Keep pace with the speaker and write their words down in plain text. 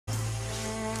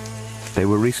They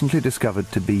were recently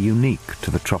discovered to be unique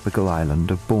to the tropical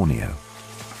island of Borneo.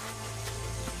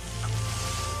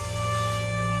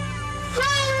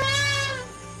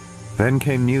 Then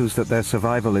came news that their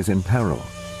survival is in peril,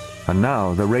 and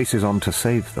now the race is on to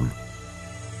save them.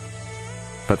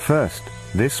 But first,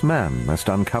 this man must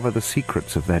uncover the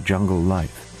secrets of their jungle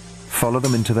life, follow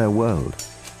them into their world,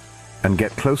 and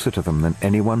get closer to them than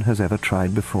anyone has ever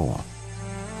tried before.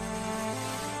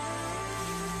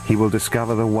 He will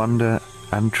discover the wonder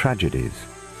and tragedies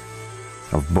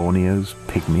of Borneo's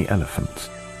pygmy elephants.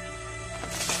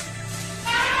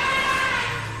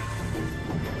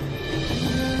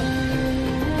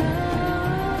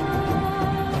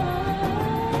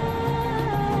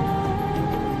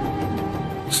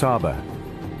 Sabah,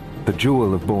 the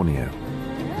jewel of Borneo.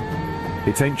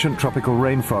 Its ancient tropical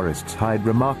rainforests hide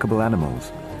remarkable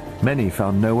animals, many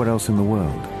found nowhere else in the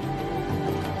world.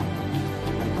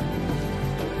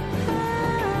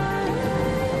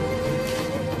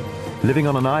 Living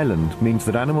on an island means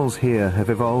that animals here have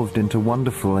evolved into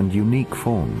wonderful and unique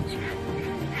forms.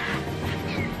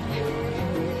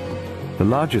 The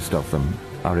largest of them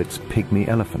are its pygmy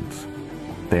elephants.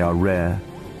 They are rare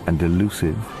and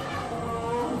elusive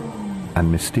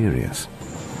and mysterious.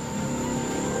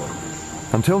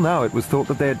 Until now, it was thought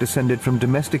that they had descended from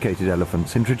domesticated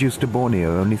elephants introduced to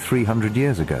Borneo only 300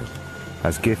 years ago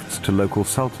as gifts to local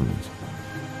sultans,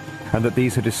 and that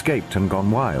these had escaped and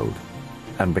gone wild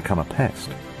and become a pest.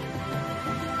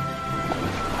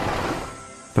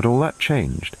 But all that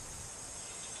changed.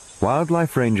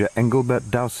 Wildlife ranger Engelbert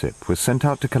Dausip was sent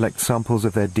out to collect samples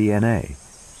of their DNA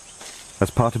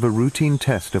as part of a routine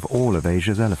test of all of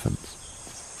Asia's elephants.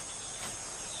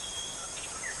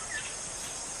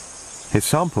 His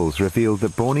samples revealed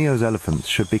that Borneo's elephants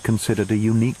should be considered a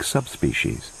unique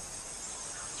subspecies.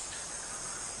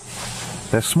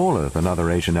 They're smaller than other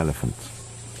Asian elephants,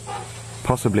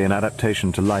 possibly an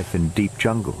adaptation to life in deep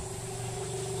jungle.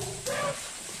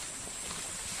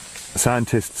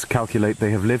 Scientists calculate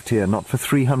they have lived here not for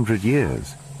 300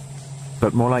 years,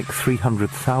 but more like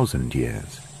 300,000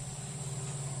 years.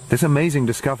 This amazing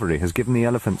discovery has given the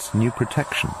elephants new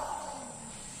protection,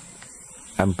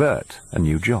 and Bert a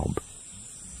new job.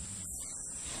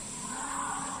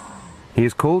 He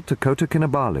is called to Kota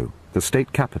Kinabalu, the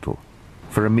state capital,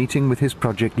 for a meeting with his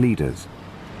project leaders,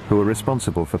 who are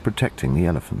responsible for protecting the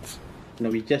elephants. No,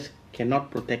 we just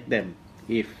cannot protect them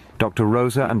if... Dr.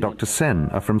 Rosa and Dr. Sen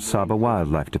are from Sabah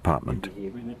Wildlife Department.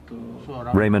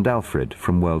 Raymond Alfred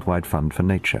from Worldwide Fund for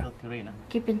Nature.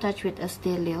 Keep in touch with us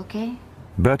daily, okay?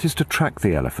 Bert is to track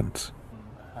the elephants,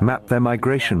 map their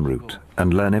migration route,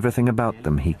 and learn everything about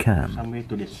them he can. Somewhere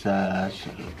to this,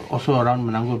 also around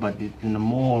Menanggul, but in a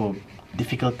more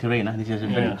difficult terrain. This is a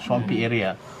very swampy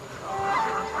area.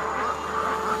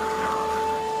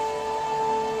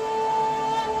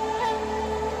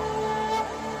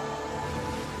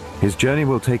 His journey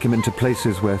will take him into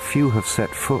places where few have set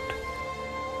foot,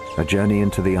 a journey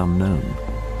into the unknown.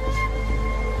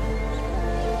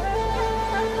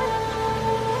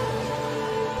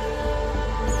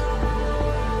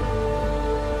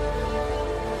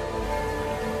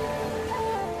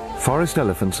 Forest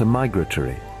elephants are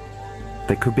migratory.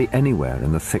 They could be anywhere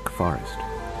in the thick forest.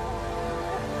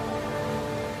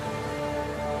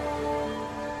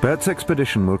 Bert's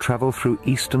expedition will travel through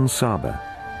eastern Sabah,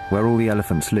 where all the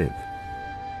elephants live.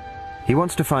 He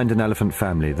wants to find an elephant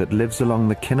family that lives along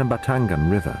the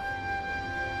Kinabatangan River.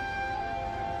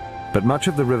 But much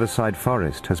of the riverside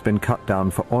forest has been cut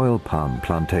down for oil palm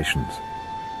plantations.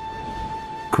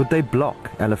 Could they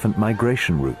block elephant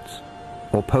migration routes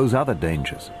or pose other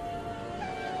dangers?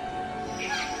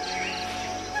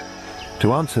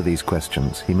 To answer these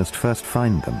questions, he must first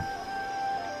find them.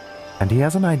 And he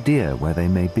has an idea where they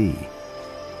may be.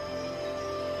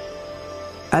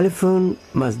 Elephants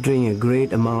must drink a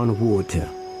great amount of water.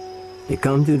 They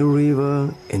come to the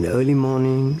river in the early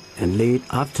morning and late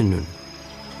afternoon.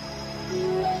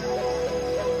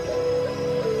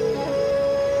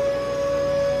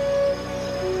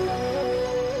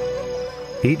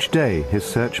 Each day, his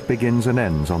search begins and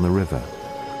ends on the river.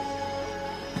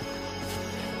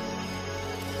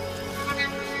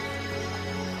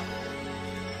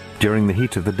 During the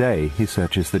heat of the day, he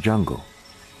searches the jungle.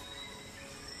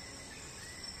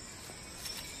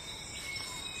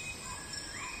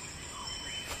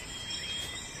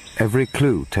 Every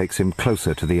clue takes him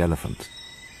closer to the elephant.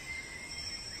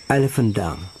 Elephant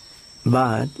dung,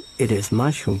 but it is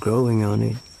mushroom growing on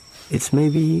it. It's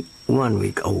maybe 1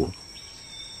 week old.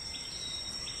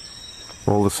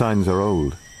 All the signs are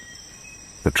old.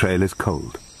 The trail is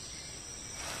cold.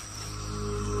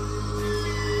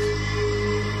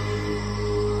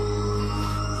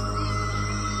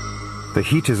 The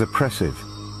heat is oppressive.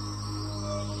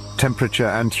 Temperature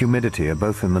and humidity are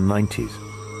both in the 90s.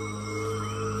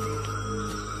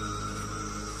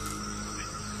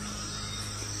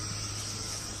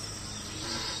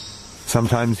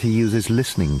 Sometimes he uses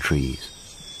listening trees.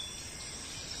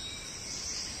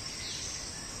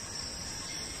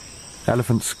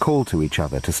 Elephants call to each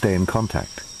other to stay in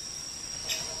contact.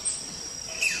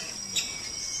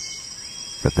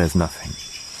 But there's nothing.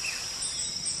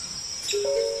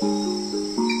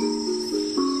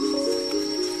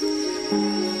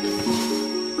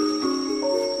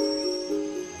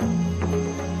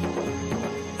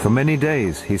 For many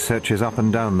days he searches up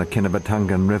and down the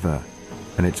Kinabatangan River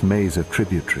and its maze of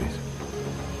tributaries.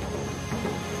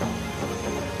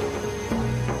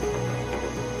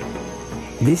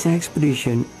 This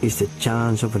expedition is the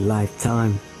chance of a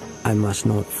lifetime. I must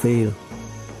not fail.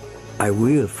 I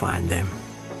will find them.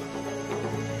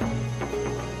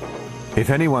 If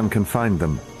anyone can find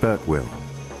them, Bert will.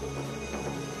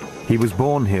 He was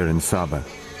born here in Sabah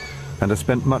and has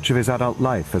spent much of his adult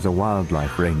life as a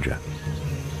wildlife ranger.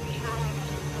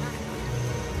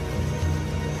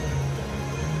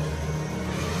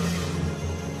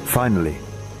 Finally,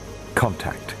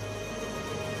 contact.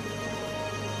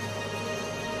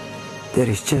 There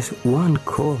is just one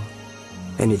call,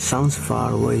 and it sounds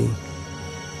far away.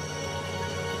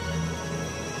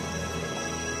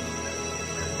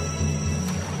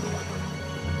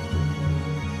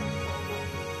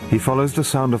 He follows the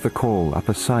sound of the call up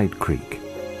a side creek.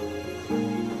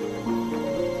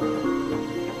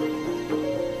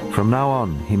 From now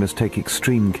on, he must take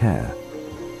extreme care.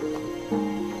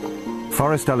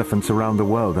 Forest elephants around the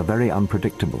world are very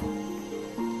unpredictable.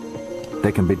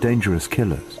 They can be dangerous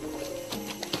killers.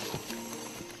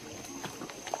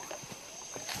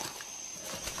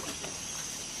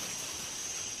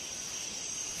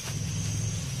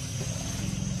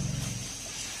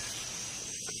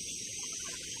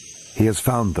 He has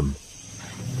found them,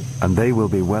 and they will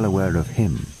be well aware of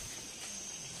him.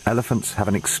 Elephants have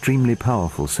an extremely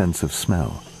powerful sense of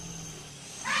smell.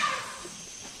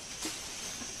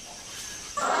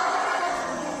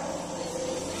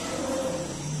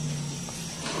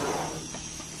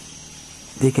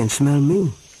 They can smell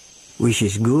me, which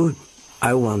is good.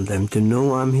 I want them to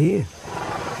know I'm here.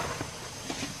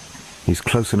 He's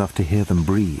close enough to hear them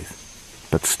breathe,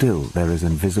 but still they're as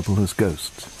invisible as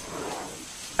ghosts.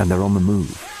 And they're on the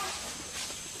move.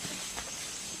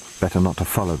 Better not to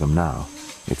follow them now.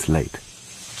 It's late.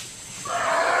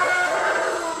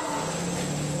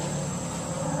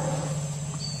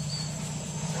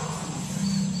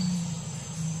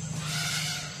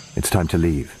 It's time to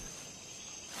leave.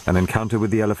 An encounter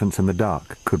with the elephants in the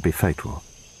dark could be fatal.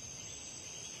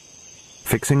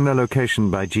 Fixing their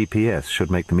location by GPS should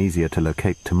make them easier to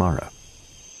locate tomorrow.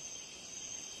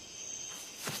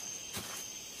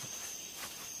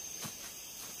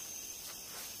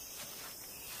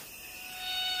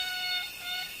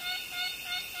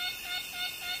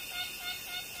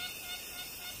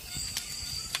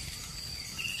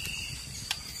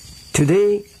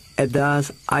 Today, at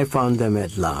dusk, I found them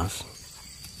at last.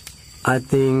 I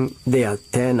think there are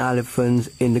 10 elephants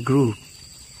in the group.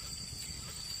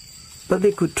 But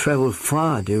they could travel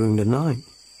far during the night.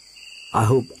 I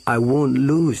hope I won't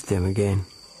lose them again.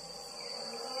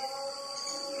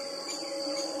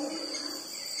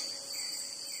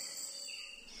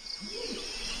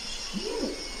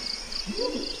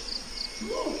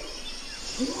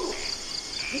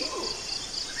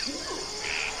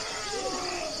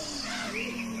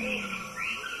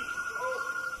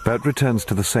 Bert returns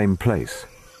to the same place.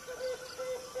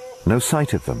 No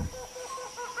sight of them.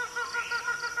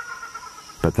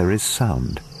 But there is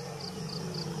sound.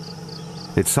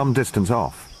 It's some distance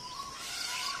off.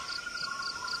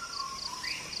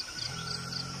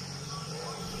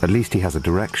 At least he has a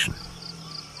direction.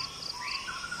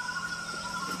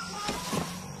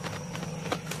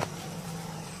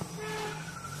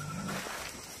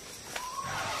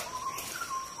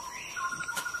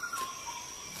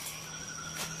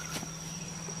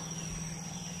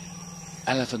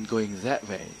 Elephant going that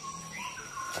way.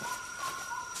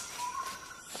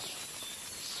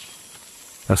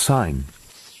 A sign.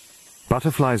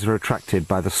 Butterflies are attracted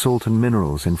by the salt and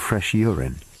minerals in fresh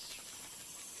urine.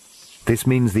 This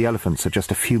means the elephants are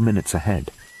just a few minutes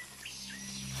ahead.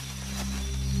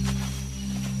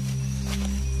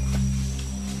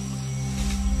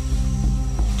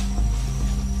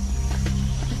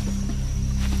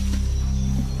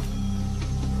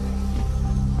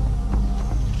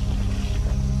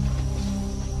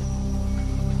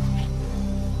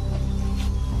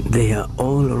 They are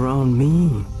all around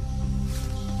me.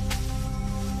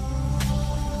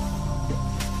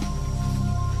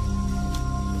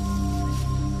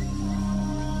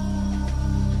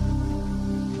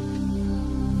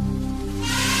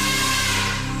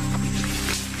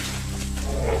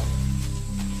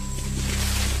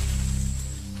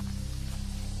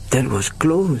 That was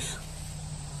close.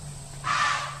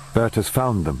 Bert has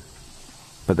found them,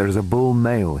 but there is a bull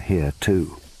male here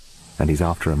too, and he's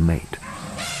after a mate.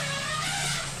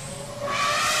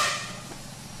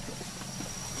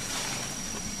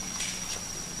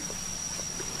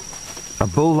 A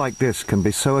bull like this can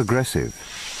be so aggressive,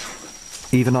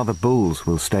 even other bulls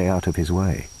will stay out of his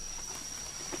way.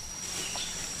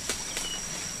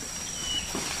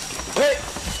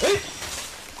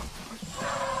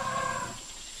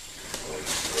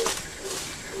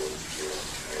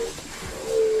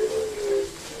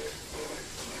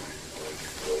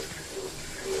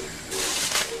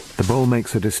 The bull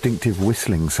makes a distinctive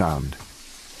whistling sound,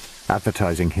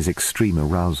 advertising his extreme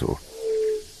arousal.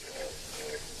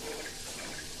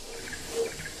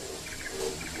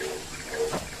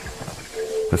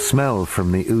 The smell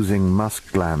from the oozing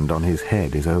musk gland on his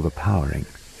head is overpowering.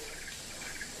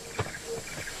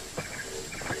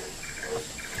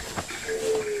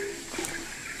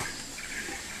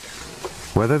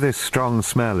 Whether this strong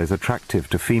smell is attractive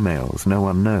to females, no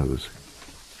one knows.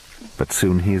 But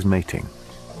soon he is mating.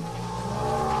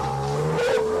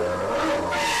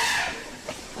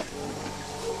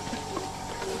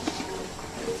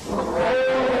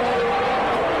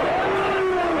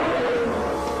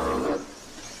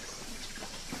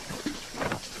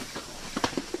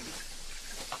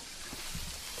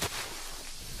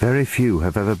 Very few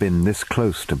have ever been this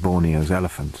close to Borneo's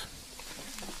elephants.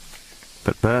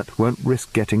 But Bert won't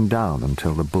risk getting down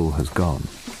until the bull has gone.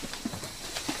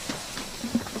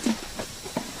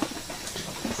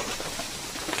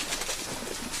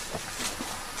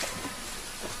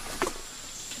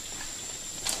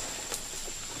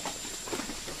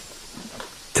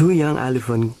 Two young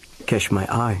elephants catch my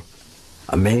eye,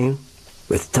 a male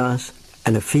with tusks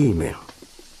and a female.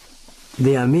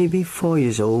 They are maybe 4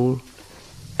 years old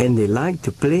and they like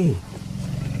to play.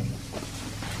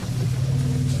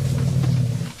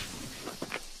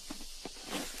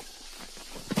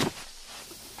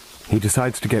 He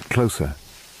decides to get closer,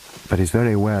 but is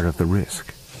very aware of the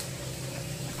risk.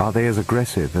 Are they as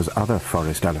aggressive as other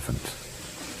forest elephants?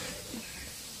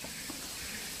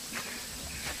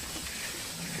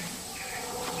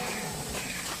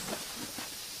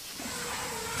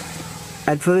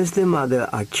 At first the mother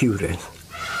are curious,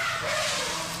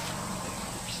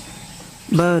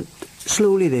 but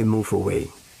slowly they move away.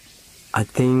 I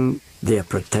think they are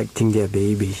protecting their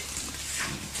babies.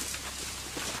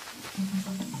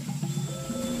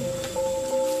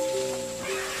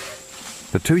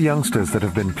 The two youngsters that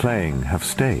have been playing have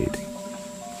stayed.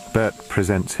 Bert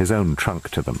presents his own trunk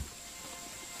to them.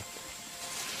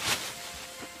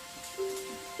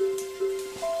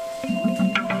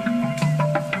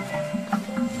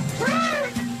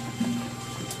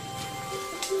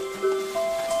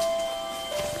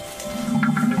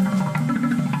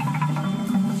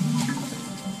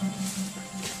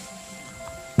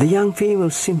 The young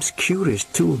female seems curious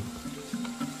too.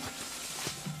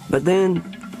 But then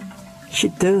she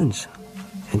turns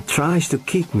and tries to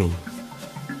kick me.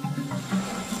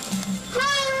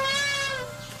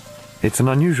 It's an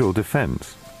unusual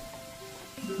defense,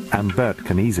 and Bert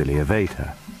can easily evade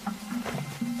her.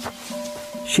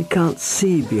 She can't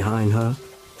see behind her,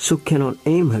 so cannot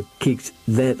aim her kicks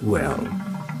that well.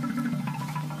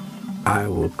 I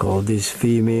will call this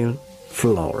female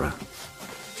Flora.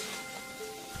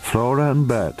 Flora and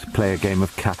Bert play a game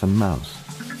of cat and mouse,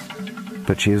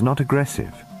 but she is not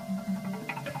aggressive.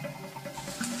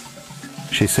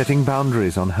 She's setting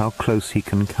boundaries on how close he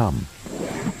can come.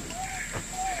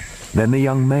 Then the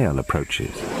young male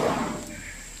approaches.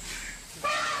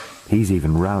 He's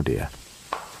even rowdier.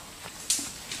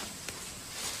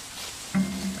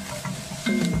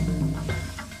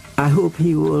 I hope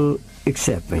he will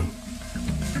accept me.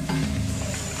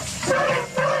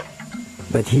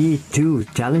 But he too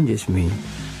challenges me.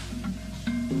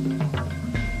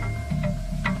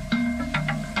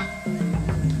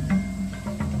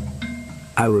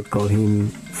 I would call him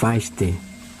feisty.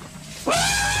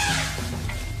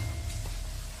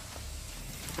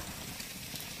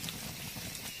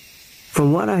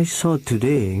 From what I saw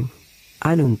today,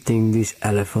 I don't think these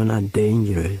elephants are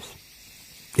dangerous.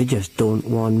 They just don't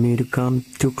want me to come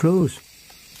too close.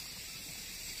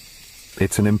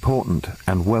 It's an important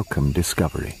and welcome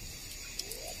discovery.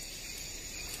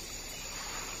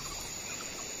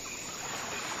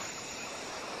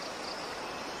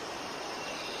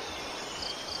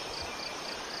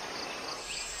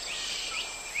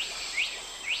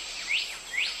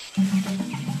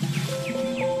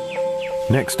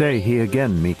 Next day he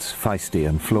again meets Feisty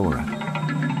and Flora.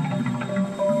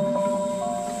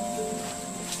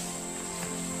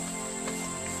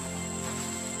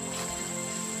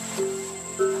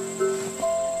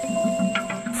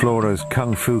 Flora's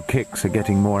kung fu kicks are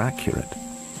getting more accurate.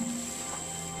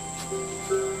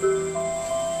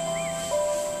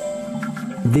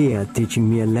 They are teaching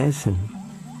me a lesson.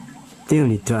 They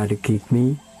only try to kick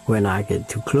me when I get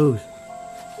too close.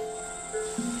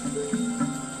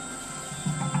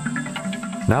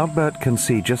 Now Bert can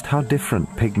see just how different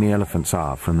pygmy elephants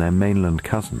are from their mainland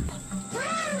cousins.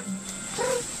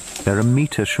 They're a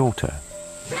metre shorter,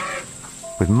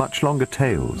 with much longer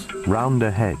tails,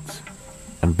 rounder heads,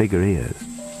 and bigger ears.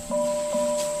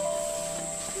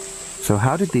 So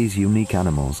how did these unique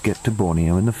animals get to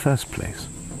Borneo in the first place?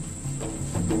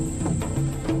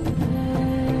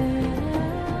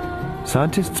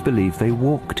 Scientists believe they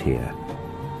walked here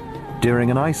during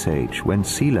an ice age when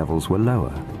sea levels were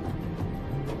lower.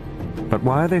 But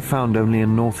why are they found only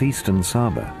in northeastern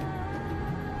Sabah?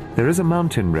 There is a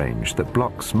mountain range that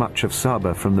blocks much of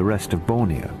Sabah from the rest of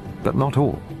Borneo, but not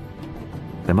all.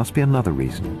 There must be another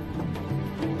reason.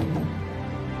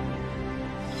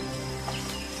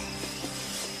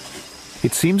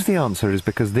 It seems the answer is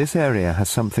because this area has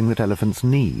something that elephants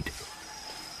need: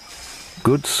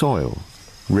 good soil,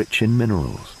 rich in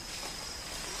minerals.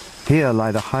 Here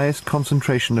lie the highest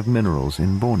concentration of minerals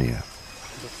in Borneo.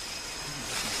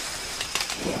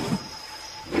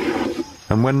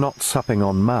 And when not supping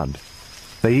on mud,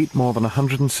 they eat more than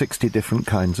 160 different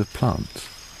kinds of plants.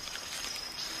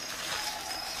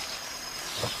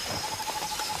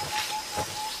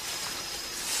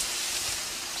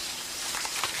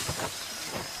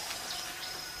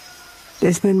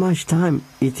 They spend much time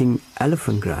eating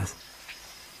elephant grass,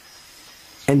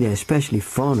 and they're especially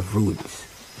fond of roots.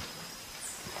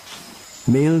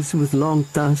 Males with long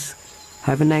tusks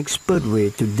have an expert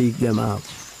way to dig them out.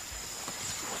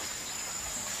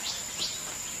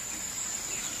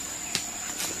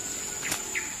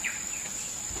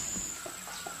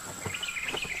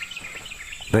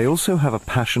 They also have a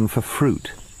passion for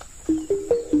fruit,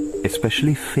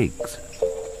 especially figs.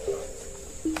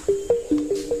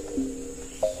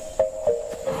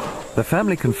 The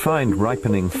family can find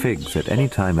ripening figs at any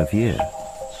time of year.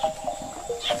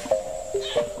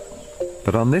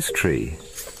 But on this tree,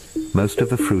 most of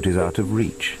the fruit is out of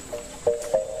reach.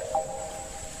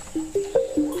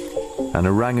 An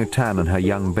orangutan and her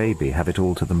young baby have it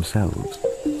all to themselves.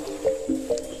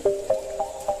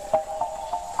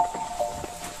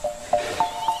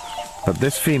 But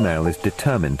this female is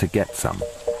determined to get some.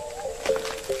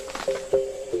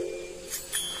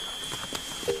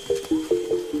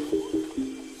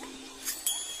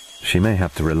 She may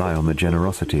have to rely on the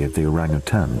generosity of the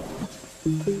orangutan.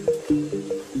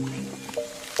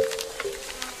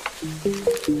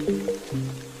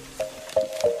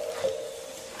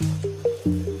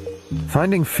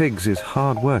 Finding figs is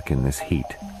hard work in this heat.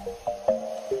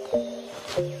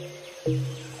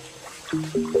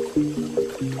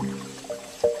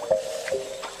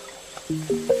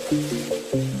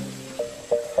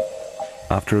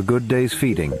 After a good day's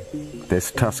feeding, this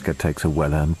tusker takes a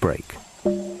well-earned break.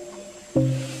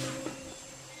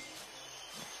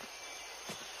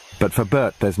 But for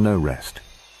Bert, there's no rest.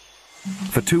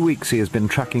 For 2 weeks he has been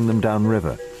tracking them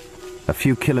downriver, a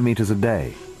few kilometers a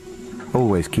day,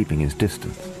 always keeping his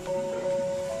distance.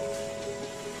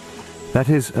 That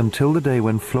is, until the day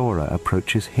when Flora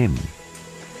approaches him.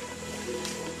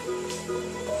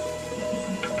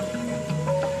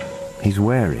 He's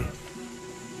wary.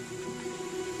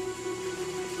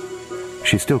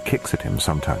 She still kicks at him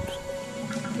sometimes.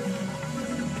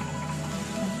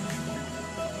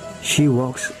 She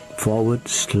walks forward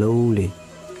slowly,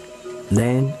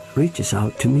 then reaches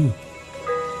out to me.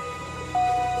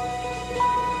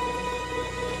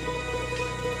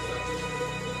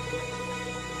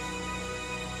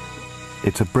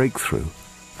 It's a breakthrough,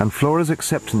 and Flora's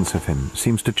acceptance of him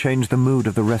seems to change the mood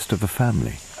of the rest of the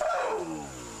family.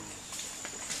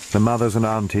 The mothers and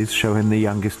aunties show him the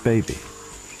youngest baby.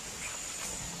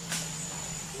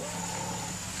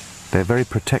 They're very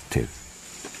protective.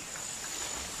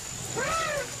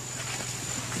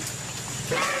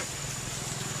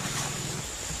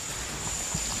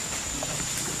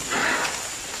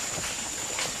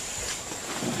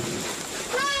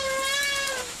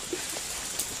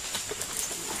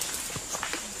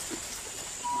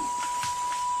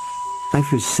 I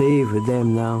feel safe with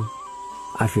them now.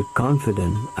 I feel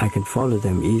confident I can follow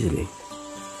them easily.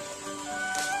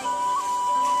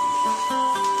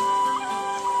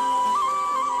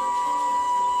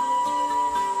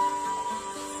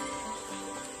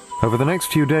 Over the next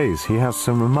few days, he has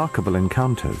some remarkable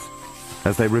encounters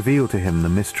as they reveal to him the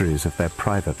mysteries of their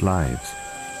private lives.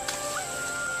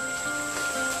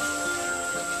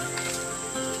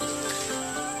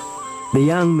 The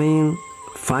young male,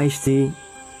 feisty,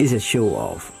 is a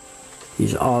show-off.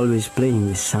 He's always playing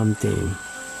with something.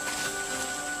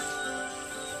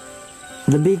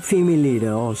 The big female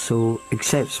leader also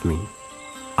accepts me.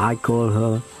 I call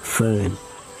her Fern.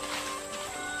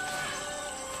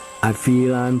 I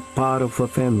feel I'm part of her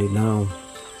family now.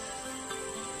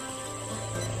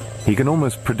 He can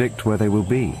almost predict where they will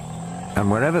be, and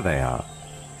wherever they are,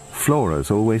 Flora's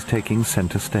always taking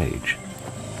center stage.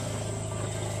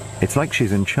 It's like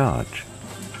she's in charge.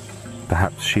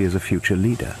 Perhaps she is a future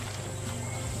leader.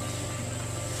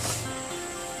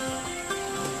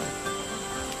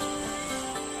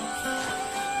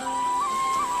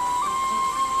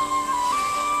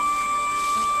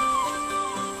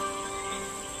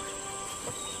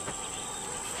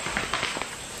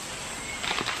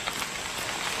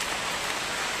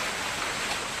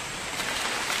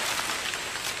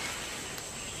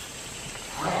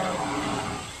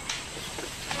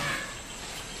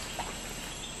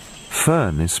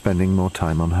 Fern is spending more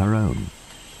time on her own.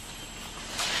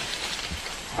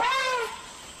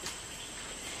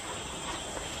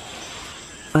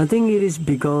 I think it is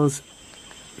because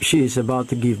she is about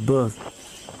to give birth.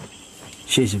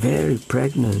 She's very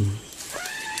pregnant.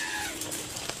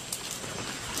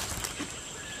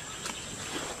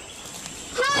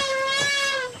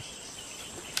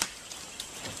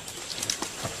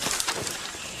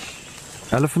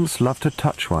 Elephants love to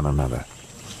touch one another.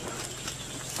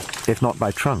 If not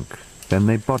by trunk, then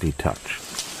they body touch.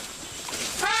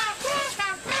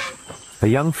 A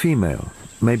young female,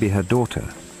 maybe her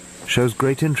daughter, shows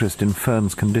great interest in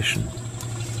Fern's condition.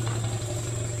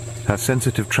 Her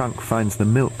sensitive trunk finds the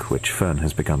milk which Fern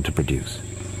has begun to produce.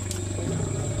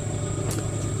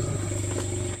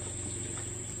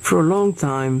 For a long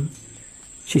time,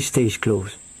 she stays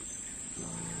close.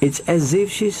 It's as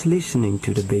if she's listening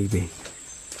to the baby.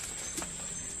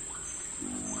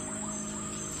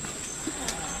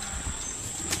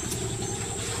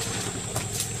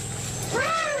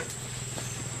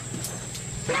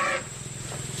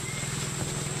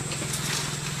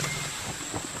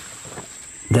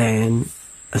 Then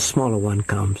a smaller one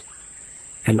comes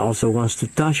and also wants to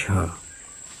touch her.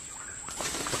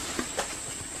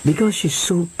 Because she's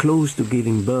so close to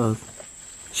giving birth,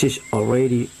 she's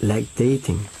already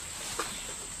lactating.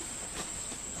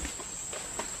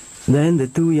 Then the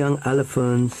two young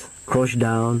elephants crouch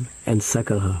down and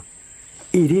suckle her.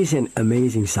 It is an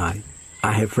amazing sight.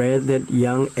 I have read that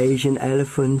young Asian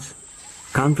elephants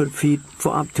can't feed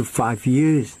for up to 5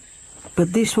 years,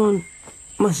 but this one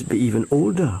must be even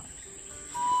older.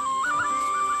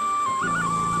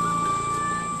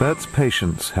 Bert's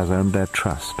patience has earned their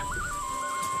trust.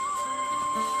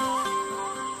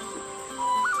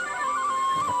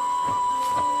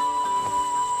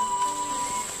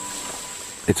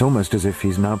 It's almost as if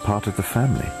he's now part of the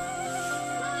family.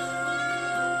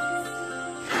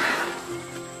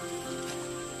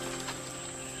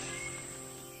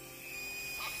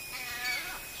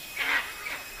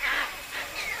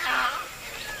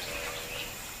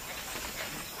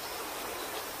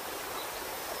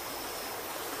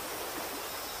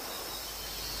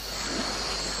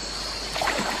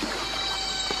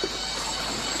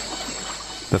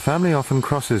 The family often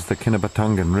crosses the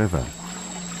Kinabatangan River.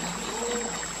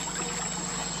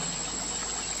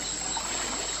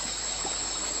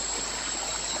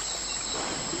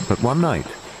 But one night,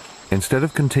 instead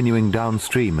of continuing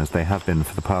downstream as they have been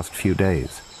for the past few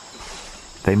days,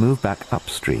 they move back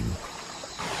upstream.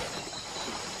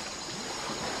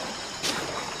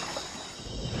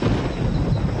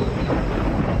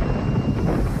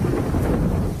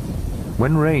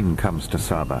 When rain comes to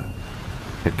Sabah,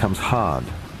 it comes hard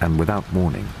and without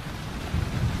warning.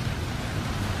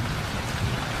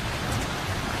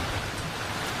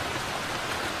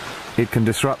 It can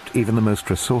disrupt even the most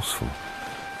resourceful.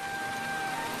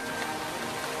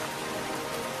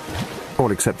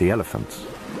 All except the elephants,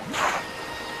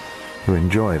 who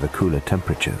enjoy the cooler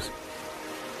temperatures.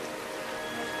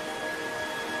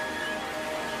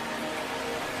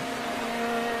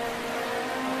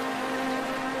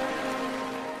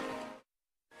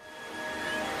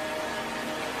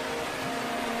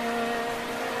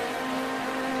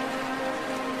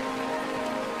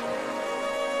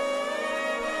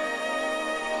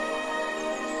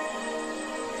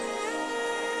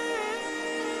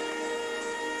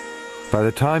 By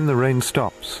the time the rain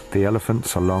stops, the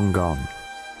elephants are long gone.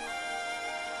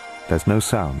 There's no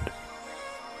sound,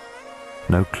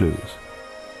 no clues.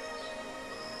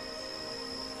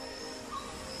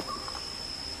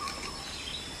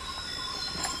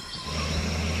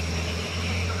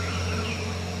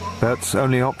 Bert's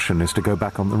only option is to go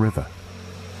back on the river.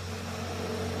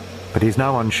 But he's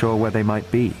now unsure where they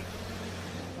might be.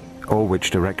 or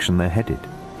which direction they're headed.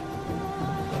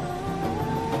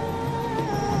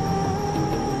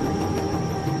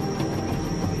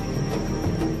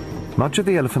 Much of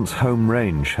the elephant's home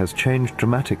range has changed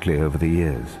dramatically over the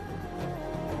years.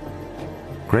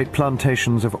 Great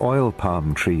plantations of oil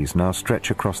palm trees now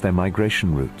stretch across their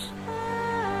migration routes.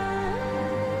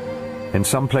 In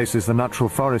some places, the natural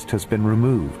forest has been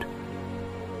removed,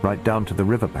 right down to the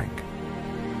riverbank.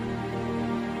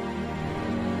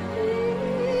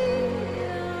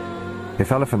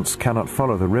 If elephants cannot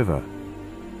follow the river,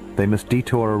 they must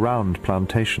detour around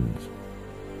plantations.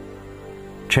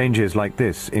 Changes like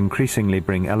this increasingly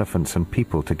bring elephants and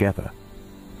people together.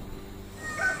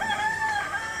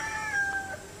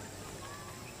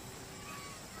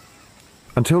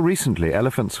 Until recently,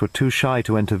 elephants were too shy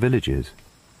to enter villages.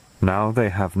 Now they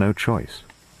have no choice.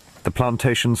 The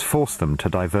plantations force them to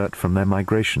divert from their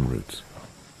migration routes.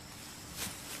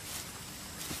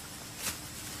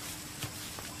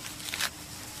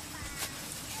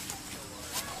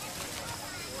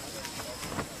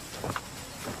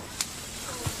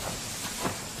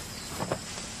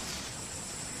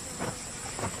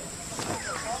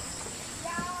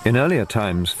 In earlier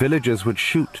times, villagers would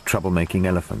shoot troublemaking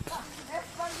elephants.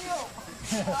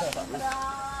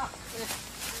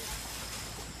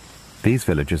 These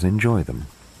villagers enjoy them.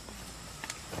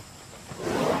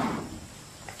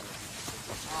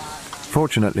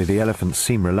 Fortunately, the elephants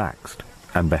seem relaxed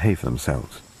and behave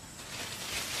themselves.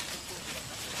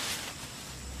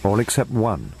 All except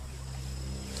one,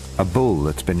 a bull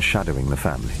that's been shadowing the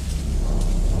family.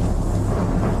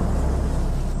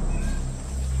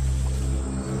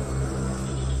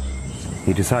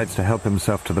 He decides to help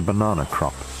himself to the banana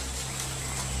crop.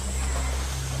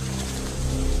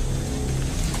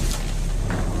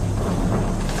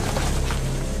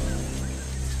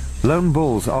 Lone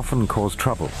bulls often cause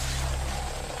trouble.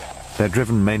 They're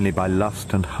driven mainly by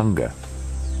lust and hunger.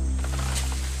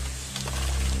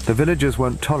 The villagers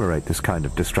won't tolerate this kind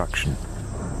of destruction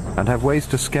and have ways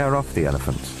to scare off the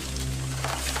elephants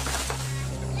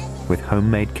with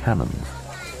homemade cannons.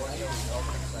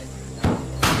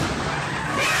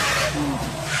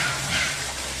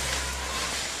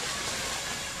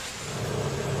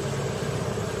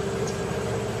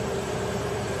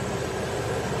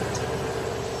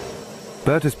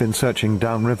 Bert has been searching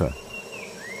downriver.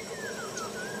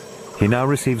 He now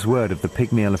receives word of the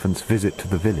pygmy elephant's visit to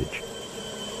the village.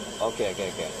 Okay.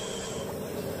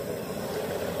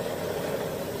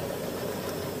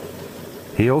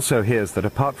 He also hears that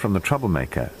apart from the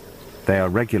troublemaker, they are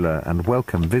regular and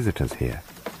welcome visitors here.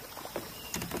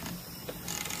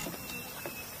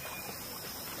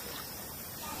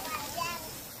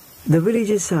 The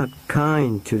villagers are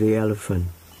kind to the elephant,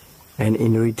 and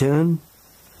in return,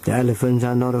 the elephants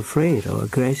are not afraid or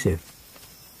aggressive.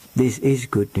 This is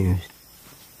good news.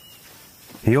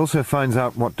 He also finds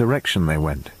out what direction they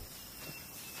went,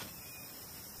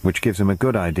 which gives him a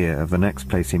good idea of the next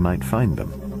place he might find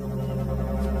them.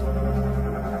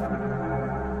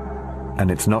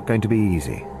 And it's not going to be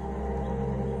easy.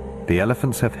 The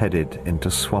elephants have headed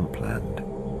into swampland.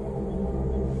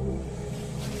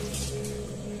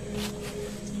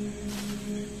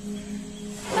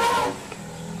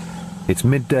 It's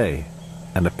midday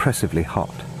and oppressively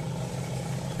hot.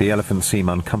 The elephants seem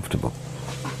uncomfortable.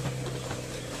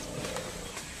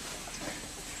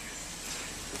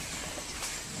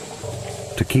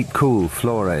 To keep cool,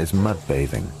 Flora is mud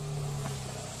bathing.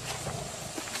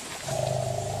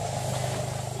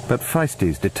 But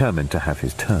Feisty's determined to have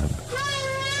his turn.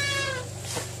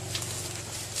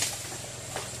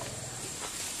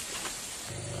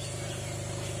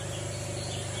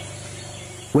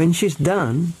 When she's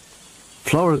done,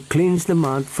 Flora cleans the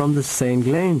mud from the sand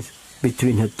glands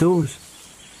between her toes.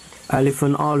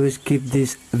 Elephants always keep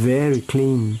this very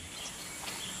clean.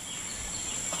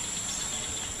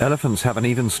 Elephants have an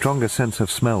even stronger sense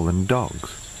of smell than dogs.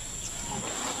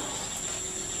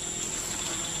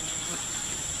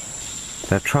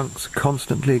 Their trunks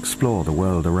constantly explore the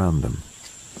world around them.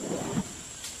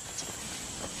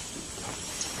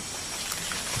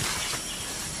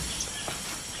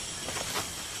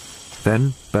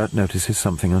 Then Bert notices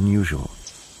something unusual.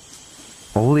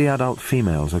 All the adult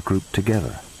females are grouped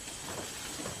together.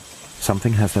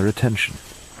 Something has their attention.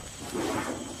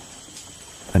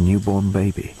 A newborn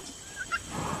baby.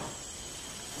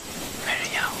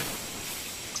 Very young.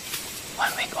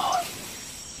 1 week old.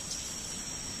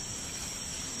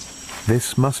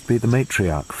 This must be the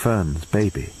matriarch, Fern's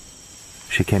baby.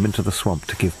 She came into the swamp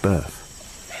to give birth.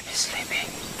 Baby's sleeping.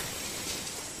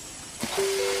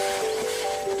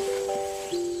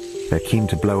 They're keen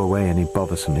to blow away any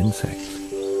bothersome insects.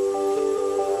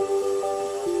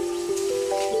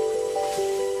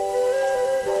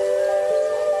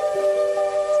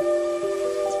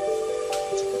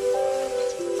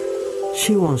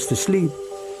 She wants to sleep,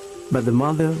 but the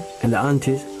mother and the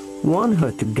aunties want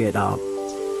her to get up.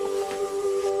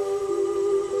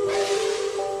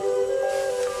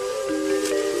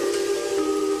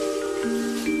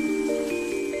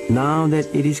 Now that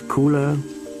it is cooler,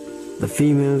 the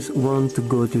females want to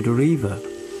go to the river,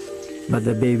 but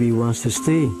the baby wants to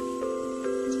stay.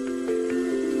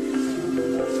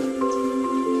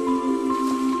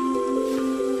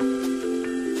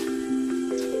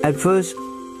 At first,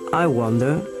 I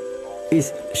wonder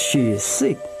if she is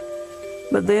sick,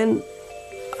 but then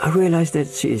I realize that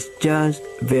she is just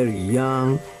very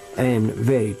young and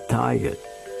very tired.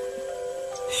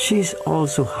 She's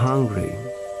also hungry.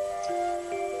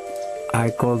 I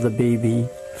call the baby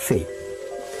Fig.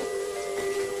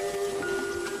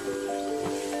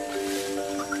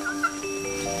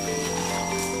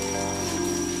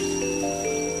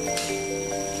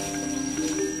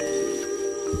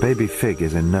 Baby Fig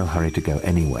is in no hurry to go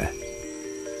anywhere.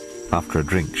 After a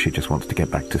drink, she just wants to get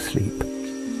back to sleep.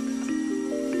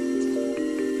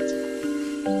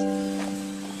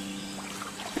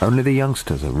 Only the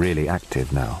youngsters are really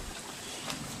active now.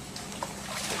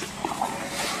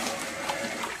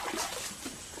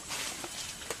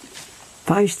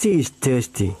 Feisty is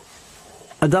thirsty.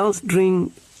 Adults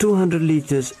drink 200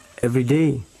 liters every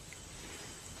day.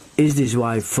 Is this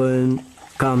why Fern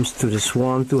comes to the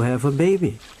swamp to have a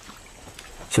baby?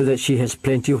 So that she has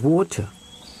plenty of water.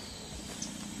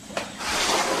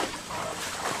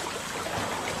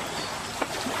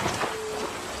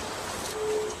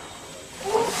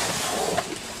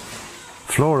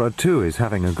 Flora too is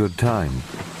having a good time.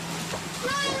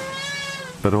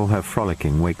 But all her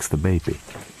frolicking wakes the baby.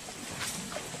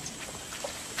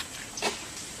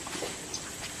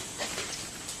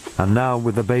 And now,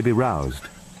 with the baby roused,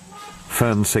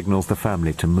 Fern signals the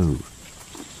family to move.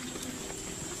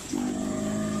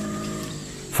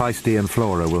 Feisty and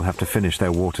Flora will have to finish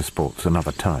their water sports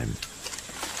another time.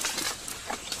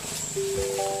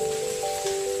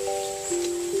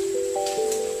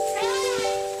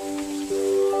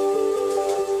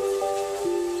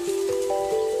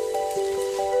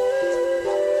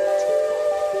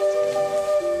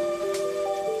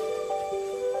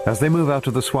 As they move out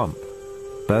of the swamp,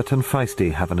 Bert and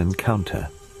Feisty have an encounter.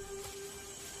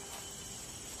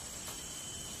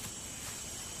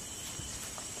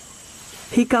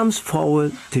 He comes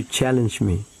forward to challenge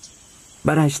me,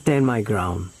 but I stand my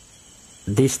ground.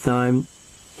 This time,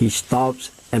 he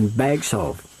stops and backs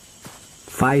off.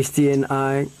 Feisty and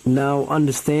I now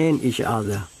understand each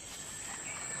other.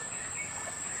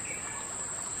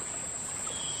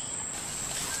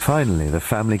 Finally, the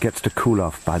family gets to cool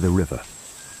off by the river.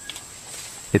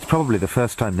 It's probably the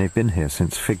first time they've been here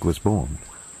since Fig was born.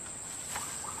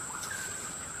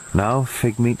 Now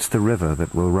Fig meets the river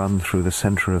that will run through the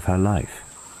center of her life.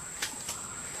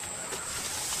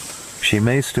 She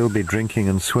may still be drinking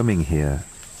and swimming here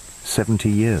 70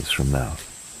 years from now.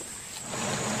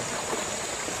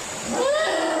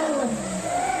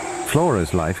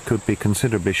 Flora's life could be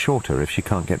considerably shorter if she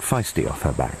can't get Feisty off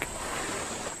her back.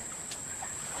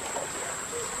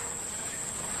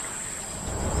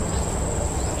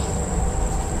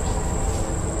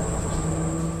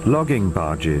 Logging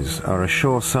barges are a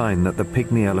sure sign that the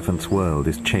pygmy elephant's world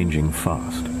is changing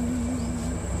fast.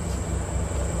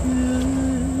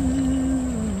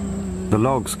 The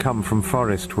logs come from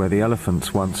forest where the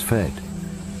elephants once fed.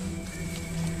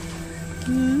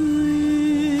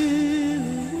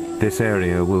 This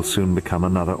area will soon become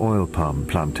another oil palm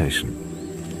plantation.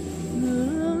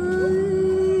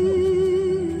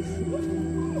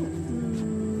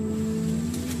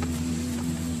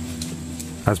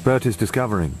 As Bert is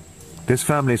discovering, this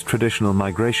family's traditional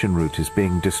migration route is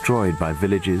being destroyed by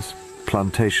villages,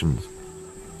 plantations,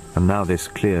 and now this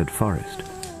cleared forest.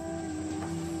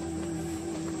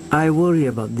 I worry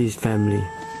about this family.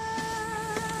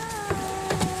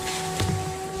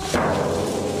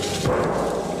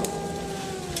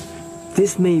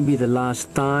 This may be the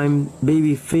last time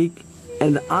baby Fig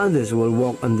and the others will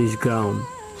walk on this ground.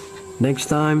 Next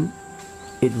time,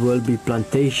 it will be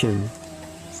plantation.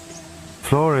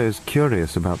 Flora is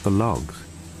curious about the logs.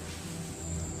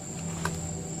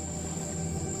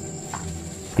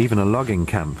 Even a logging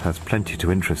camp has plenty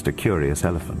to interest a curious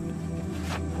elephant.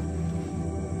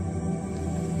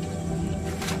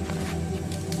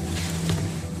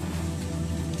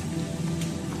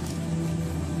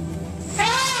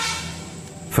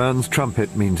 Fern's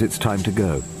trumpet means it's time to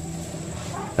go.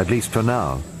 At least for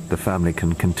now, the family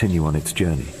can continue on its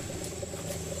journey.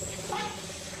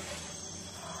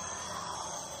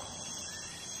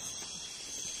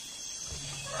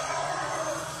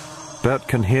 Bert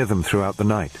can hear them throughout the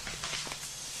night.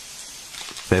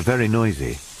 They're very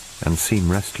noisy and seem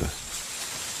restless.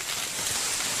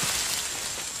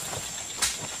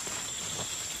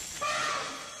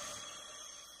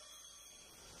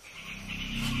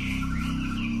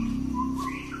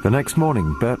 The next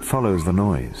morning, Bert follows the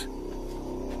noise.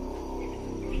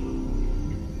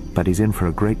 But he's in for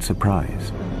a great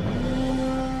surprise.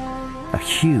 A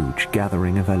huge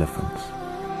gathering of elephants.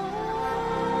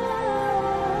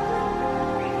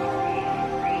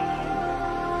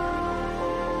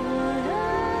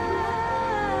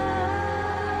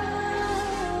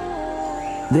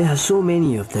 There are so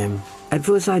many of them. At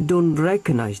first I don't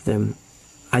recognize them.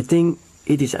 I think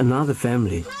it is another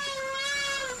family.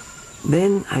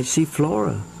 Then I see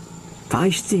Flora,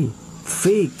 Feisty,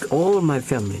 Fig, all my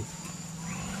family.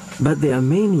 But there are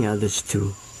many others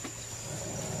too.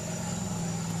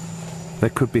 There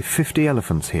could be 50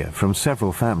 elephants here from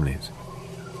several families.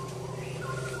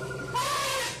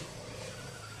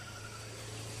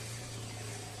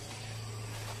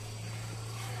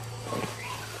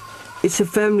 It's a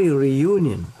family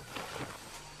reunion.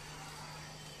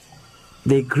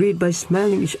 They greet by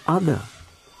smelling each other.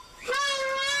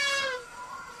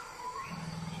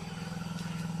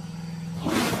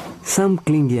 Some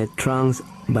cling their trunks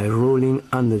by rolling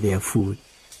under their food.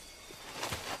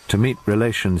 To meet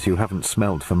relations you haven't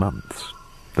smelled for months,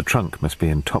 the trunk must be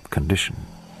in top condition.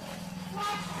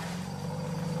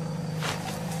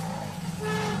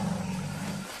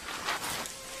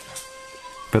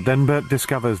 But then Bert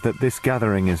discovers that this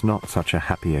gathering is not such a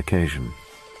happy occasion.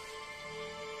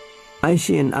 I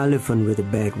see an elephant with a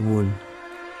bad wound.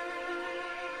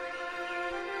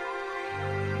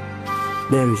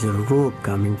 There is a rope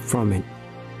coming from it.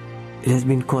 It has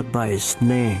been caught by a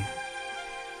snare.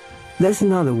 There's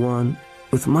another one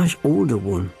with much older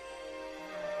wound.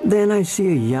 Then I see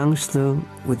a youngster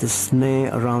with a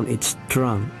snare around its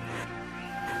trunk.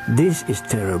 This is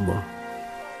terrible.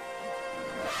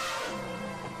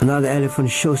 Another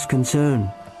elephant shows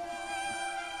concern.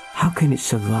 How can it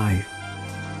survive?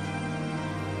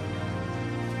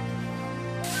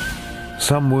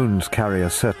 Some wounds carry a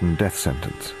certain death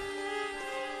sentence.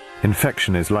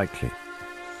 Infection is likely.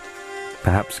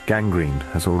 Perhaps gangrene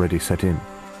has already set in.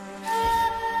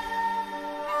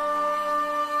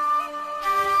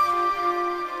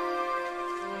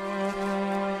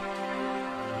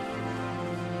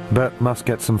 Bert must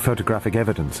get some photographic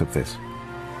evidence of this.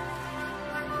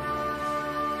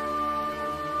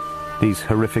 These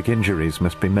horrific injuries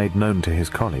must be made known to his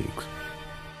colleagues.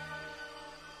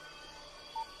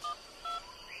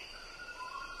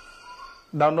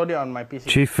 Download it on my PC.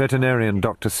 Chief Veterinarian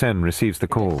Dr. Sen receives the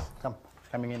call.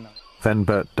 Coming in now. Then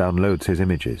Bert downloads his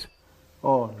images.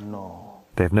 Oh no.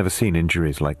 They've never seen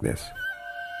injuries like this.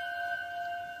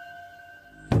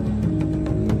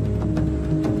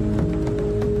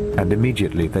 And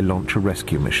immediately they launch a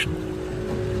rescue mission.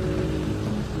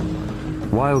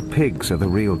 Wild pigs are the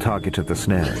real target of the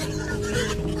snares.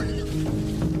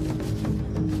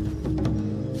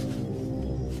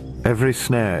 Every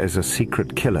snare is a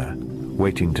secret killer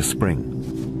waiting to spring.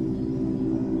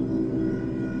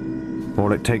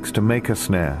 All it takes to make a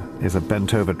snare is a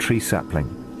bent-over tree sapling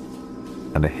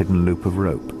and a hidden loop of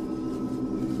rope.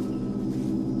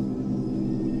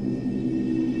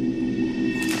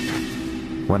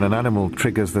 When an animal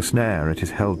triggers the snare, it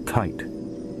is held tight.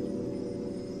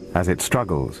 As it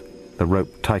struggles, the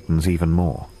rope tightens even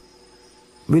more.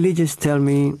 Villagers tell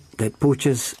me that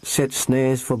poachers set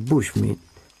snares for bushmeat.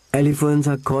 Elephants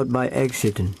are caught by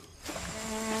accident.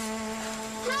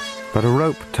 But a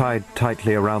rope tied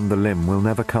tightly around the limb will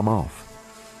never come off.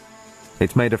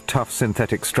 It's made of tough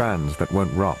synthetic strands that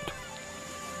won't rot.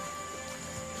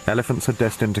 Elephants are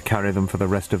destined to carry them for the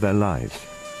rest of their lives,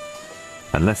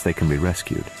 unless they can be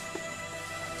rescued.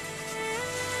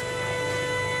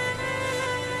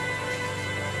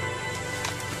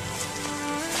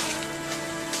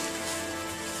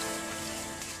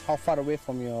 How far away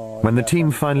from your... When the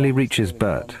team finally reaches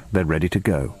Bert, they're ready to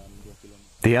go.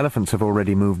 The elephants have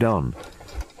already moved on,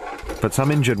 but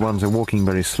some injured ones are walking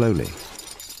very slowly.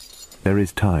 There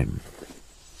is time.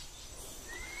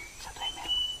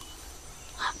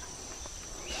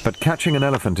 But catching an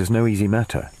elephant is no easy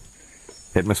matter.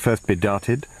 It must first be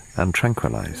darted and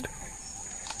tranquilized.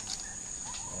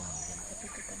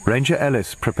 Ranger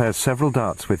Ellis prepares several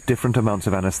darts with different amounts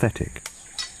of anesthetic.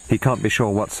 He can't be sure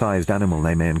what sized animal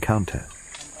they may encounter.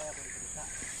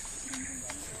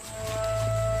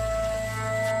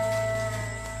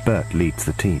 Bert leads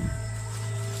the team.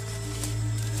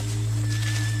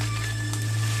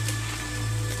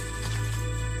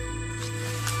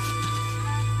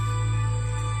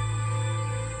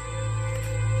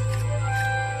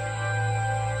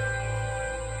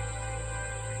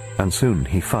 And soon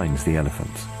he finds the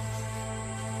elephants.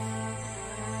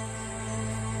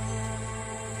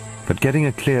 But getting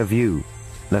a clear view,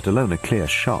 let alone a clear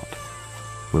shot,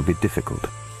 will be difficult.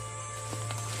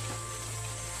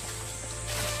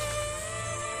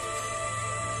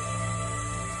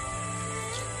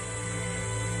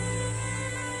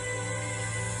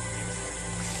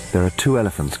 There are 2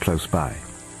 elephants close by.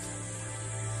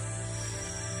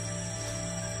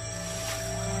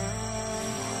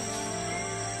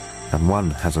 And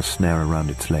one has a snare around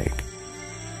its leg.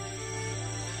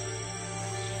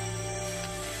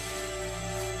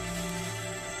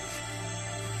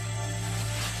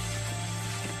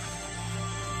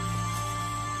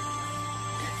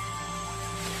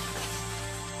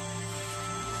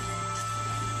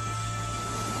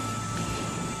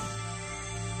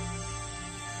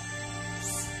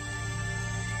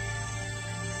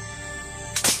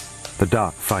 The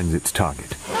dart finds its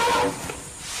target.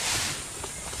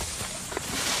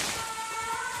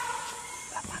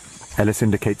 Ellis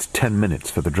indicates 10 minutes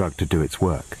for the drug to do its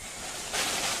work.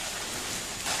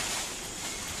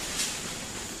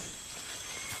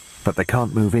 But they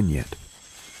can't move in yet.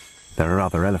 There are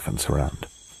other elephants around.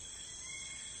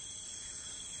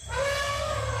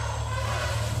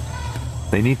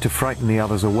 They need to frighten the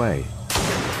others away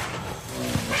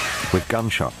with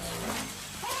gunshots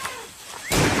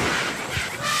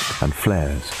and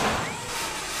flares.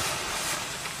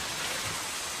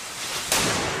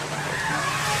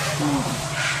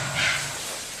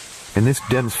 In this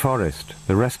dense forest,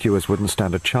 the rescuers wouldn't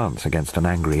stand a chance against an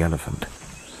angry elephant.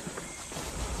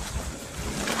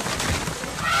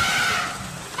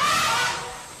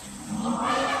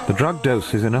 The drug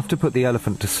dose is enough to put the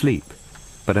elephant to sleep,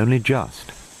 but only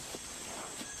just.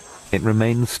 It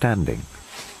remains standing.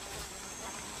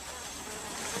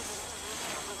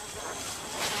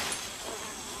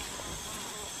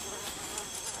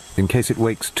 In case it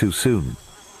wakes too soon,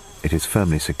 it is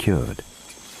firmly secured.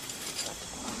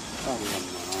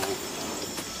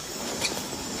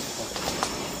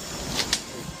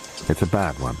 It's a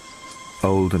bad one,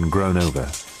 old and grown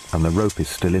over, and the rope is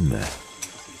still in there.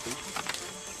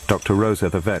 Dr. Rosa,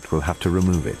 the vet, will have to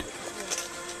remove it.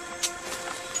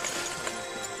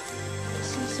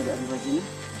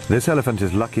 This elephant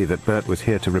is lucky that Bert was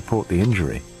here to report the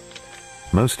injury.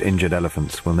 Most injured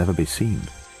elephants will never be seen.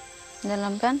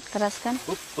 Dalam kan, keras kan?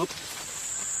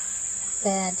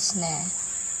 Bad snare.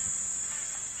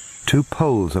 2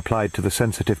 poles applied to the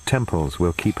sensitive temples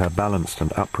will keep her balanced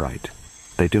and upright.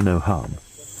 They do no harm.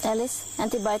 Alice,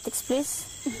 antibiotics please.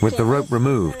 With the rope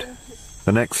removed,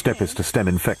 the next step is to stem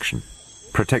infection.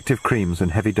 Protective creams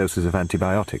and heavy doses of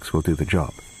antibiotics will do the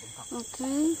job.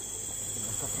 Okay.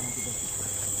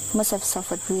 Must have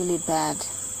suffered really bad.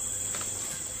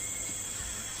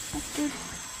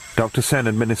 Dr. Sen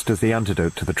administers the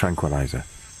antidote to the tranquilizer.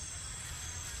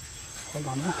 Hold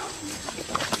on.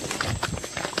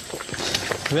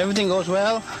 If everything goes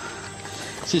well,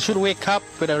 she should wake up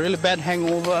with a really bad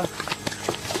hangover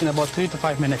in about 3 to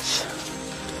 5 minutes.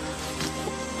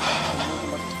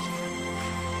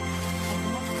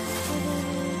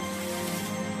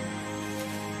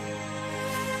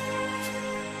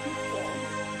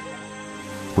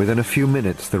 Within a few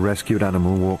minutes, the rescued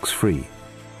animal walks free.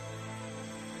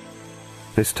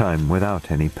 This time without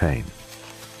any pain.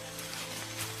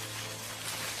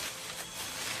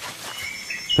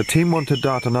 The team want to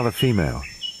dart another female,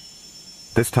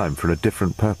 this time for a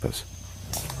different purpose.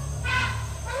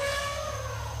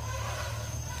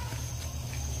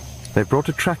 They've brought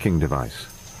a tracking device,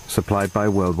 supplied by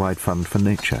Worldwide Fund for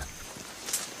Nature.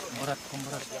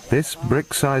 This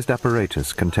brick-sized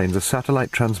apparatus contains a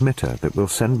satellite transmitter that will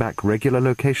send back regular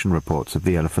location reports of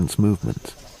the elephant's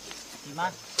movements.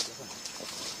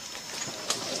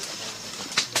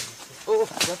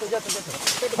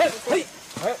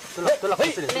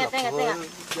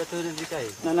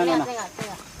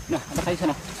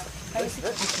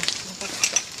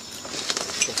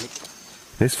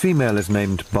 This female is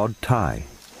named Bod Tai,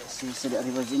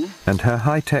 and her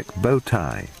high-tech bow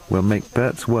tie will make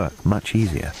Bert's work much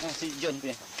easier.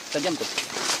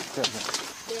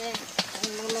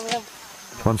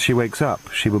 Once she wakes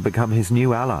up, she will become his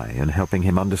new ally in helping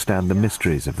him understand the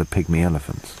mysteries of the pygmy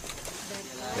elephants.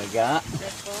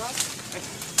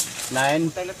 9,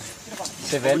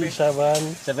 7.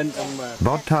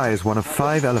 Bod Tai is one of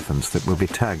 5 elephants that will be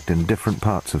tagged in different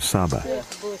parts of Sabah.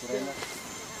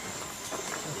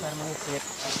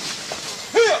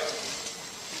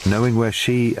 Knowing where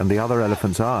she and the other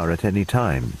elephants are at any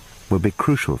time will be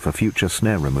crucial for future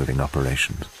snare removing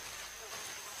operations.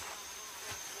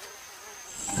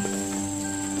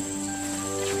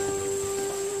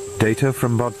 Data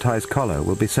from Bodtai's collar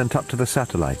will be sent up to the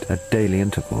satellite at daily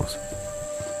intervals.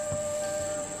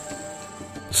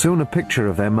 Soon a picture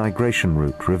of their migration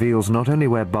route reveals not only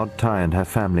where Bodtai and her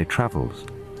family travels,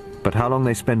 but how long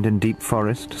they spend in deep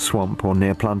forest, swamp or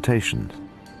near plantations.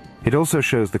 It also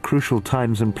shows the crucial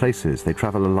times and places they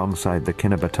travel alongside the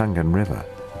Kinabatangan River.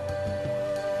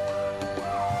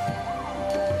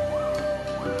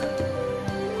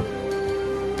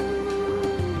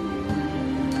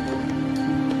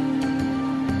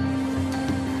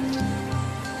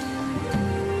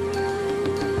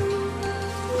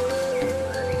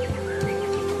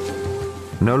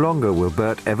 No longer will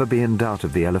Bert ever be in doubt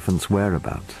of the elephant's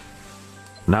whereabouts.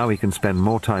 Now he can spend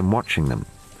more time watching them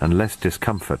and less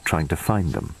discomfort trying to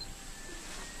find them.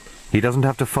 He doesn't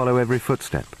have to follow every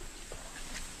footstep.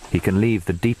 He can leave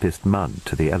the deepest mud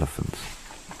to the elephants.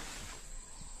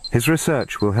 His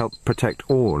research will help protect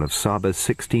all of Saba's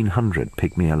 1,600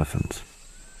 pygmy elephants.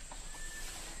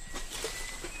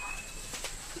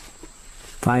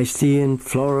 Feisty and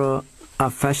Flora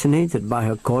are fascinated by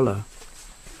her collar.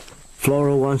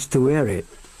 Flora wants to wear it.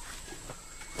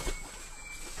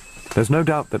 There's no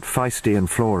doubt that Feisty and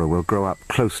Flora will grow up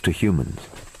close to humans.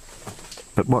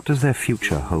 But what does their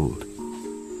future hold?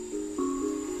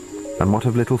 And what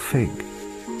of little Fig?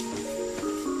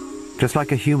 Just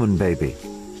like a human baby,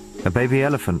 a baby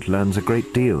elephant learns a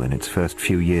great deal in its first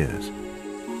few years.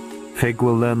 Fig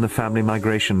will learn the family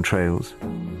migration trails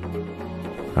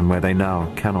and where they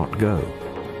now cannot go.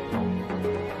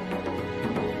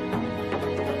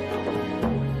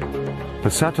 The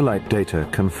satellite data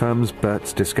confirms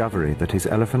Bert's discovery that his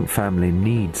elephant family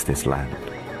needs this land.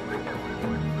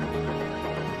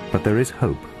 But there is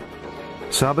hope.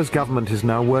 Saba's government is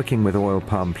now working with oil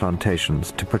palm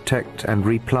plantations to protect and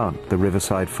replant the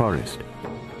riverside forest,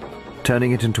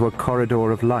 turning it into a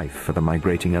corridor of life for the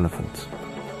migrating elephants.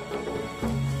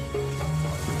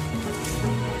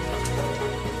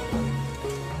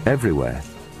 Everywhere,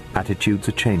 attitudes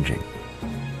are changing.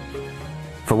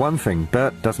 For one thing,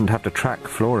 Bert doesn't have to track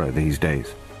Flora these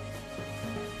days.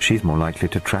 She's more likely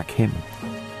to track him.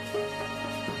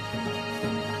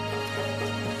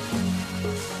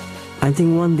 I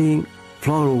think one day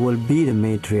Flora will be the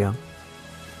matriarch.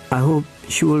 I hope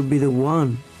she will be the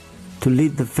one to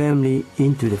lead the family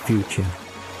into the future.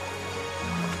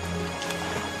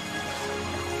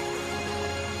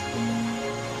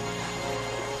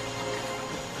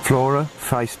 Flora,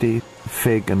 Feisty,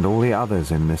 Fig and all the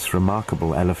others in this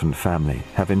remarkable elephant family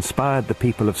have inspired the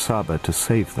people of Saba to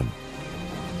save them.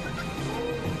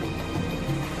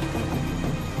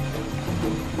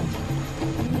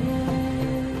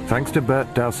 Thanks to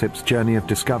Bert Dalsip's journey of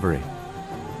discovery,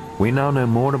 we now know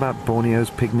more about Borneo's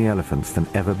pygmy elephants than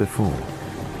ever before.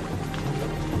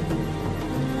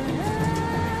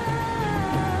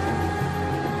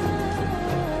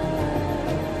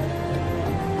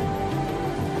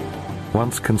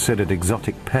 Once considered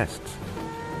exotic pests,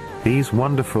 these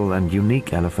wonderful and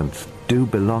unique elephants do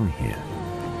belong here.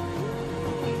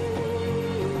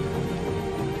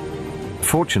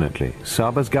 Fortunately,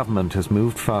 Saba's government has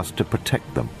moved fast to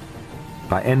protect them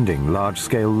by ending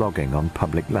large-scale logging on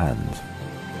public lands.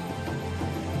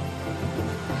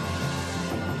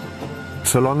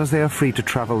 So long as they are free to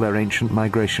travel their ancient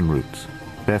migration routes,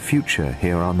 their future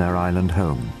here on their island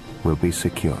home will be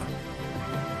secure.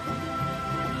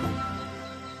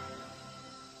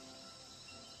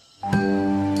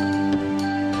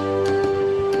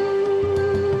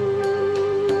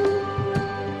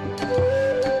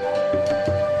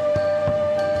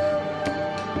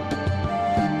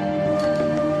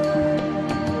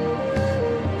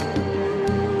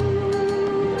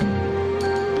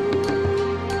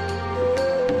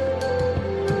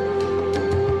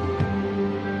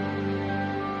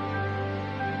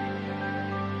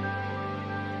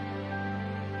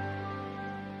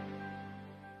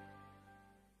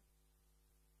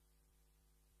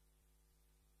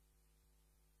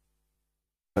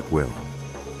 At will.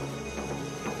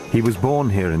 He was born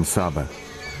here in Saba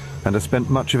and has spent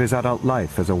much of his adult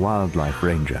life as a wildlife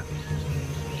ranger.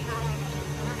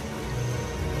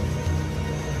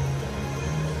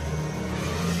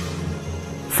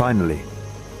 Finally,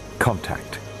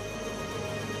 contact.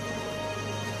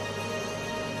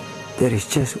 There is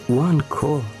just one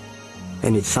call,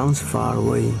 and it sounds far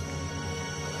away.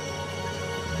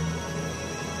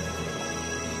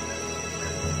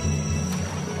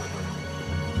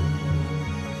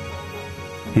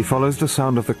 He follows the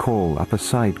sound of the call up a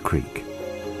side creek.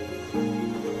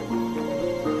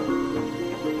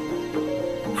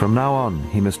 From now on,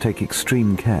 he must take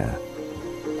extreme care.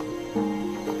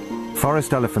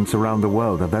 Forest elephants around the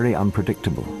world are very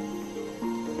unpredictable.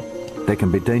 They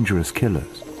can be dangerous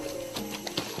killers.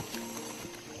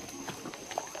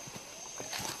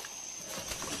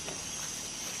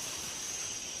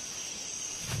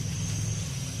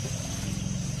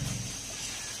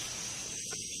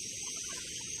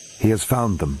 He has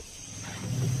found them,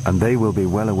 and they will be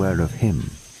well aware of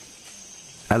him.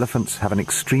 Elephants have an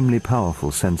extremely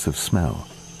powerful sense of smell.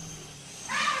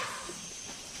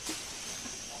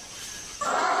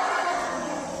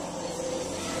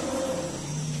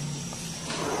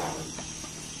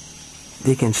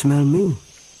 They can smell me,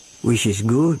 which is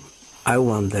good. I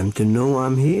want them to know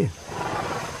I'm here.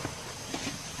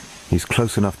 He's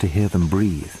close enough to hear them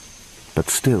breathe, but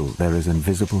still they're as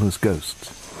invisible as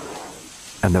ghosts.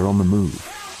 And they're on the move.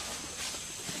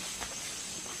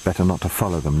 Better not to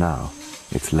follow them now.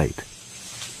 It's late.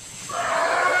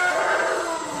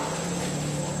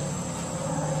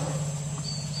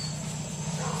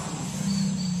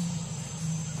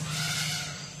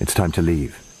 It's time to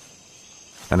leave.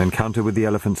 An encounter with the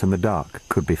elephants in the dark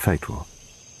could be fatal.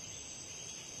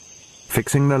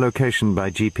 Fixing their location by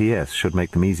GPS should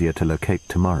make them easier to locate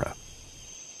tomorrow.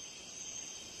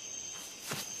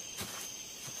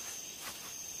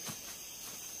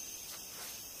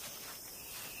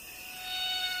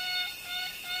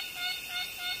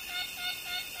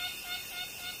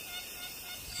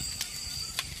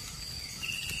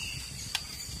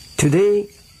 Today,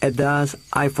 at dusk,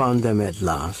 I found them at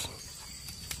last.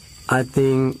 I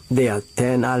think there are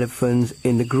 10 elephants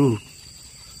in the group.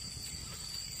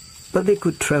 But they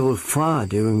could travel far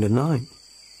during the night.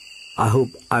 I hope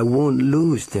I won't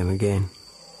lose them again.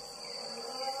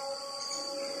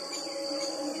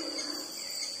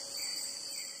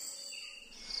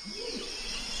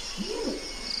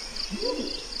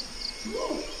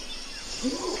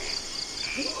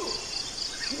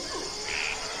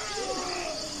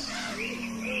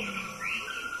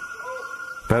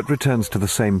 Bert returns to the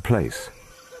same place.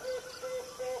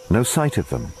 No sight of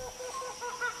them.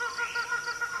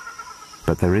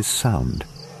 But there is sound.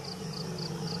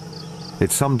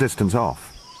 It's some distance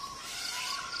off.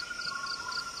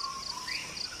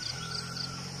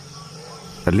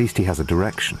 At least he has a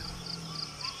direction.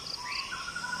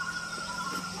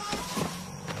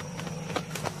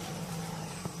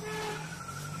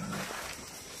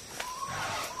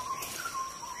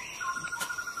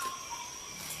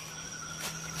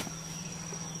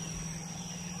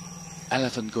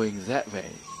 Elephant going that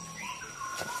way.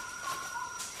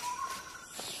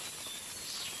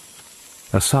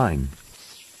 A sign.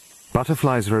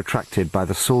 Butterflies are attracted by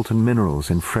the salt and minerals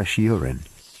in fresh urine.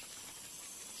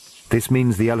 This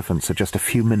means the elephants are just a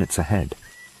few minutes ahead.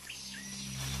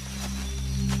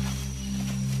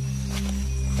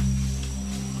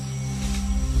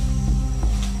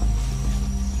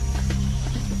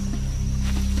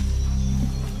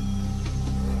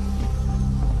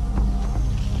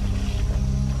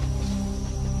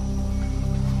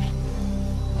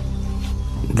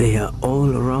 They are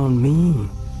all around me.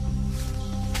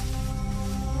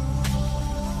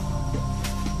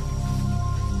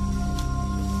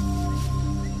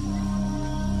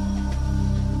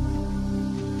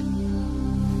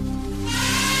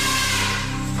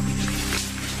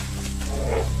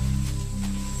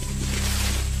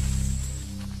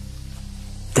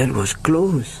 That was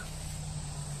close.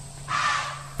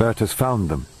 Bert has found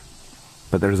them,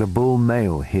 but there is a bull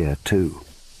male here too,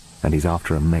 and he's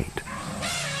after a mate.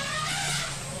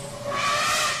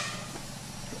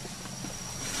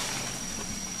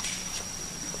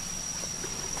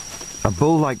 A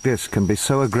bull like this can be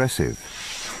so aggressive,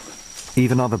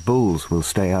 even other bulls will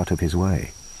stay out of his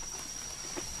way.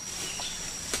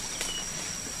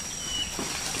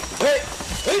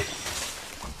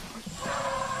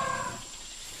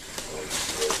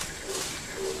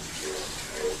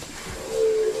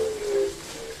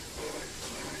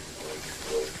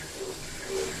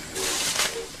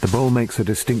 The bull makes a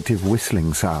distinctive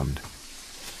whistling sound,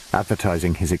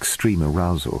 advertising his extreme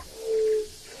arousal.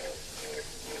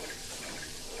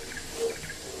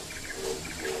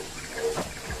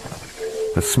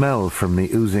 The smell from the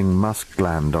oozing musk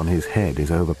gland on his head is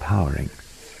overpowering.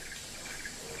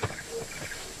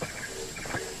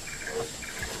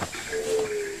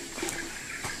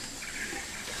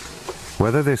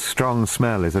 Whether this strong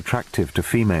smell is attractive to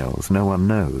females, no one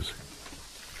knows.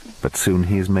 But soon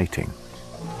he is mating.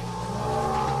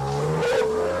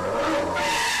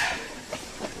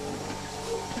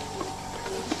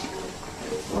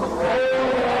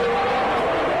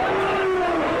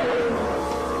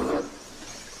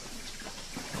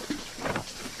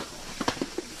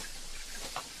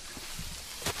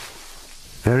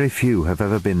 Very few have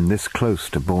ever been this close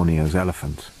to Borneo's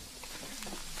elephants.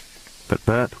 But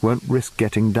Bert won't risk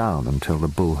getting down until the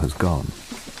bull has gone.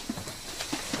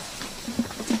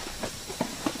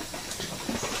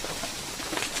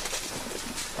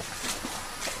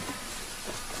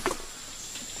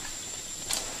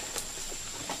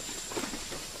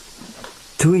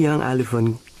 Two young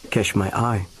elephants catch my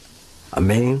eye, a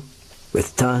male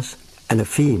with tusk and a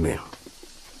female.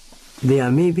 They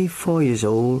are maybe 4 years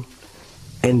old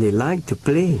and they like to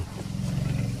play.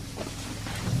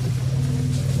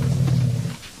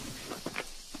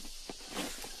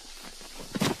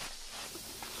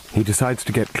 He decides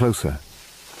to get closer,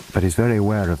 but is very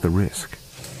aware of the risk.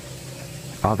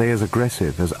 Are they as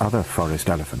aggressive as other forest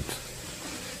elephants?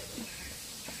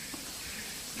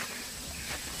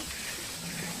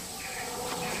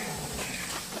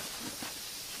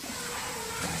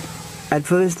 At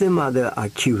first the mother are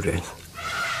curious,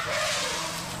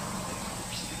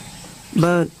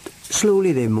 but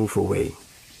slowly they move away.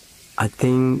 I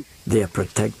think they are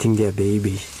protecting their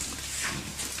babies.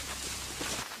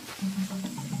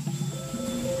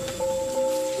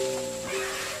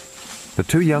 The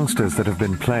two youngsters that have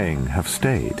been playing have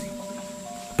stayed.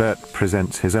 Bert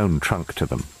presents his own trunk to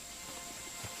them.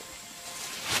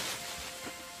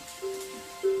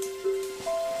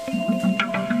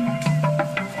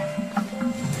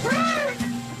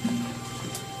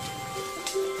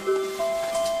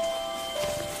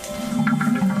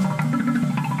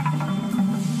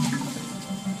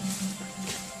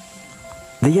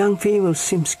 The young female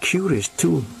seems curious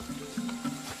too.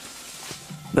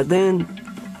 But then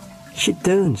she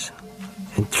turns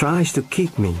and tries to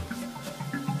kick me.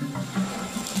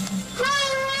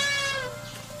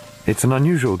 It's an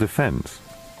unusual defense,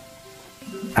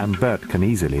 and Bert can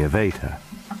easily evade her.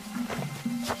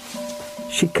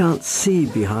 She can't see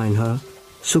behind her,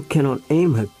 so cannot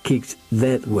aim her kicks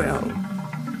that well.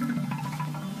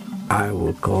 I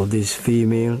will call this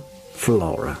female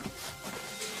Flora.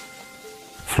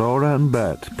 Flora and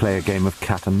Bert play a game of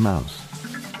cat and mouse,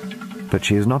 but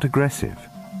she is not aggressive.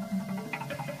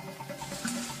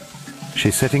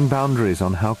 She's setting boundaries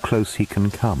on how close he can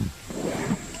come.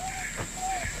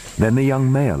 Then the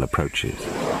young male approaches.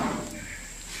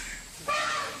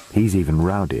 He's even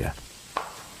rowdier.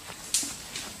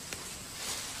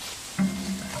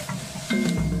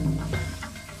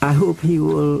 I hope he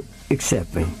will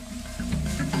accept me.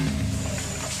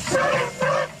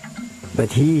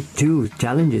 But he too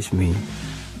challenges me.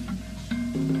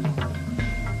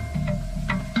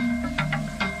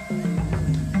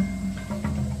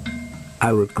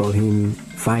 I would call him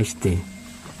feisty.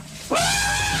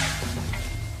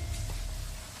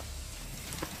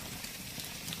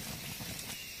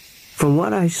 From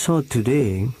what I saw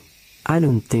today, I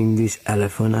don't think these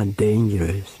elephants are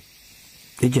dangerous.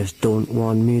 They just don't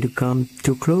want me to come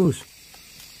too close.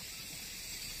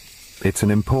 It's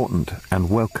an important and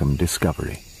welcome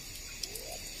discovery.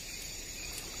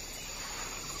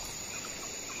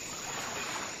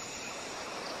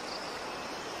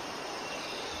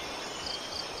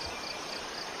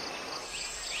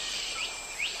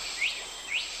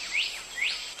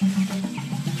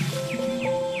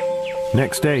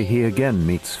 Next day he again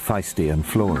meets Feisty and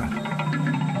Flora.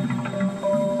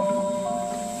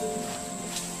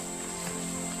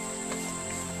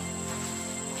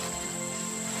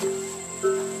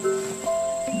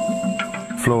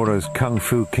 Flora's kung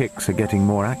fu kicks are getting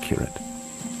more accurate.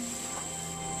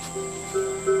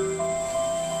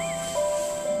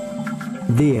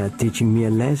 They are teaching me a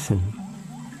lesson.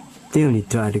 They only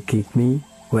try to kick me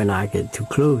when I get too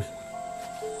close.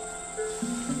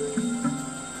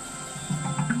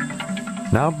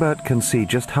 Now Bert can see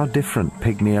just how different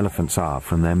pygmy elephants are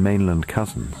from their mainland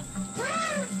cousins.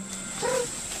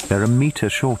 They're a metre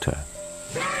shorter,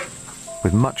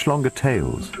 with much longer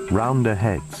tails, rounder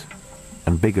heads,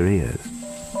 and bigger ears.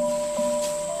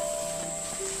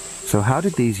 So how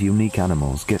did these unique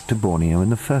animals get to Borneo in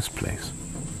the first place?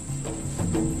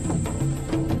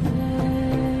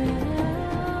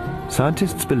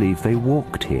 Scientists believe they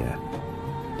walked here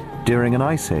during an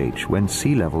ice age when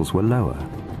sea levels were lower.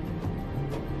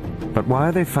 But why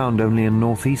are they found only in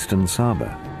northeastern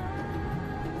Sabah?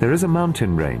 There is a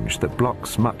mountain range that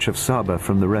blocks much of Sabah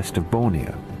from the rest of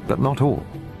Borneo, but not all.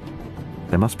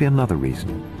 There must be another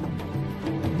reason.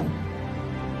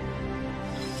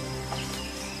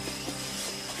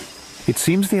 It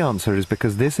seems the answer is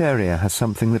because this area has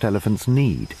something that elephants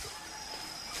need.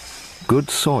 Good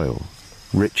soil,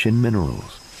 rich in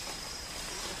minerals.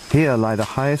 Here lie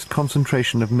the highest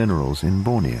concentration of minerals in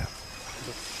Borneo.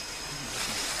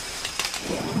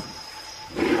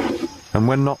 And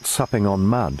when not supping on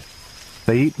mud,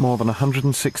 they eat more than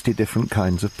 160 different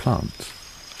kinds of plants.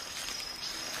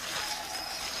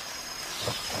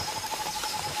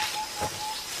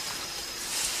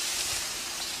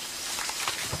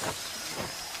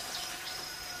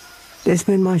 They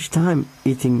spend much time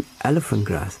eating elephant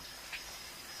grass,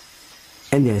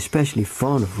 and they're especially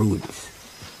fond of roots.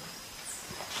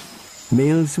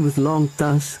 Males with long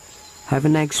tusks have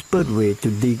an expert way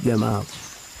to dig them out.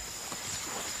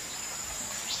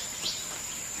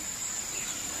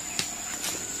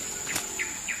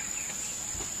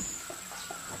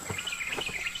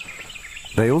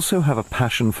 They also have a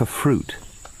passion for fruit,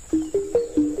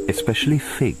 especially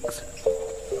figs.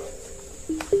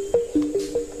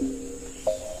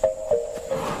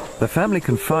 The family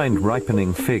can find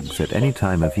ripening figs at any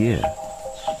time of year.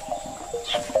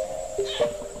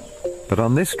 But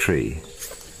on this tree,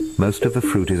 most of the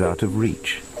fruit is out of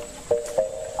reach.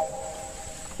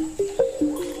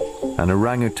 An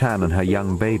orangutan and her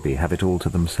young baby have it all to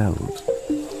themselves.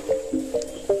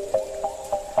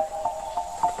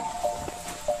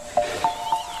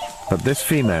 But this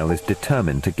female is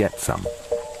determined to get some.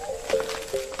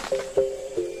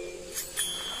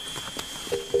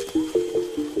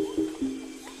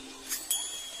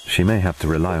 She may have to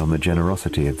rely on the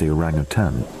generosity of the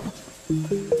orangutan.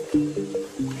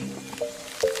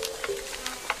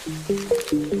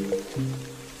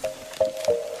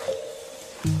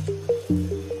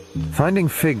 Finding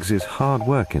figs is hard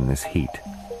work in this heat.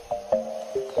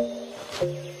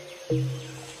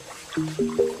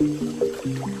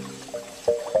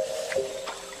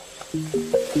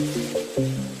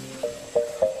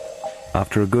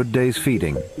 After a good day's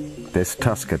feeding, this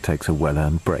tusker takes a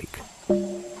well-earned break.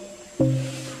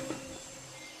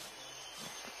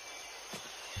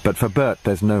 But for Bert,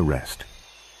 there's no rest.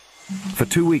 For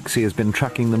 2 weeks he has been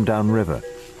tracking them downriver,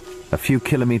 a few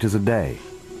kilometers a day,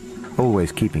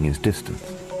 always keeping his distance.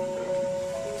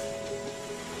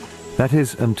 That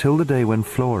is, until the day when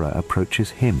Flora approaches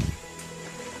him.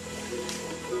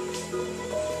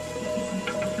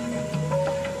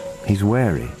 He's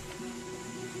wary.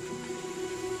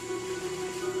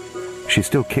 She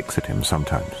still kicks at him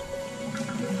sometimes.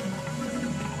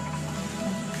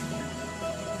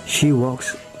 She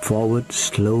walks forward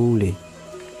slowly,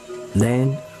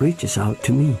 then reaches out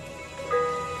to me.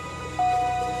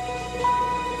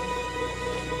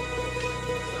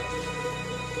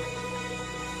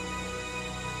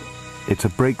 It's a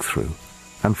breakthrough,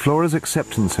 and Flora's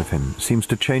acceptance of him seems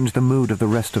to change the mood of the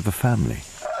rest of the family.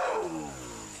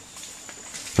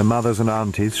 The mothers and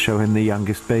aunties show him the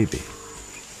youngest baby.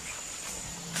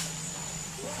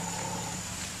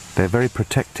 They're very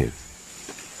protective.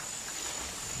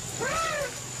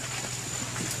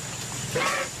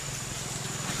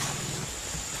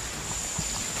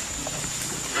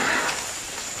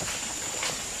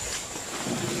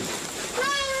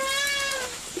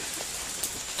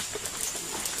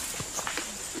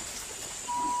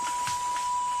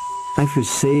 I feel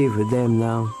safe with them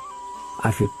now.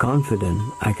 I feel confident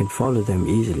I can follow them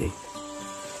easily.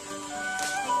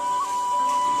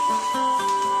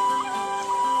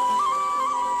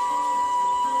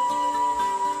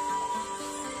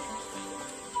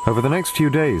 Over the next few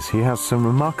days, he has some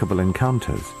remarkable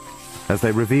encounters as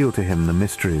they reveal to him the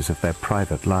mysteries of their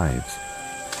private lives.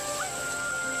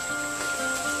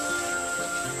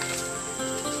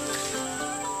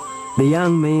 The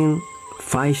young male,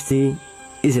 feisty,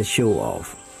 is a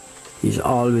show-off. He's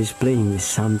always playing with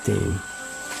something.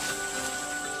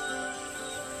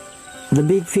 The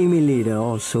big female leader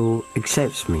also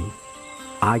accepts me.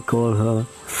 I call her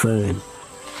Fern.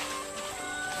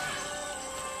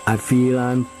 I feel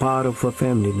I'm part of her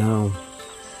family now.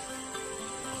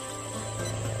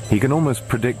 He can almost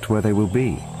predict where they will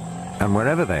be, and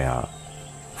wherever they are,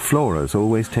 Flora's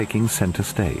always taking center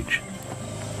stage.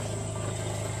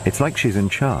 It's like she's in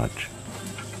charge.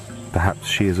 Perhaps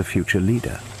she is a future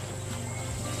leader.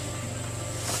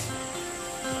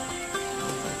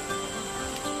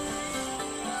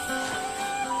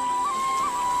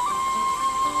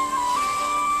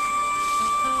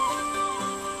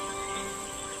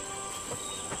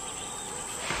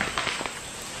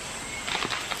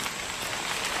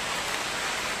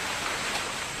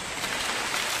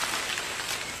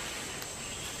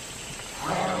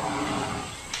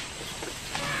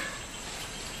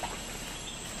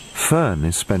 Fern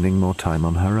is spending more time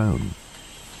on her own.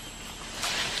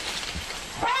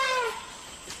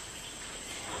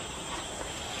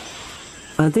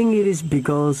 I think it is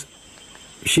because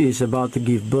she is about to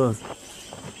give birth.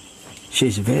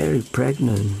 She's very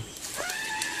pregnant.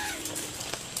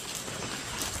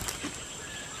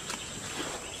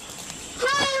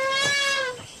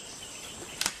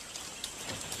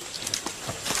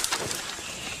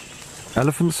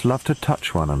 Elephants love to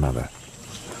touch one another.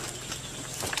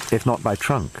 If not by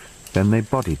trunk, then they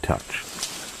body touch.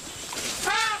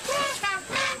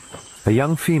 A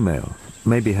young female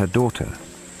maybe her daughter,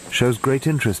 shows great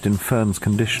interest in Fern's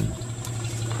condition.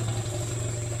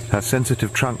 Her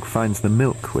sensitive trunk finds the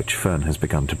milk which Fern has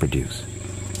begun to produce.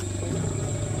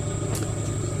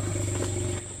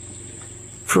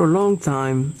 For a long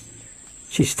time,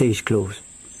 she stays close.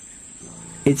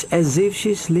 It's as if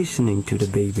she's listening to the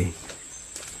baby.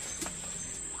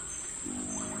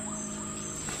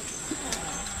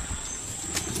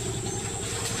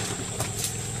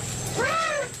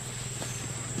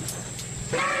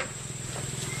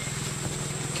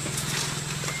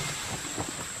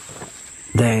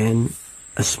 Then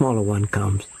a smaller one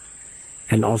comes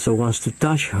and also wants to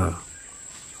touch her.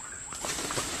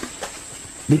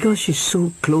 Because she's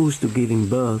so close to giving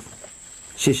birth,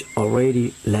 she's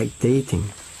already lactating.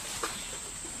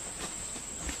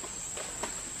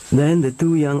 Then the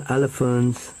two young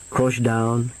elephants crouch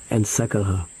down and suckle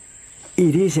her.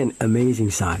 It is an amazing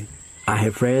sight. I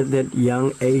have read that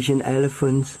young Asian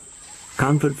elephants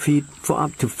can't feed for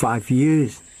up to 5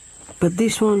 years, but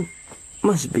this one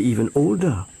must be even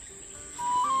older.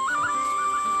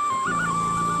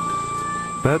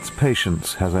 Bert's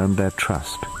patience has earned their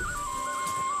trust.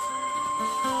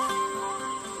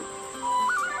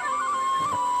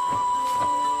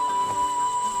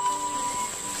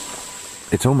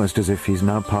 It's almost as if he's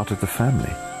now part of the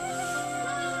family.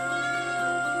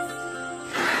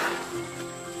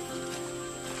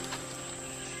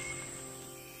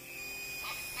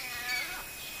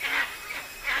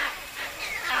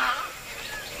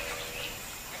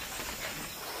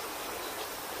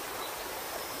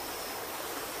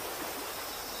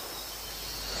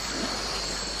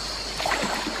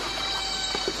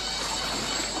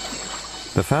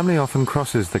 The family often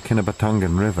crosses the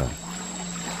Kinabatangan River.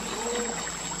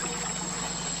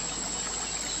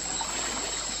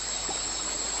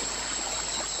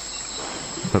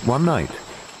 But one night,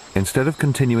 instead of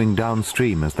continuing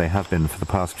downstream as they have been for the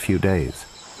past few days,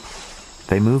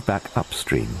 they move back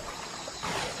upstream.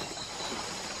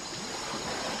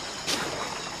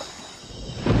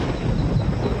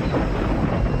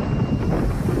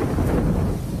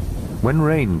 When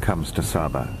rain comes to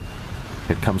Sabah,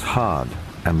 it comes hard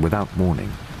and without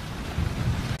warning.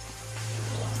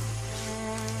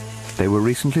 They were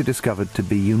recently discovered to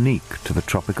be unique to the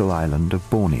tropical island of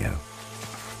Borneo.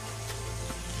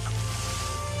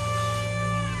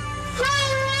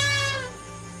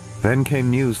 Then came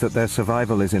news that their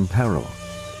survival is in peril,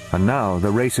 and now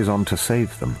the race is on to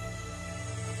save them.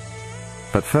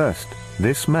 But first,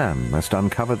 this man must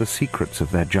uncover the secrets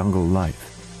of their jungle life,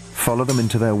 follow them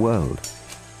into their world,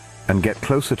 and get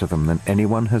closer to them than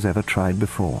anyone has ever tried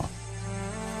before.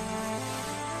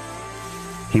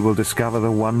 He will discover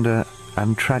the wonder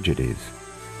and tragedies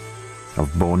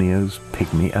of Borneo's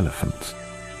pygmy elephants.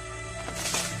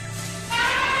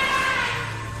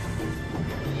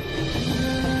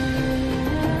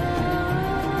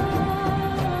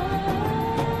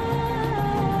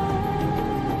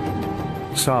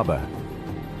 Sabah,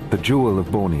 the jewel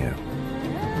of Borneo.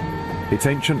 Its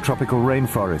ancient tropical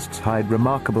rainforests hide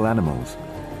remarkable animals,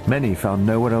 many found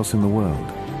nowhere else in the world.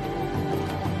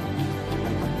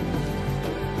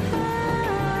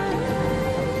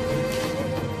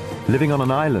 Living on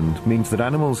an island means that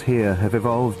animals here have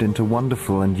evolved into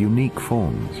wonderful and unique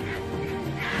forms.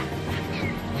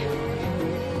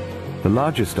 The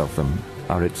largest of them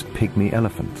are its pygmy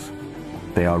elephants.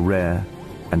 They are rare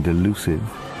and elusive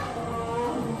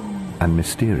and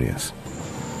mysterious.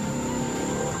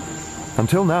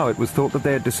 Until now, it was thought that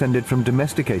they had descended from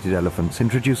domesticated elephants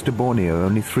introduced to Borneo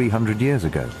only 300 years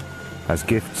ago, as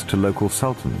gifts to local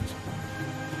sultans,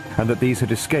 and that these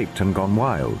had escaped and gone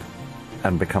wild,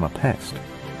 and become a pest.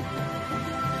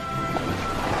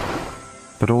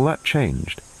 But all that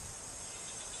changed.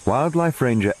 Wildlife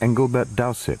ranger Engelbert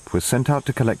Dausip was sent out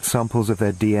to collect samples of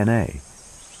their DNA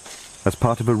as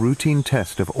part of a routine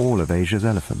test of all of Asia's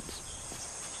elephants.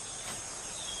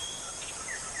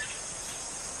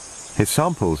 His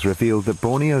samples revealed that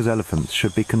Borneo's elephants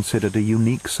should be considered a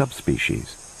unique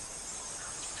subspecies.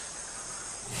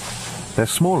 They're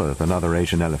smaller than other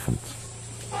Asian elephants,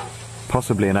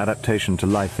 possibly an adaptation to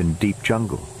life in deep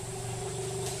jungle.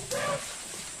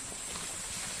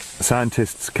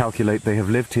 Scientists calculate they have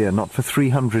lived here not for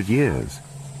 300 years,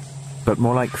 but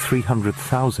more like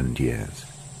 300,000 years.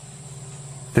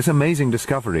 This amazing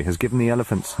discovery has given the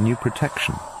elephants new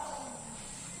protection,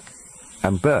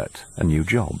 and Bert a new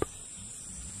job.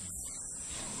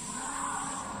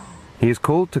 He is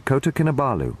called to Kota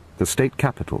Kinabalu, the state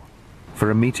capital, for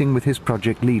a meeting with his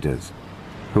project leaders,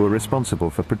 who are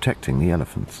responsible for protecting the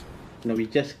elephants. No, we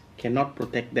just cannot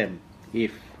protect them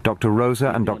if... Dr. Rosa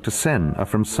and Dr. Sen are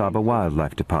from Sabah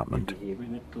Wildlife Department.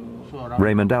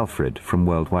 Raymond Alfred from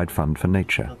Worldwide Fund for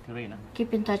Nature.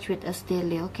 Keep in touch with us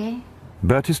daily, okay?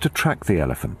 Bert is to track the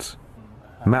elephants,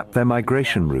 map their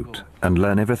migration route, and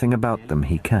learn everything about them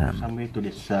he can. Some way to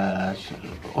this,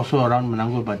 also around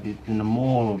Menangle, but in a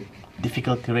more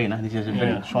difficult terrain. This is a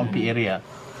very swampy area.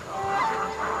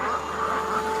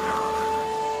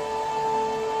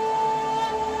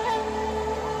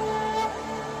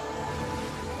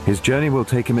 His journey will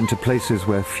take him into places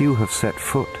where few have set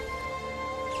foot,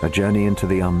 a journey into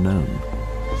the unknown.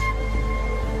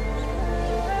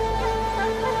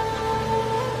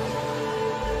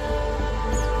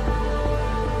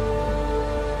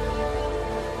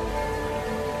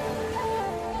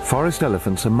 Forest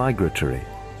elephants are migratory.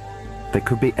 They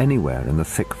could be anywhere in the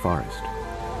thick forest.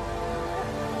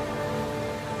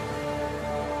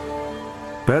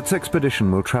 Bert's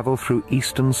expedition will travel through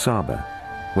eastern Sabah,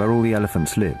 where all the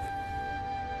elephants live.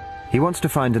 He wants to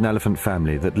find an elephant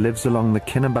family that lives along the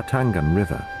Kinabatangan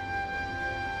River.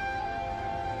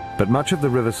 But much of the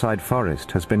riverside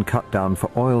forest has been cut down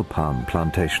for oil palm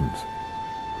plantations.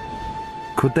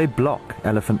 Could they block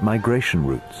elephant migration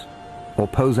routes or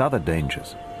pose other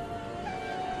dangers?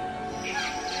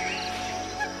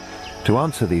 To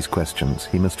answer these questions,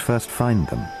 he must first find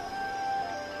them.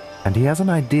 And he has an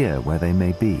idea where they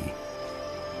may be.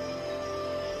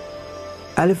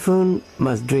 Elephants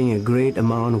must drink a great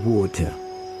amount of water.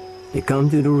 They come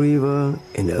to the river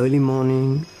in the early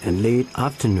morning and late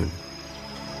afternoon.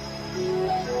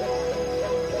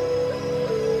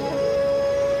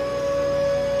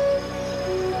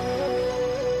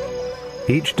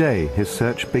 Each day, his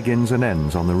search begins and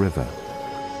ends on the river.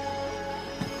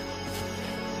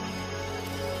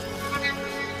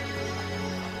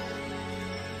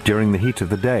 During the heat of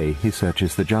the day, he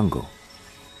searches the jungle.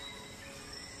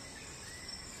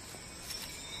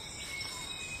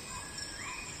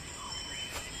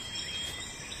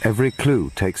 Every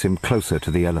clue takes him closer to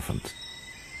the elephants.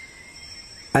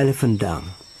 Elephant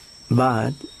dung,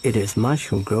 but it has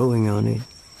mushroom growing on it.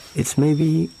 It's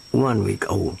maybe 1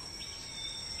 week old.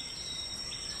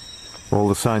 All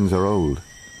the signs are old.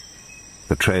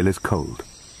 The trail is cold.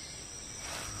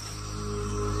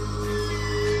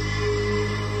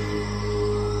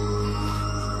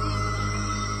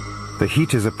 The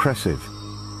heat is oppressive.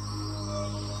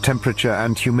 Temperature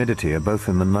and humidity are both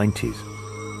in the 90s.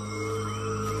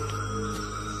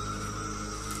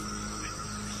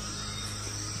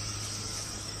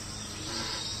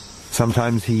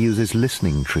 Sometimes he uses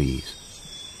listening trees.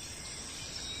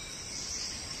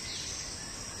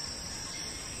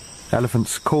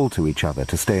 Elephants call to each other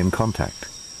to stay in contact.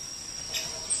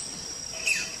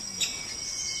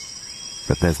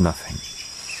 But there's nothing.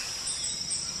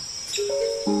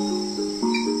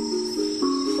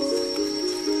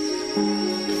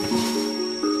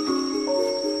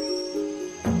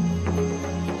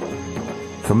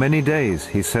 For many days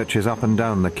he searches up and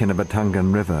down the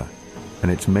Kinabatangan River and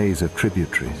its maze of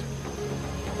tributaries.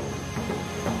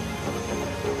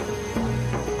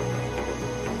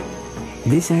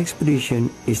 This expedition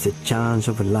is the chance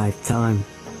of a lifetime.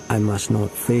 I must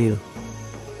not fail.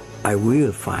 I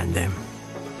will find them.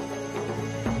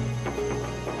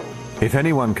 If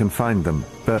anyone can find them,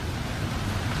 Bert.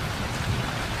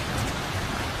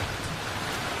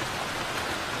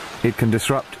 It can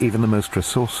disrupt even the most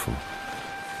resourceful.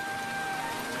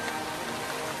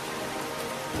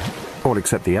 All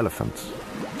except the elephants,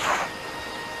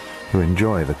 who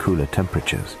enjoy the cooler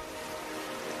temperatures.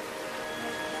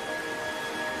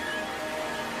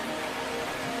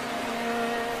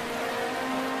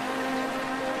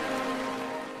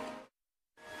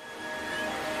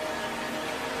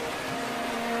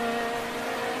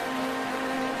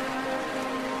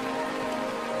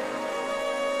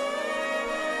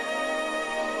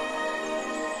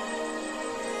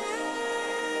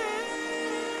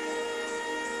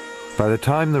 By the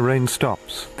time the rain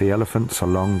stops, the elephants are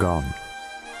long gone.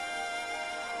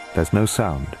 There's no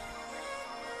sound,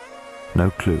 no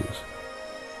clues.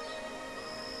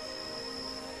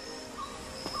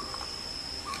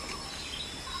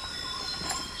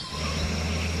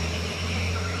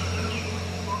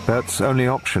 Bert's only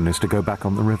option is to go back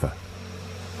on the river.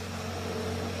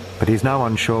 But he's now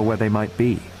unsure where they might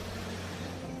be,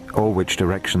 or which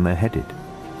direction they're headed.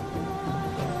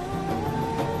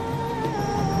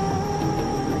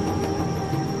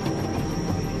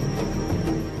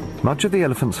 Much of the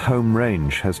elephant's home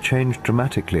range has changed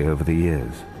dramatically over the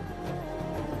years.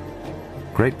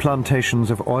 Great plantations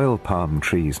of oil palm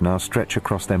trees now stretch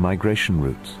across their migration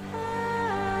routes.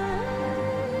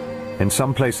 In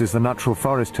some places, the natural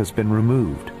forest has been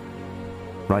removed,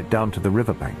 right down to the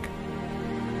riverbank.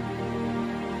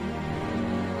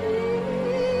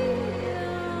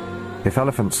 If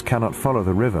elephants cannot follow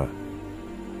the river,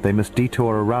 they must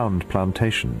detour around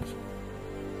plantations.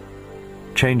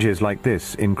 Changes like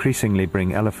this increasingly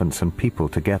bring elephants and people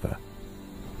together.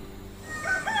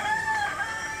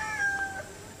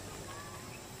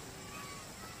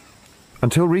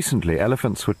 Until recently,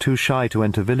 elephants were too shy to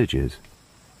enter villages.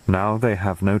 Now they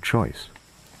have no choice.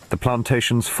 The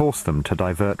plantations force them to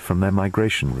divert from their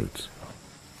migration routes.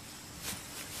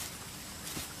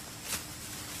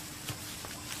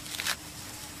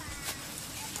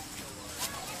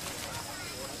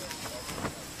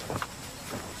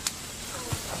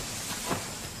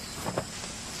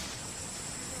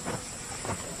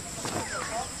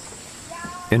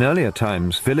 In earlier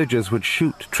times, villagers would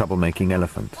shoot troublemaking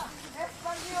elephants.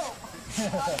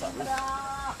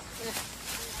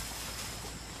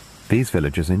 These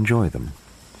villagers enjoy them.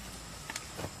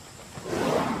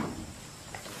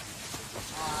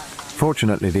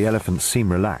 Fortunately, the elephants seem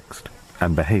relaxed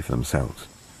and behave themselves.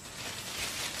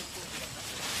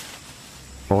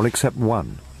 All except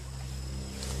one,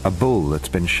 a bull that's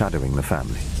been shadowing the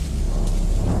family.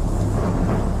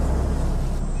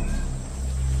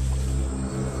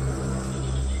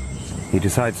 He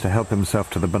decides to help himself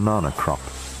to the banana crop.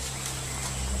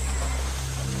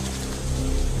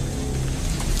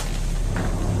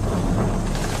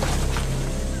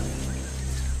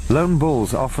 Lone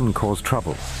bulls often cause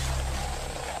trouble.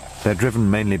 They're driven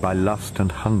mainly by lust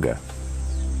and hunger.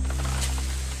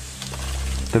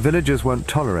 The villagers won't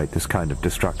tolerate this kind of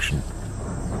destruction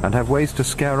and have ways to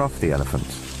scare off the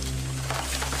elephants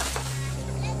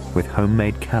with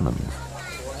homemade cannons.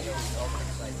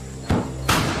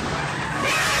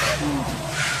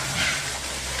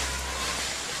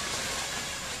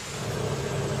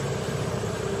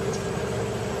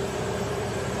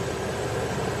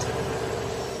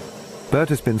 Bert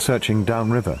has been searching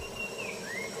downriver.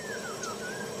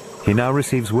 He now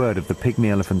receives word of the pygmy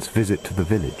elephant's visit to the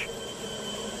village.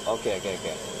 Okay.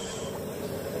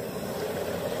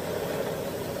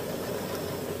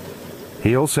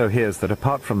 He also hears that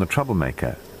apart from the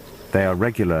troublemaker, they are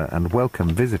regular and welcome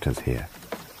visitors here.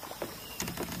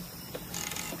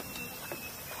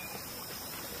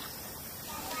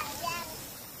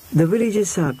 The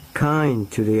villagers are kind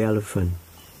to the elephant,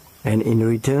 and in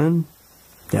return,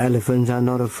 the elephants are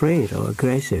not afraid or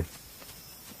aggressive.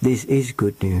 This is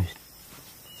good news.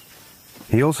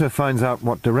 He also finds out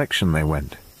what direction they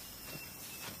went,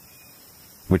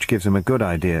 which gives him a good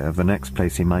idea of the next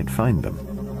place he might find them.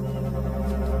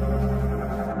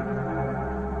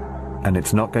 And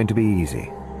it's not going to be easy.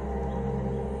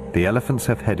 The elephants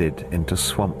have headed into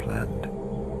swampland.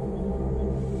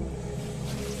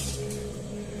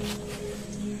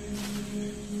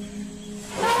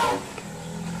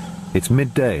 It's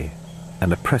midday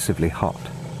and oppressively hot.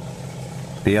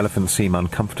 The elephants seem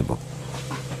uncomfortable.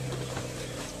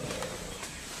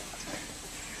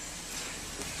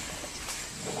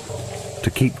 To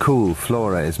keep cool,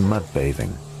 Flora is mud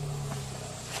bathing.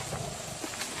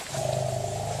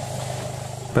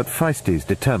 But Feisty's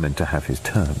determined to have his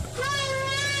turn.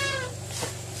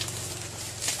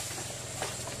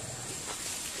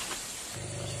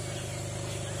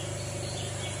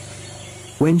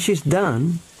 When she's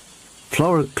done,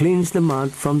 Flora cleans the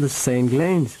mud from the sand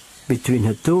glands between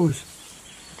her toes.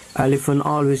 Elephants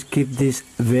always keep this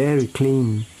very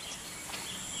clean.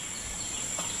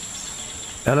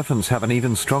 Elephants have an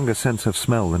even stronger sense of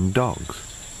smell than dogs.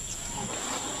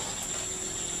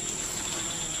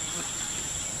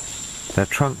 Their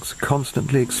trunks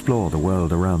constantly explore the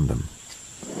world around them.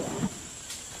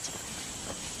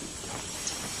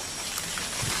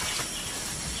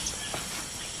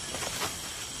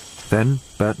 Then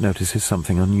Bert notices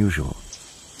something unusual.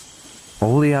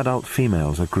 All the adult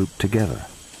females are grouped together.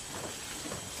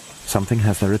 Something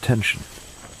has their attention.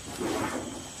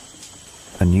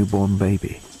 A newborn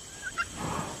baby.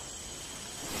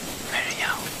 Very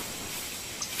young.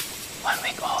 1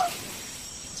 week old.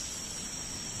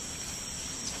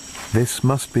 This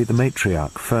must be the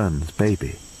matriarch, Fern's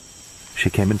baby. She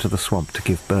came into the swamp to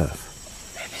give birth.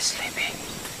 Baby sleeping.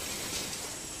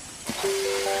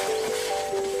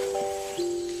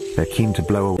 They're keen to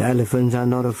blow away. The elephants are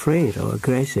not afraid or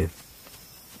aggressive.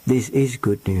 This is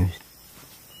good news.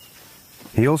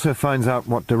 He also finds out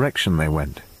what direction they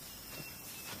went,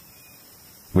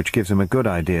 which gives him a good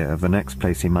idea of the next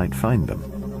place he might find them.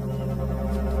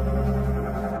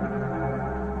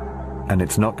 And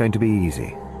it's not going to be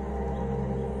easy.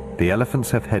 The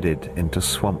elephants have headed into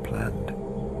swampland.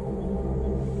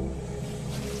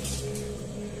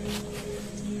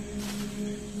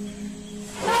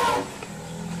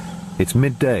 It's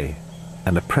midday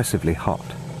and oppressively hot.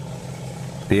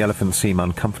 The elephants seem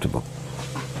uncomfortable.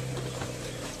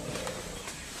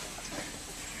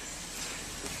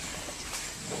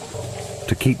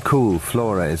 To keep cool,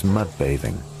 Flora is mud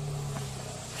bathing.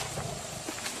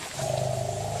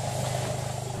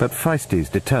 But Feisty's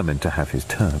determined to have his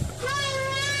turn.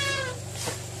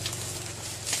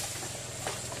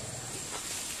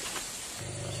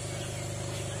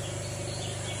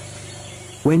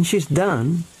 When she's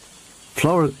done,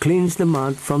 Flora cleans the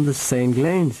mud from the sand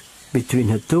glands between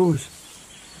her toes.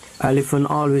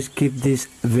 Elephants always keep this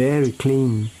very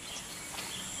clean.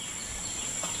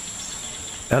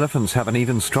 Elephants have an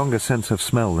even stronger sense of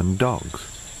smell than dogs.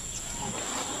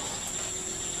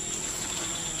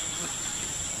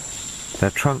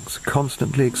 Their trunks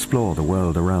constantly explore the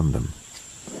world around them.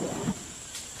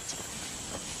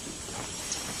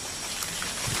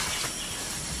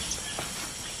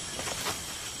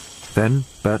 Then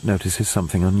Bert notices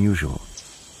something unusual.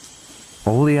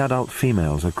 All the adult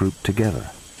females are grouped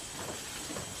together.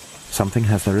 Something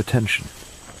has their attention.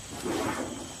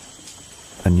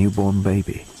 A newborn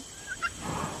baby.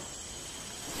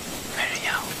 Very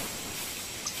young.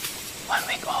 1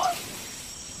 week old.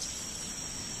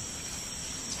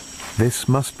 This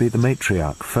must be the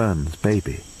matriarch, Fern's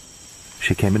baby.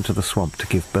 She came into the swamp to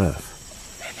give birth.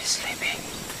 Baby sleeping.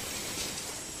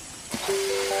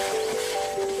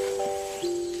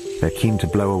 They're keen to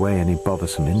blow away any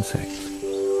bothersome insects.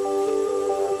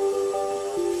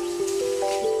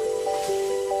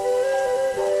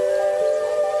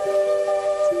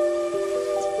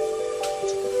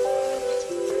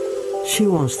 She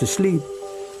wants to sleep,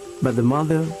 but the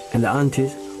mother and the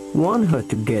aunties want her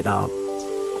to get up.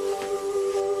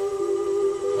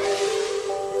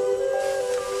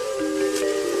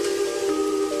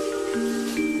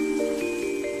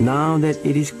 Now that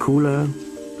it is cooler,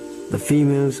 the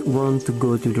females want to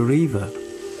go to the river,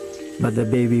 but the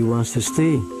baby wants to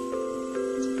stay.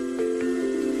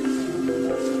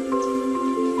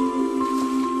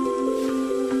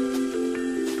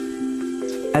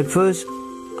 At first,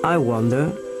 I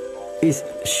wonder if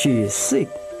she is sick,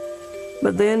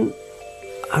 but then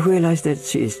I realize that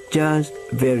she is just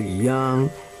very young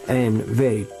and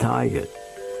very tired.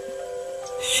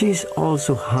 She's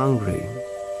also hungry.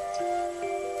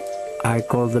 I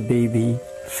call the baby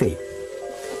Faith.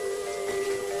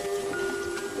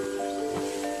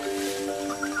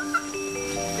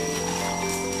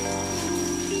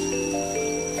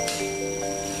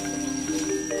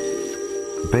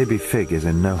 Baby Fig is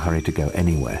in no hurry to go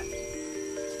anywhere.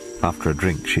 After a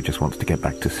drink, she just wants to get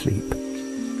back to sleep.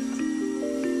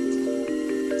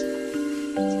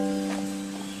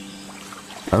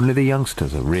 Only the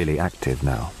youngsters are really active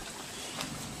now.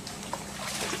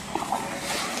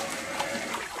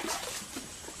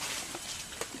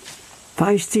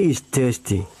 Feisty is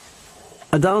thirsty.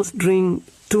 Adults drink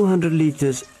 200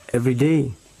 liters every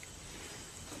day.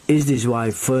 Is this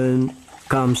why Fern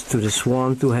comes to the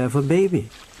swamp to have a baby?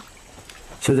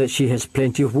 So that she has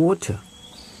plenty of water.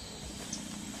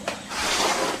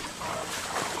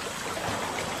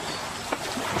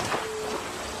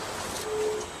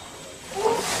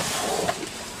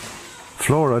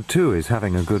 Flora too is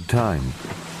having a good time.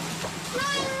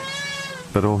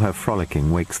 But all her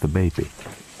frolicking wakes the baby.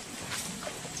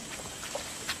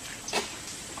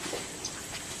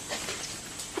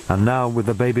 And now, with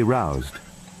the baby roused,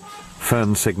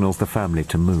 Fern signals the family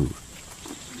to move.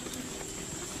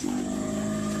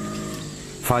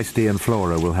 Feisty and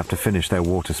Flora will have to finish their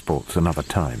water sports another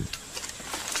time.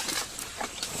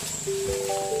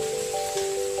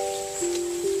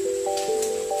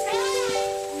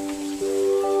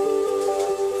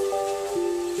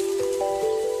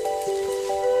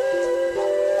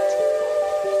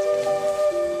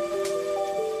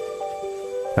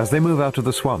 As they move out of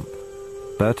the swamp,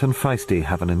 Bert and Feisty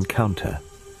have an encounter.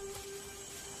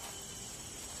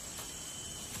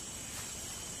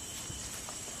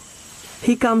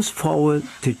 He comes forward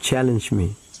to challenge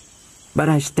me, but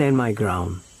I stand my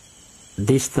ground.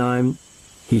 This time,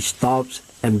 he stops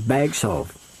and backs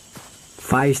off.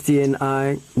 Feisty and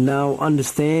I now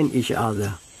understand each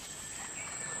other.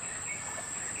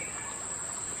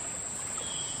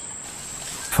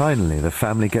 Finally, the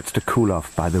family gets to cool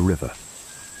off by the river.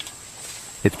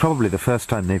 It's probably the first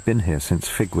time they've been here since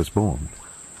Fig was born.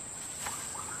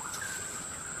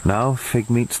 Now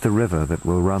Fig meets the river that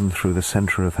will run through the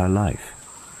center of her life.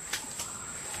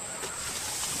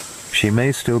 She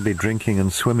may still be drinking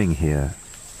and swimming here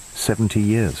 70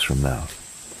 years from now.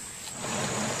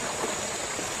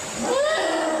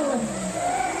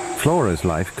 Flora's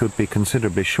life could be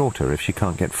considerably shorter if she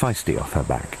can't get Feisty off her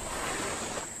back.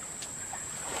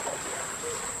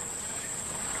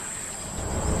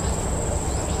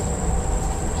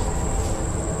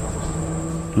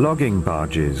 Logging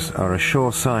barges are a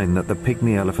sure sign that the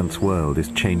pygmy elephant's world is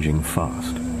changing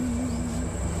fast.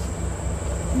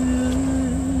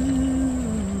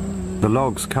 The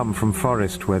logs come from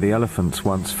forest where the elephants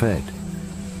once fed.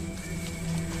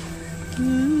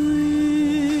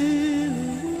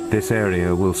 This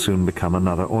area will soon become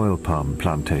another oil palm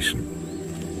plantation.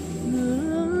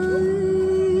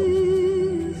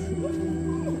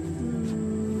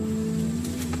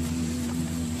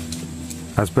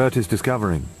 As Bert is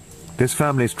discovering, this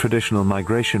family's traditional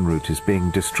migration route is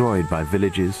being destroyed by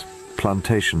villages,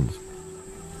 plantations,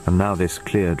 and now this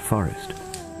cleared forest.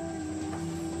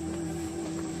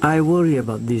 I worry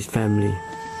about this family.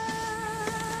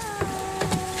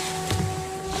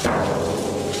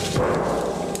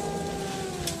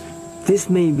 This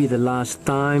may be the last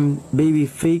time baby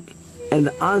Fig and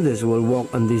the others will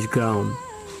walk on this ground.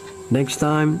 Next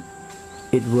time,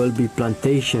 it will be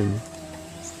plantation.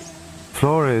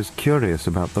 Flora is curious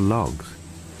about the logs.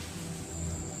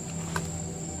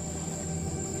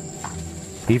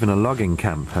 Even a logging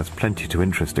camp has plenty to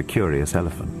interest a curious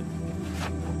elephant.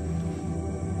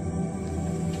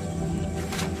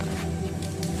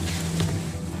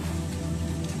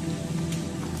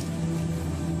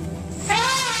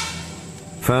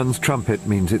 Fern's trumpet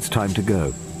means it's time to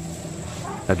go.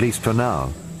 At least for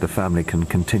now, the family can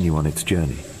continue on its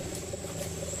journey.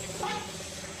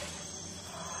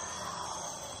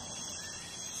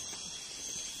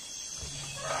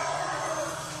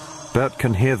 Bert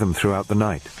can hear them throughout the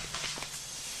night.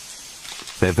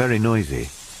 They're very noisy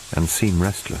and seem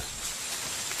restless.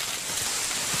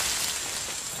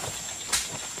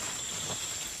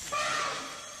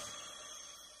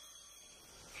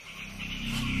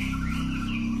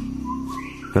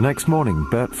 The next morning,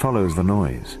 Bert follows the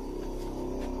noise.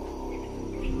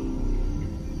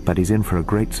 But he's in for a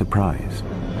great surprise.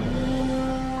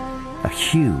 A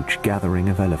huge gathering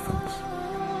of elephants.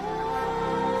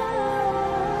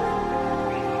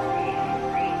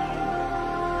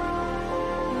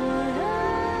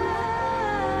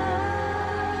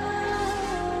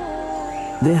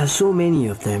 There are so many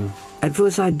of them. At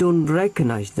first I don't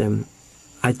recognize them.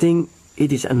 I think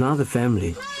it is another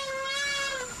family.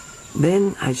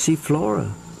 Then I see Flora,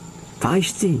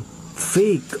 Feisty,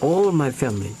 Fig, all my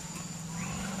family.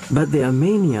 But there are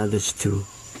many others too.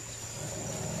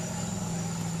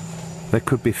 There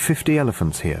could be 50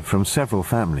 elephants here from several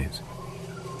families.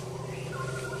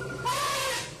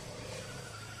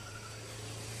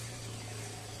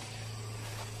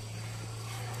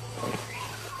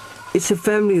 It's a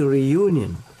family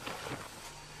reunion.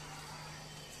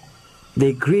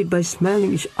 They greet by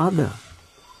smelling each other.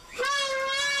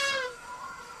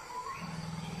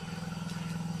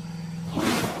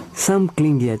 Some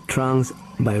clean their trunks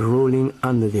by rolling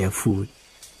under their food.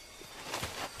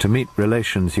 To meet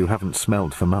relations you haven't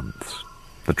smelled for months,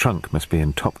 the trunk must be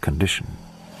in top condition.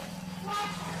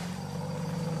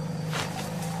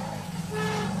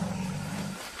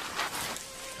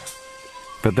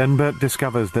 But then Bert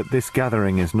discovers that this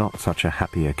gathering is not such a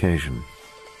happy occasion.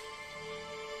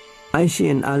 I see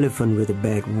an elephant with a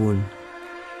bad wound.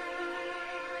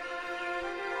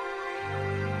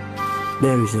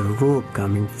 There is a rope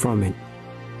coming from it.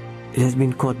 It has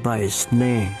been caught by a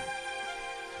snare.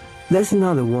 There's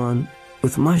another one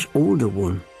with much older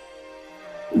wound.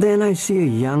 Then I see a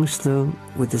youngster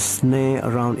with a snare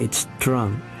around its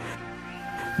trunk.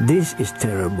 This is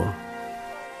terrible.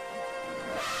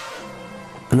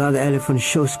 Another elephant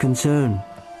shows concern.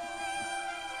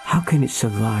 How can it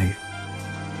survive?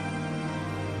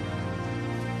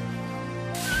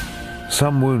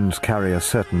 Some wounds carry a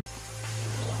certain...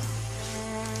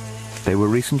 They were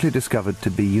recently discovered to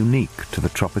be unique to the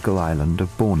tropical island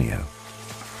of Borneo.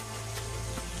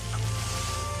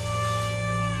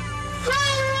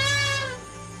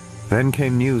 Then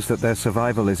came news that their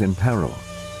survival is in peril,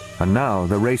 and now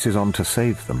the race is on to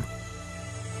save them.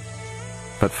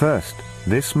 But first,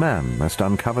 this man must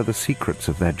uncover the secrets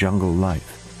of their jungle life,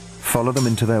 follow them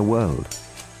into their world,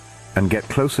 and get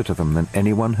closer to them than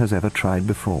anyone has ever tried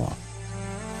before.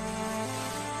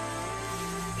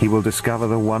 He will discover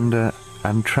the wonder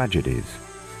and tragedies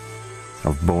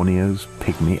of Borneo's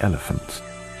pygmy elephants.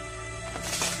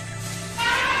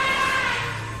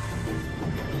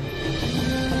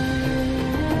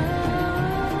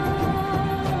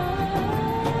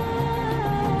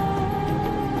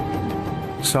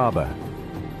 Sabah,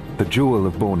 the jewel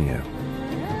of Borneo.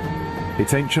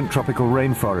 Its ancient tropical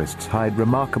rainforests hide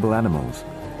remarkable animals,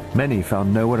 many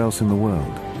found nowhere else in the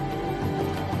world.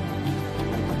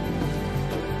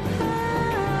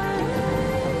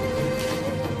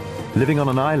 Living on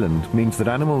an island means that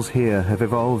animals here have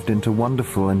evolved into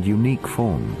wonderful and unique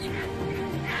forms.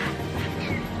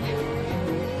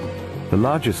 The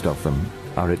largest of them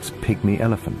are its pygmy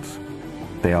elephants.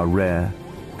 They are rare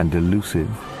and elusive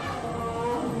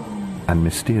and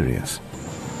mysterious.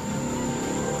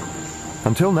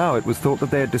 Until now, it was thought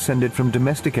that they had descended from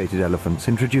domesticated elephants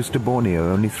introduced to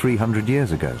Borneo only 300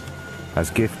 years ago as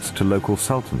gifts to local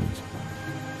sultans,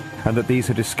 and that these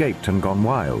had escaped and gone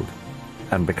wild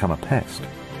and become a pest.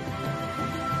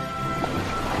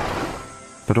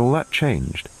 But all that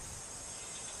changed.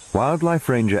 Wildlife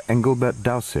ranger Engelbert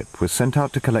Dausip was sent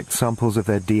out to collect samples of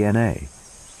their DNA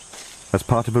as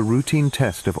part of a routine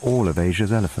test of all of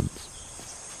Asia's elephants.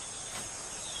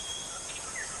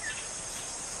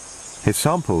 His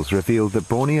samples revealed that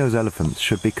Borneo's elephants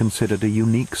should be considered a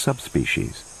unique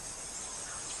subspecies.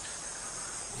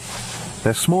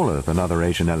 They're smaller than other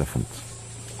Asian elephants,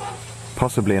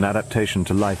 possibly an adaptation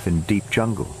to life in deep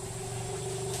jungle.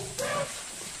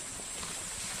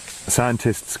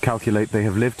 Scientists calculate they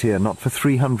have lived here not for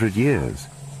 300 years,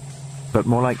 but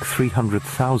more like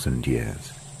 300,000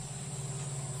 years.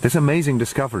 This amazing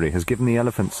discovery has given the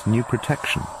elephants new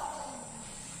protection,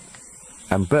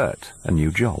 and Bert a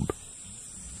new job.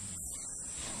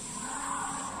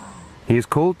 He is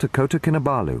called to Kota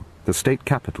Kinabalu, the state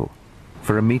capital,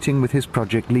 for a meeting with his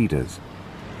project leaders,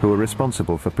 who are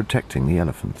responsible for protecting the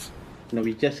elephants. No,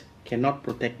 we just cannot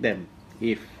protect them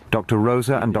if... Dr.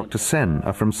 Rosa and Dr. Sen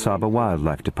are from Sabah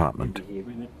Wildlife Department.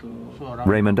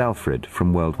 Raymond Alfred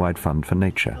from Worldwide Fund for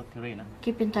Nature.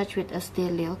 Keep in touch with us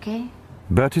daily, okay?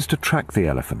 Bert is to track the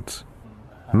elephants,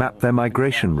 map their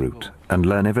migration route, and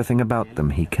learn everything about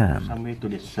them he can. Some way to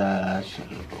this,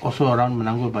 also around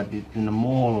Menanggul, but in a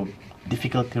more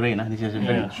difficult terrain. This is a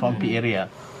very swampy area.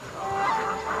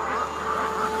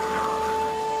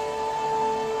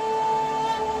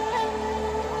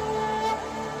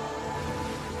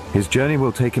 His journey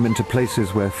will take him into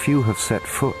places where few have set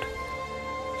foot,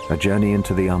 a journey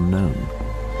into the unknown.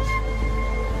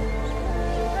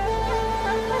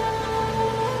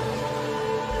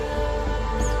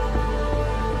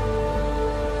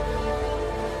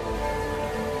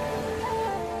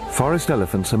 Forest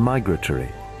elephants are migratory.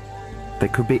 They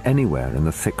could be anywhere in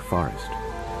the thick forest.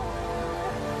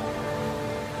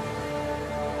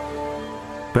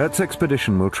 Bert's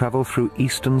expedition will travel through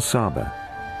eastern Sabah,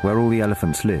 where all the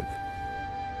elephants live.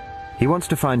 He wants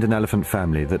to find an elephant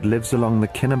family that lives along the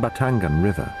Kinabatangan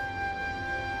River.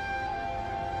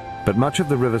 But much of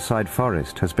the riverside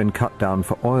forest has been cut down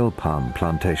for oil palm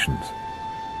plantations.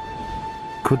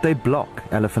 Could they block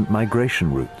elephant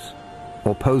migration routes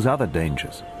or pose other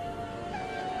dangers?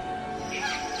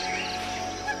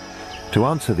 To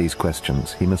answer these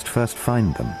questions, he must first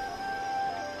find them.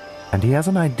 And he has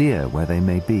an idea where they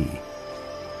may be.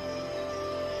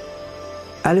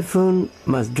 Elephants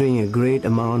must drink a great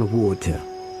amount of water.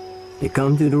 They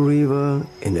come to the river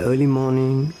in the early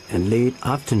morning and late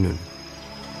afternoon.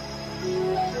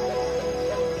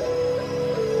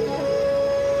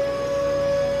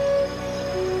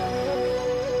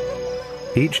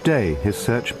 Each day, his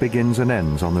search begins and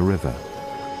ends on the river.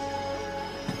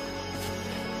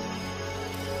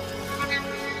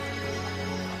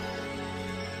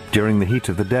 During the heat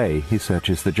of the day, he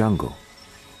searches the jungle.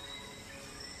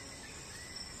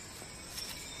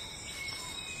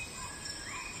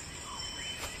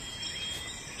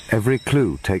 Every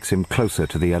clue takes him closer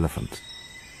to the elephants.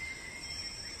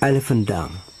 Elephant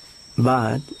dung,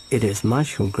 but it has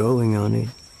mushroom growing on it.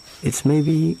 It's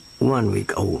maybe 1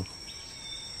 week old.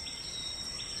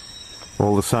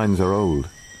 All the signs are old.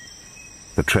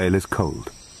 The trail is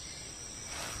cold.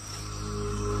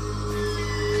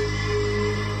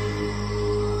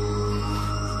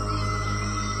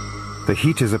 The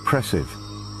heat is oppressive.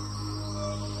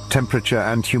 Temperature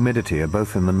and humidity are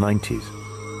both in the 90s.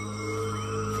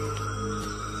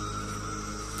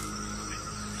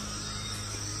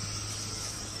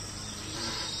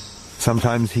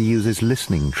 Sometimes he uses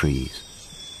listening trees.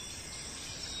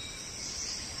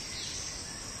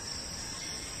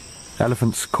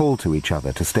 Elephants call to each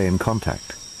other to stay in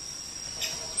contact.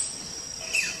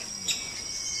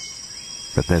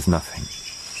 But there's nothing.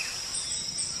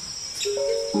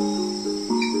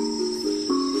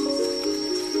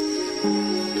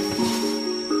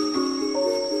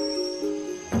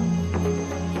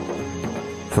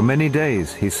 For many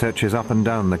days he searches up and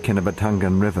down the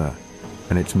Kinabatangan River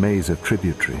and its maze of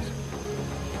tributaries.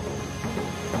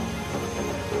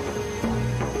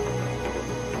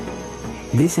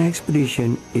 This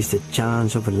expedition is the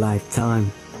chance of a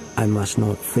lifetime. I must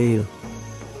not fail.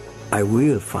 I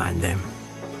will find them.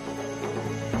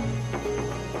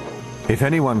 If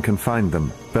anyone can find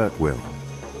them, Bert will.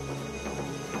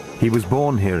 He was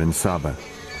born here in Sabah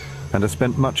and has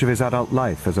spent much of his adult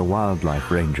life as a wildlife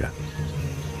ranger.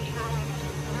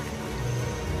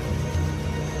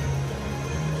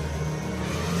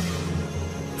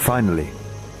 Finally,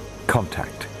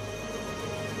 contact.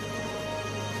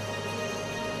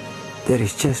 There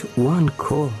is just one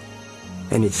call,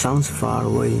 and it sounds far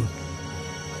away.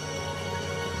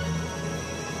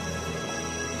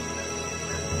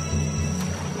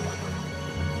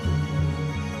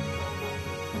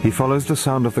 He follows the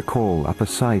sound of the call up a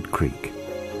side creek.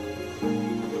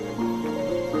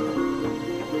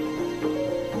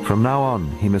 From now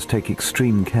on, he must take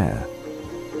extreme care.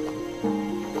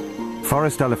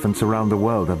 Forest elephants around the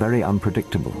world are very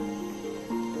unpredictable.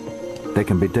 They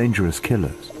can be dangerous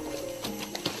killers.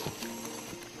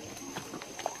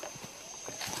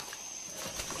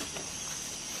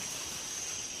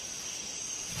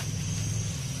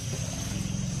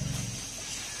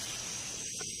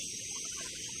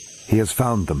 He has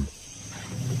found them,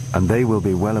 and they will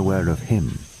be well aware of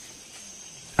him.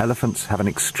 Elephants have an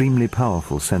extremely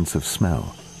powerful sense of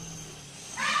smell.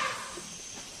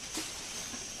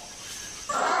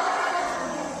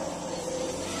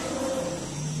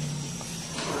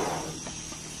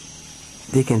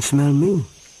 They can smell me,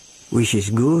 which is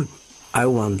good. I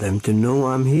want them to know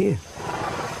I'm here.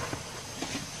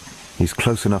 He's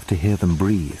close enough to hear them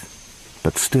breathe,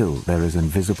 but still they're as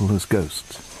invisible as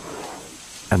ghosts.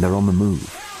 And they're on the move.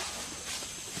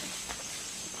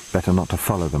 Better not to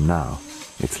follow them now.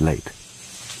 It's late.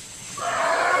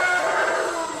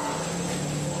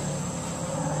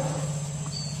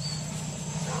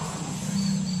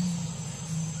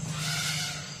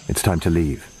 It's time to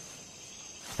leave.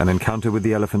 An encounter with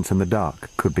the elephants in the dark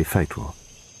could be fatal.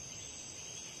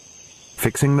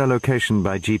 Fixing their location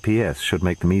by GPS should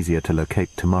make them easier to locate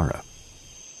tomorrow.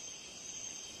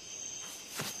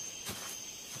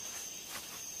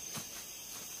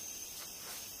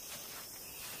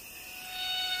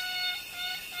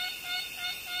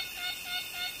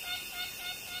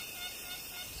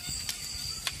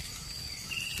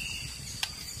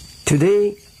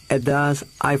 Today, at dusk,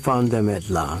 I found them at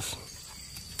last.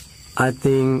 I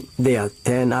think there are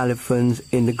 10 elephants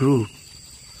in the group.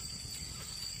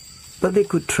 But they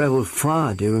could travel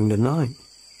far during the night.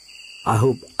 I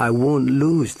hope I won't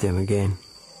lose them again.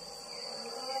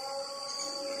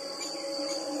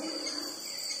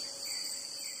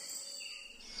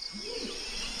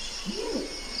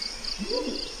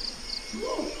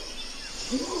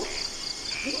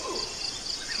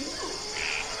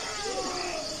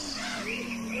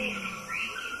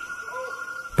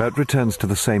 Bert returns to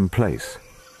the same place.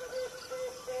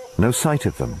 No sight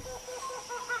of them.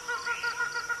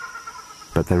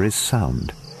 But there is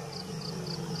sound.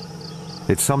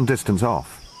 It's some distance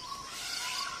off.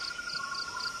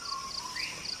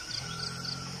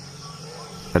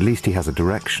 At least he has a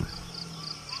direction.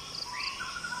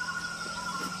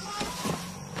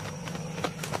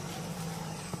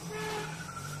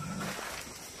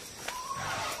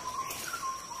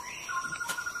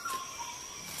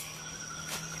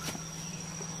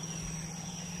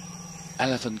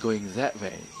 Elephant going that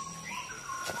way.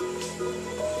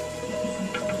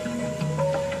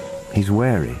 He's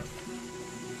wary.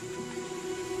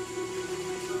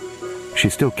 She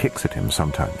still kicks at him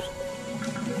sometimes.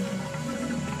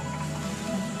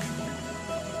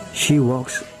 She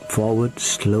walks forward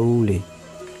slowly,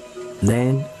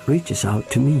 then reaches out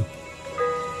to me.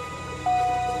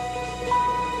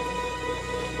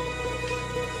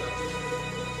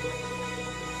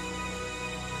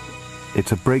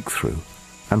 It's a breakthrough,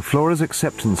 and Flora's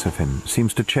acceptance of him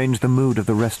seems to change the mood of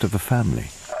the rest of the family.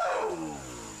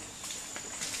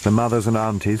 The mothers and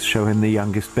aunties show him the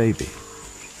youngest baby.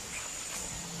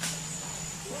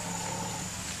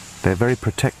 They're very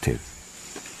protective.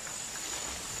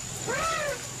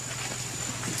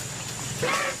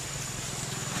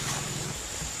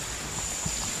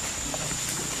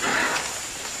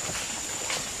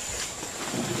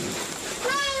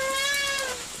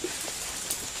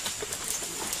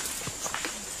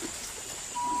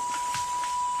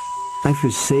 I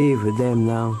feel safe with them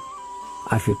now.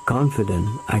 I feel confident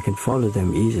I can follow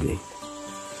them easily.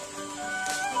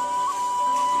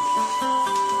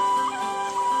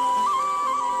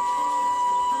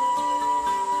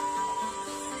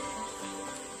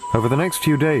 Over the next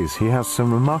few days, he has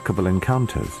some remarkable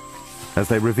encounters as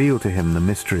they reveal to him the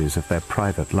mysteries of their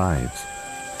private lives.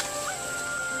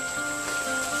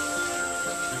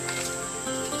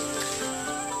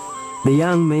 The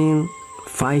young male,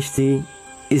 feisty,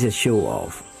 is a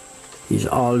show-off. He's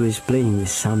always playing with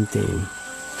something.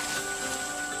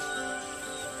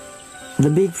 The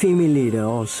big female leader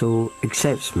also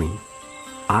accepts me.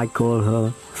 I call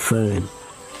her Fern.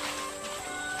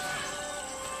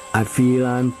 I feel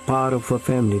I'm part of her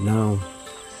family now.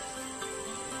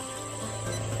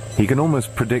 He can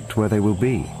almost predict where they will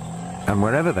be. And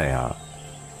wherever they are,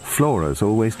 Flora's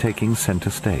always taking center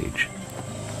stage.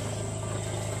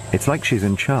 It's like she's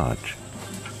in charge.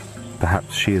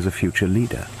 Perhaps she is a future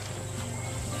leader.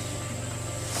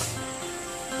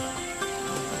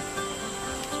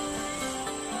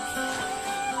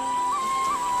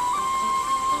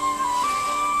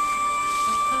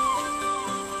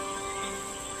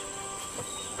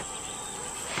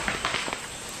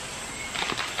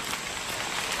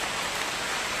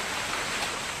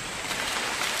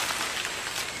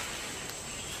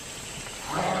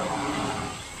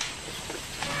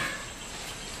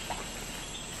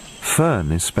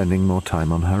 Fern is spending more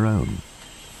time on her own.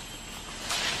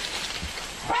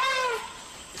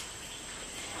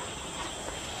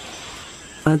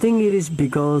 I think it is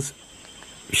because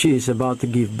she is about to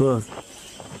give birth.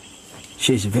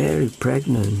 She is very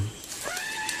pregnant.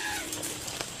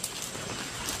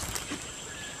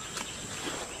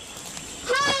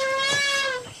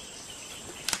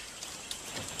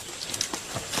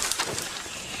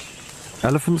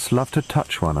 Elephants love to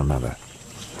touch one another.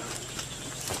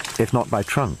 If not by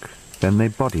trunk, then they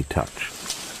body touch.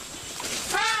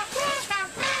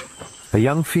 A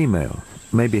young female,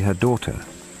 maybe her daughter,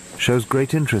 shows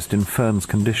great interest in Fern's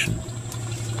condition.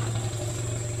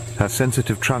 Her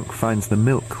sensitive trunk finds the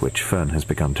milk which Fern has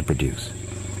begun to produce.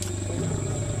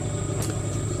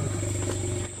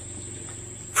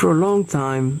 For a long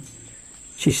time,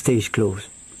 she stays close.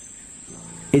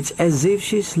 It's as if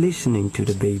she's listening to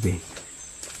the baby.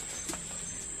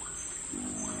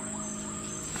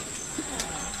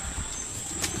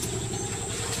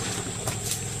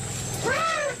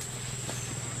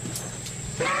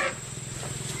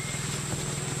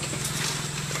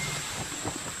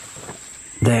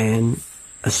 Then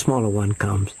a smaller one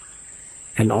comes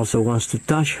and also wants to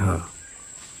touch her.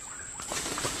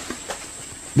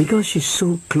 Because she's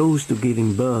so close to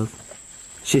giving birth,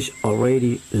 she's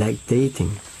already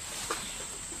lactating.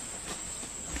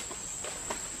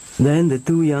 Then the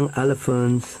two young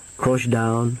elephants crouch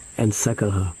down and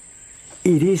suckle her.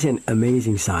 It is an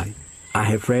amazing sight. I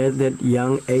have read that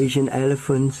young Asian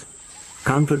elephants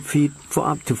can't feed for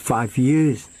up to 5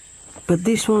 years, but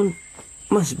this one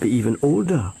must be even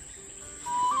older.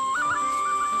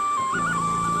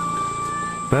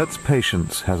 Bert's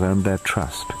patience has earned their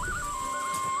trust.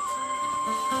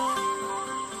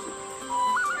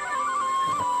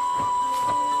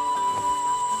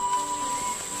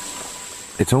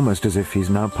 It's almost as if he's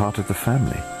now part of the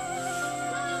family.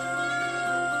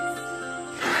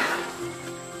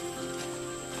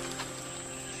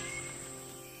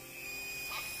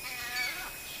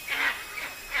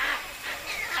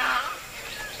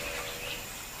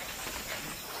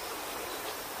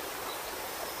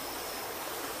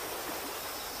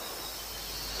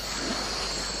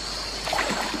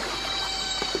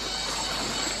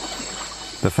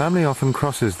 The family often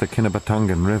crosses the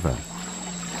Kinabatangan River.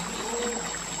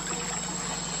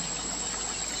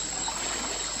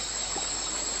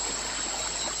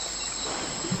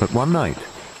 But one night,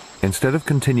 instead of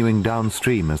continuing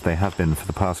downstream as they have been for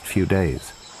the past few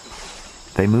days,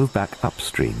 they move back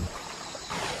upstream.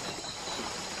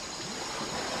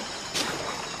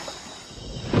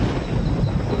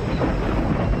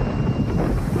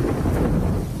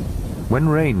 When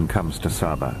rain comes to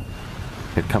Sabah,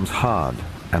 it comes hard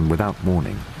and without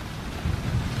warning.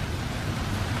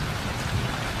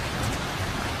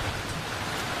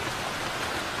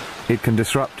 It can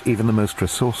disrupt even the most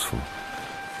resourceful.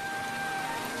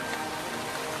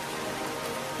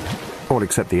 All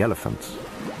except the elephants,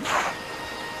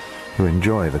 who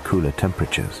enjoy the cooler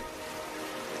temperatures.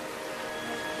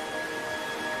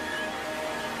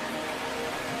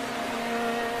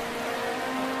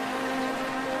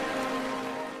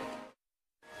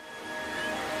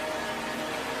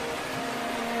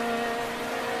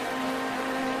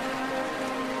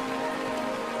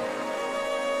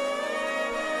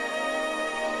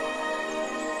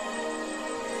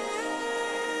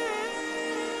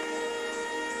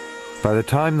 By the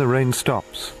time the rain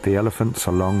stops, the elephants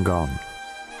are long gone.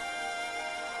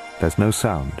 There's no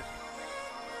sound,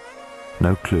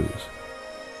 no clues.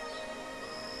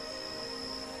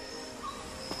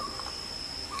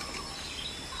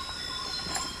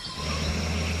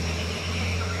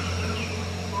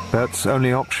 Bert's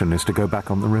only option is to go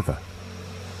back on the river.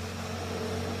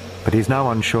 But he's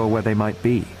now unsure where they might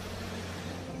be,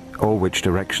 or which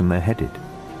direction they're headed.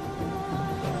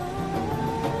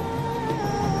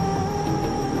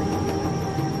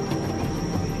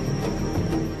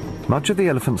 Much of the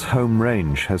elephant's home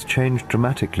range has changed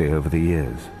dramatically over the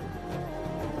years.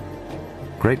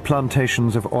 Great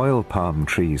plantations of oil palm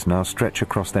trees now stretch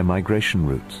across their migration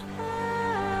routes.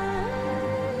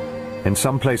 In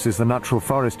some places the natural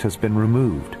forest has been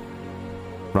removed,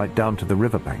 right down to the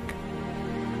riverbank.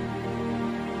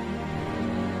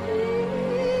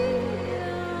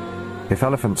 If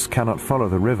elephants cannot follow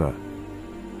the river,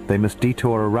 they must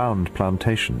detour around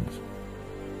plantations.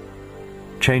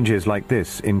 Changes like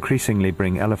this increasingly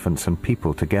bring elephants and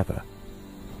people together.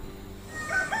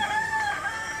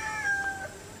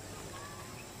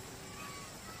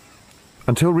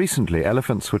 Until recently,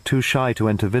 elephants were too shy to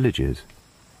enter villages.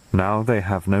 Now they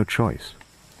have no choice.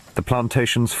 The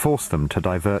plantations force them to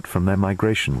divert from their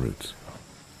migration routes.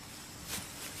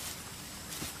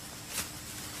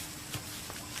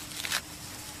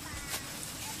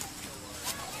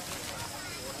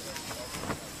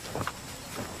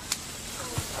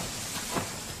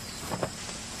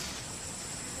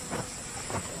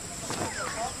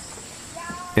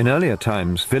 In earlier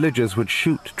times, villagers would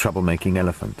shoot troublemaking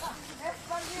elephants.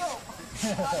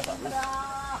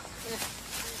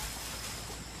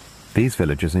 These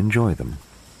villagers enjoy them.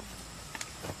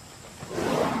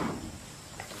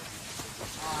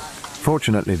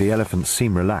 Fortunately, the elephants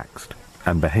seem relaxed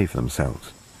and behave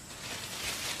themselves.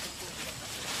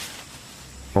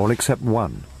 All except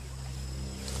one,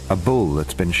 a bull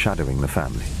that's been shadowing the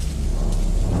family.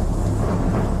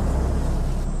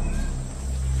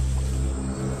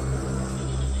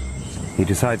 He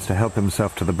decides to help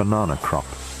himself to the banana crop.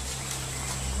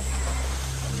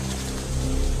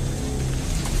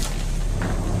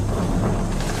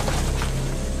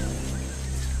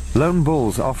 Lone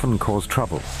bulls often cause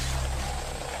trouble.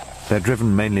 They're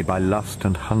driven mainly by lust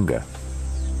and hunger.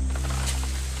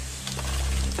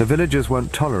 The villagers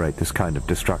won't tolerate this kind of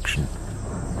destruction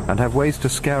and have ways to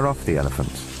scare off the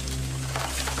elephants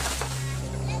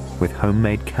with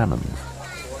homemade cannons.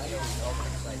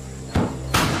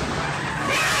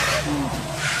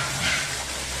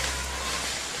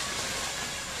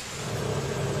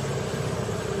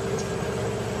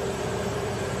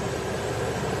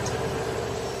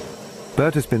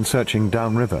 Bert has been searching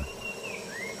downriver.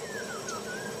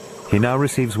 He now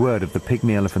receives word of the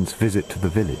pygmy elephant's visit to the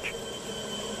village.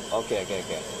 Okay.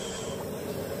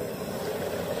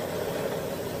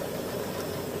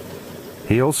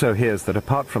 He also hears that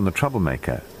apart from the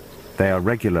troublemaker, they are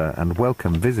regular and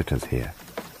welcome visitors here.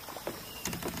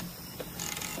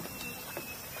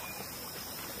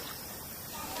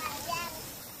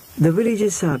 The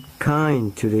villagers are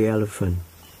kind to the elephant,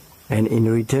 and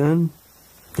in return,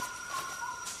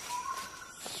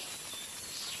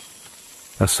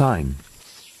 a sign.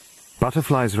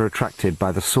 Butterflies are attracted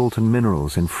by the salt and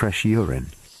minerals in fresh urine.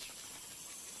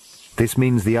 This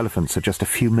means the elephants are just a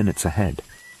few minutes ahead.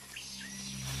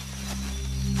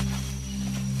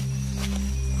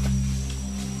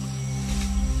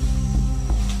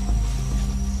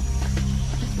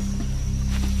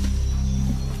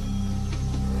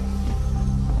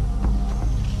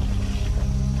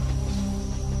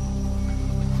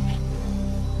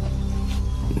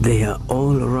 they are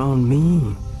all around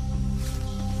me.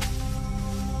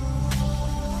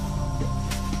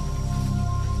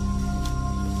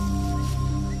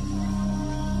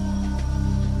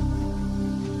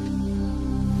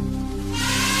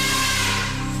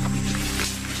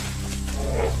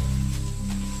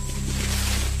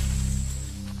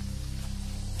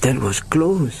 That was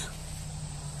close.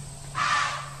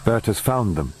 Bert has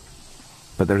found them,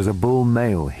 but there is a bull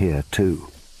male here too,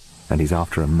 and he's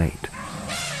after a mate.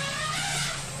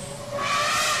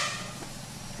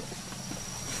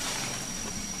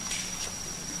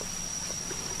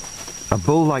 A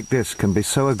bull like this can be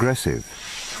so aggressive,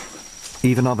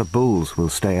 even other bulls will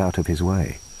stay out of his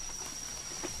way.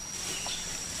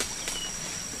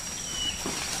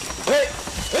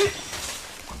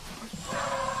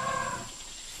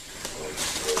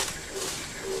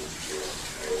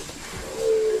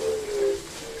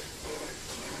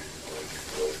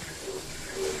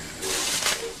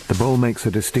 The bull makes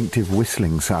a distinctive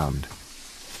whistling sound,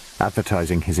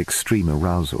 advertising his extreme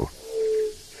arousal.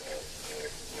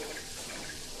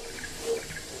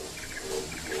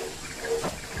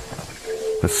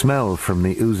 The smell from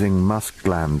the oozing musk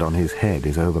gland on his head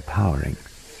is overpowering.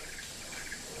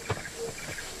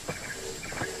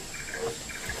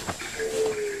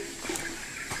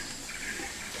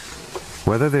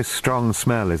 Whether this strong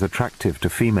smell is attractive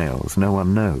to females, no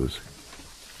one knows,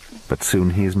 but soon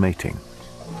he is mating.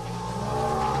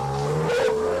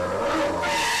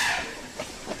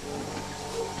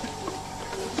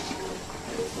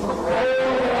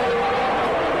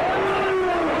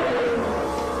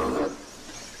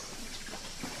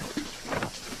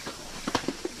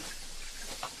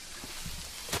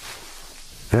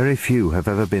 Very few have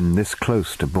ever been this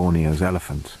close to Borneo's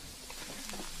elephants.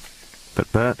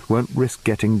 But Bert won't risk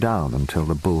getting down until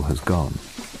the bull has gone.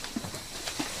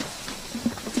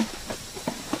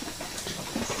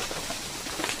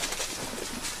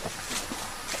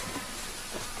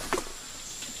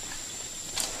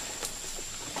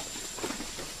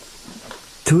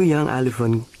 Two young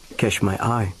elephants catch my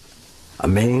eye, a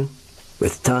male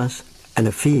with tusks and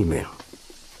a female.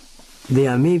 They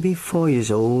are maybe 4 years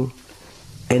old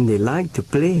and they like to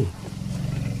play.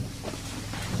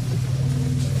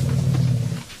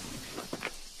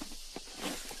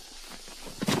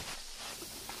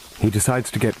 He decides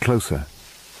to get closer,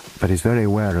 but is very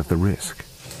aware of the risk.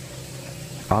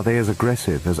 Are they as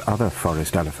aggressive as other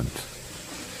forest elephants?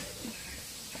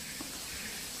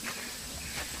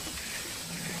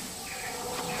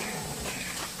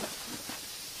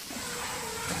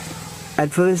 At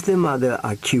first the mother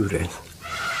are curious,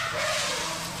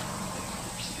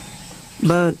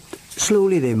 but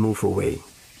slowly they move away.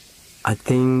 I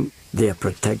think they are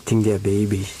protecting their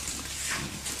babies.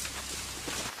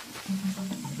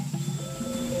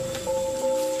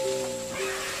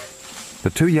 The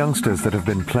two youngsters that have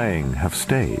been playing have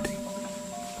stayed.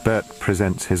 Bert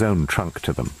presents his own trunk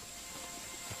to them.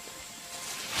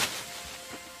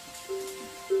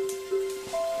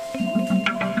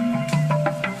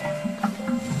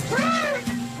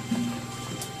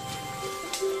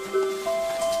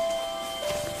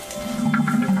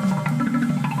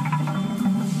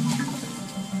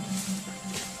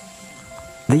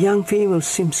 The young female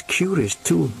seems curious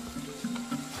too.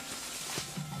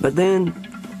 But then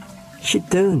she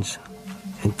turns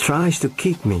and tries to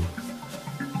kick me.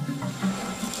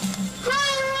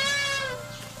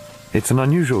 It's an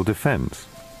unusual defense,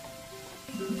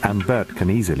 and Bert can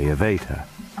easily evade her.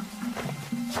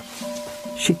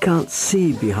 She can't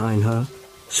see behind her,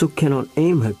 so cannot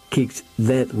aim her kicks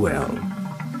that well.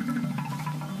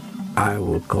 I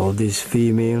will call this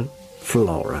female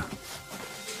Flora.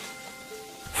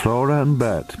 Flora and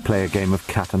Bert play a game of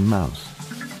cat and mouse,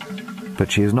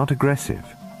 but she is not aggressive.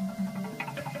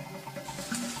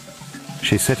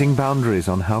 She's setting boundaries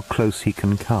on how close he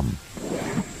can come.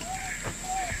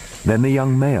 Then the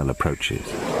young male approaches.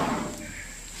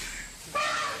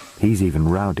 He's even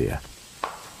rowdier.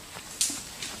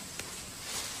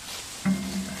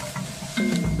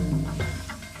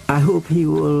 I hope he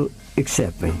will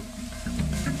accept me.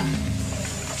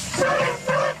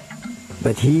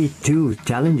 But he too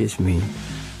challenges me.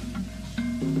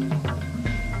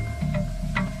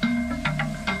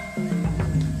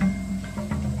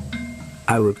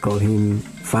 I would call him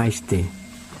feisty.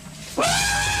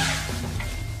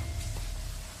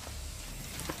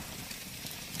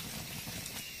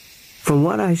 From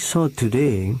what I saw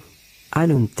today, I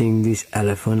don't think these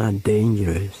elephants are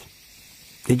dangerous.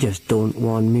 They just don't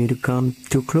want me to come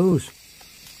too close.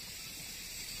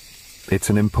 It's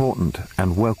an important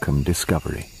and welcome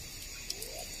discovery.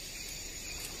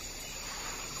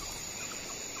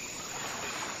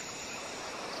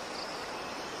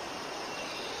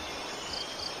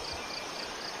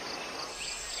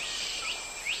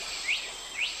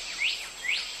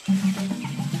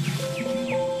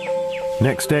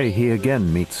 Next day he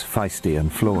again meets Feisty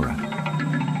and Flora.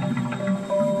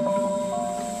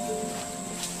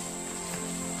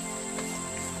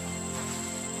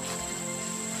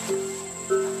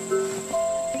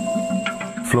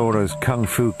 Flora's kung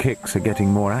fu kicks are getting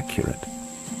more accurate.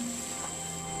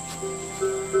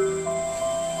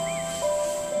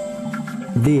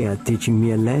 They are teaching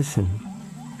me a lesson.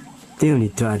 They only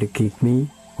try to kick me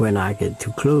when I get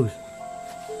too close.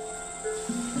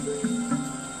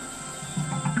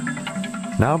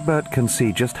 Now Bert can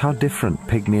see just how different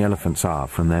pygmy elephants are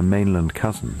from their mainland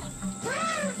cousins.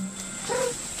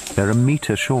 They're a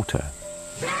metre shorter,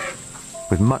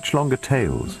 with much longer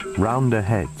tails, rounder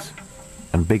heads,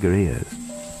 and bigger ears.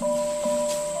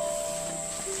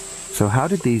 So how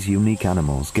did these unique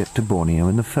animals get to Borneo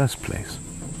in the first place?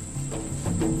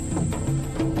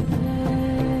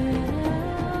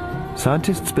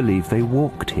 Scientists believe they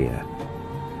walked here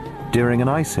during an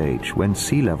ice age when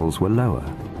sea levels were lower.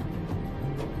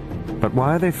 But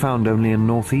why are they found only in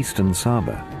northeastern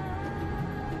Sabah?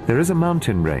 There is a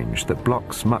mountain range that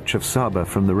blocks much of Sabah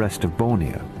from the rest of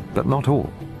Borneo, but not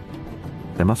all.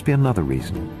 There must be another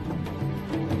reason.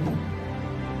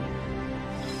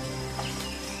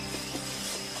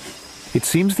 It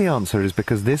seems the answer is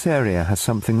because this area has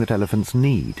something that elephants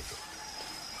need.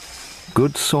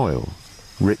 Good soil,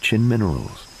 rich in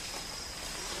minerals.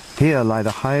 Here lie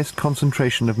the highest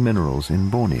concentration of minerals in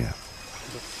Borneo.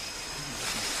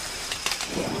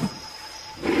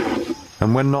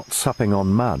 And when not supping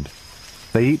on mud,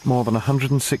 they eat more than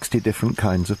 160 different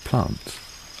kinds of plants.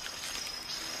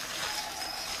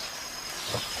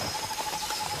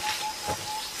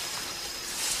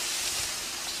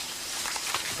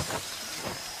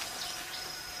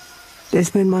 They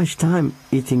spend much time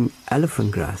eating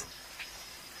elephant grass,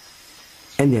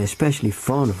 and they're especially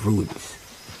fond of roots.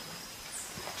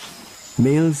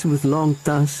 Males with long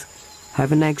tusks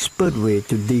have an expert way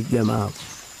to dig them out.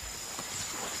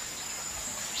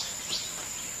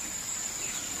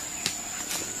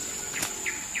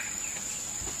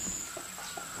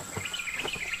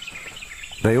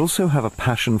 They also have a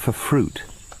passion for fruit,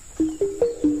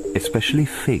 especially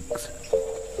figs.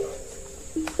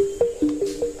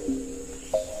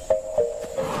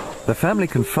 The family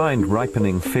can find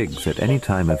ripening figs at any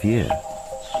time of year.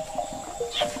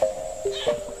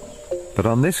 But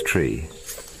on this tree,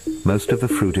 most of the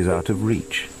fruit is out of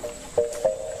reach.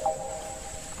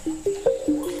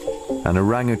 An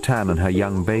orangutan and her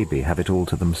young baby have it all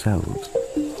to themselves.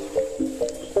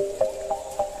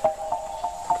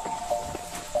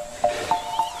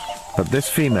 But this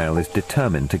female is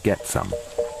determined to get some.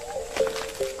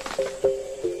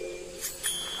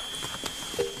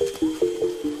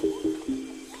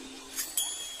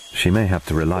 She may have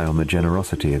to rely on the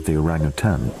generosity of the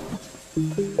orangutan.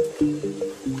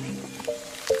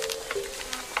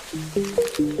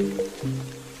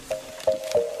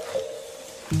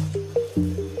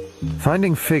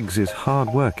 Finding figs is hard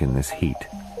work in this heat.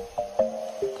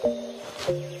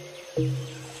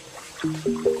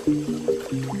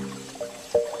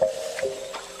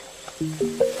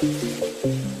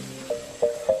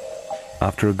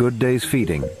 After a good day's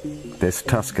feeding, this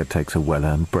tusker takes a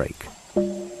well-earned break.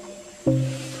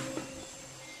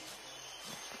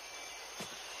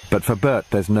 But for Bert,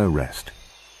 there's no rest.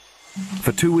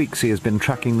 For 2 weeks he has been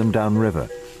tracking them downriver,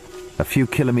 a few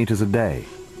kilometers a day,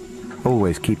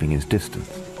 always keeping his distance.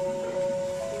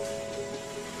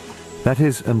 That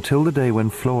is, until the day when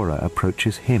Flora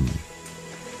approaches him.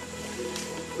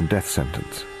 Death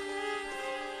sentence.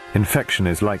 Infection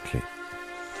is likely.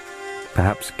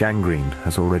 Perhaps gangrene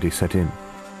has already set in.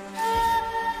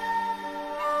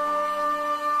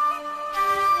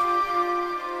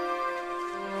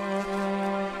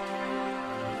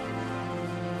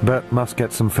 Bert must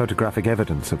get some photographic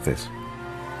evidence of this.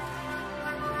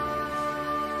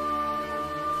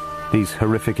 These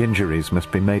horrific injuries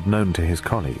must be made known to his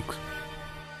colleagues.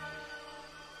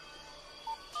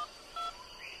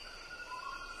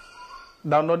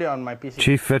 Download it on my PC.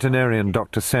 Chief Veterinarian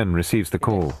Dr. Sen receives the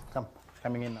call.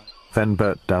 Coming in now. Then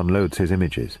Bert downloads his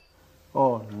images.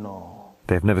 Oh no.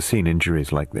 They've never seen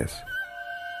injuries like this.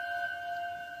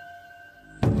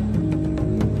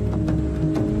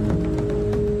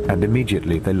 And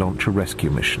immediately they launch a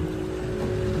rescue mission.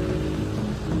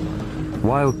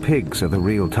 Wild pigs are the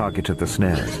real target of the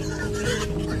snares.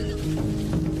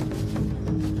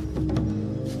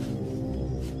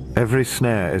 Every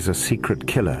snare is a secret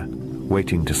killer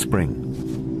waiting to spring.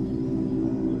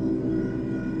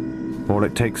 All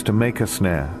it takes to make a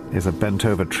snare is a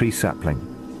bent-over tree sapling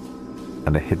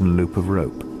and a hidden loop of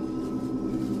rope.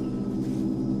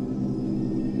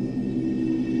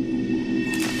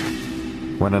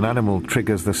 When an animal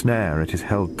triggers the snare, it is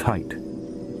held tight.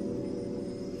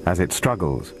 As it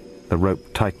struggles, the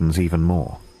rope tightens even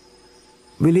more.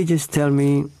 Villagers tell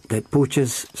me that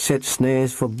poachers set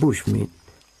snares for bushmeat.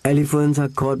 Elephants are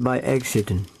caught by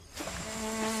accident.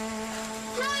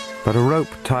 But a rope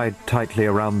tied tightly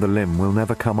around the limb will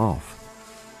never come off.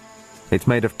 It's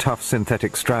made of tough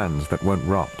synthetic strands that won't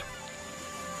rot.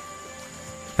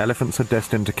 Elephants are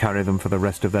destined to carry them for the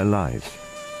rest of their lives,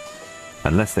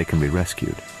 unless they can be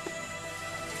rescued.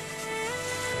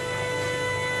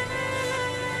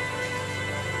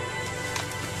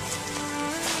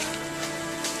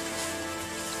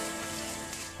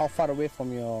 How far away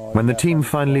from your... When the team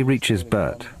finally reaches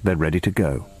Bert, they're ready to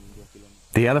go.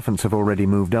 The elephants have already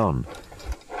moved on,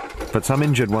 but some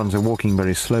injured ones are walking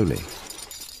very slowly.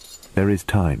 There is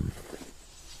time.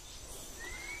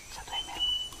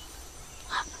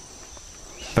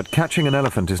 But catching an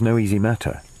elephant is no easy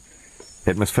matter.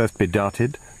 It must first be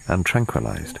darted and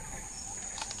tranquilized.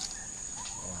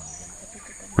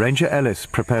 Ranger Ellis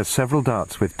prepares several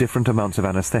darts with different amounts of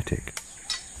anesthetic.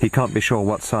 He can't be sure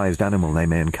what sized animal they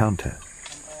may encounter.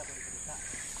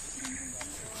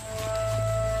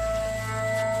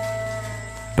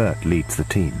 Bert leads the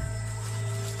team.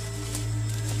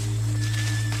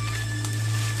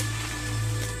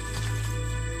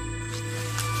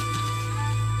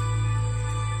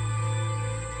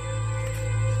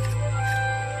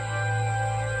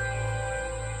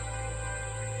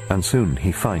 And soon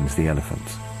he finds the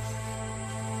elephants.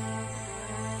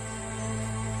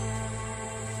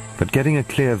 But getting a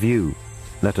clear view,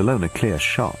 let alone a clear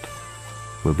shot,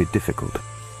 will be difficult.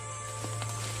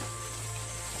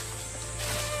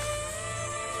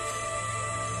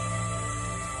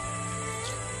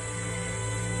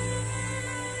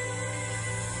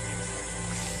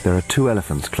 There are 2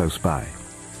 elephants close by.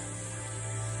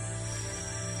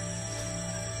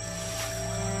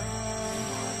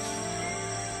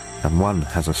 And one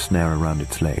has a snare around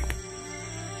its leg.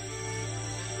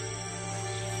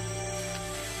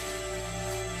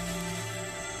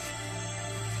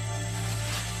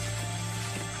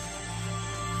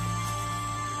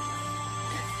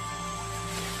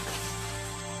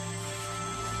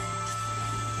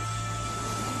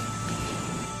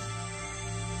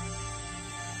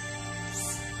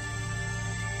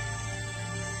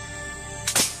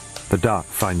 The dart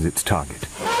finds its target.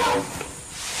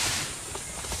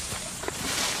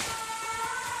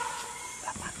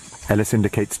 Ellis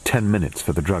indicates 10 minutes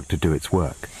for the drug to do its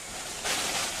work.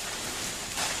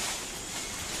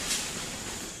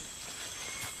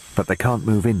 But they can't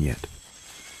move in yet.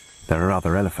 There are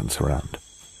other elephants around.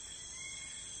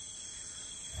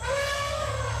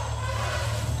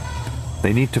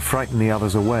 They need to frighten the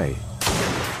others away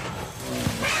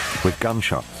with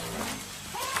gunshots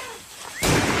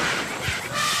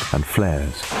and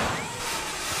flares.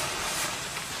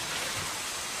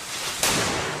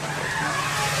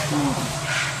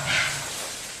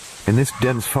 In this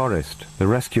dense forest, the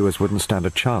rescuers wouldn't stand a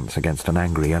chance against an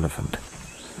angry elephant.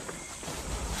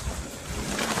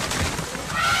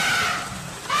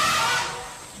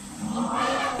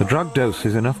 The drug dose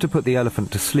is enough to put the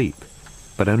elephant to sleep,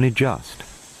 but only just.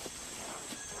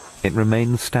 It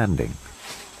remains standing.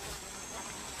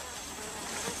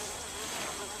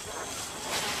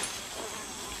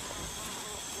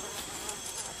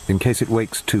 In case it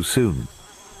wakes too soon,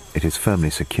 it is firmly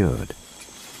secured.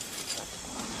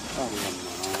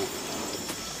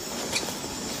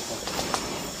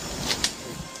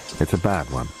 It's a bad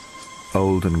one,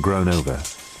 old and grown over,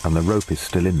 and the rope is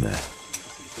still in there.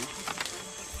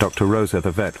 Dr. Rosa,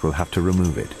 the vet, will have to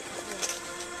remove it.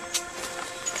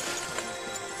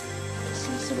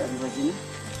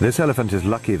 This elephant is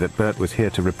lucky that Bert was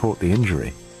here to report the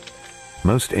injury.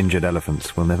 Most injured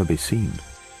elephants will never be seen.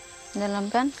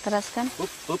 Dalam kan, keras kan?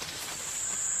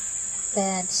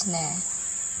 Bad snare.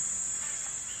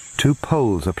 2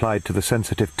 poles applied to the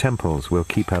sensitive temples will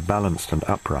keep her balanced and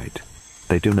upright.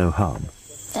 They do no harm.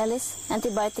 Alice,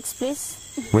 antibiotics please.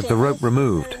 With the rope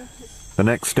removed, the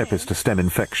next step is to stem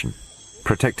infection.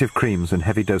 Protective creams and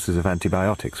heavy doses of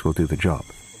antibiotics will do the job.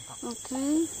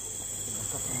 Okay.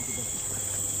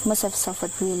 Must have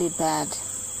suffered really bad.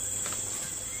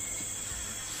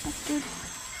 Okay.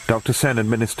 Dr. Sen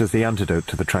administers the antidote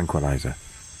to the tranquilizer.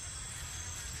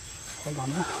 Hold on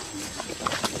now.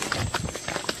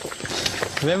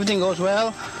 If everything goes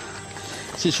well,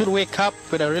 she should wake up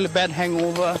with a really bad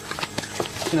hangover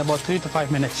in about 3 to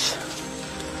 5 minutes.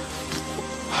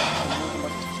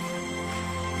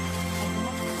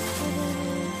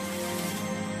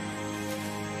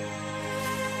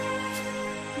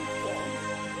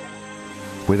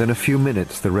 Within a few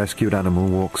minutes, the rescued animal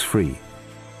walks free.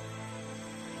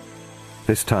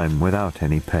 This time without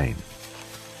any pain.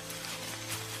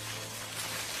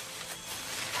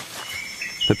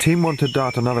 The team want to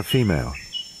dart another female,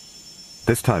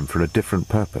 this time for a different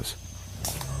purpose.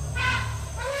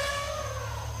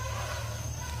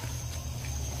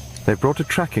 They've brought a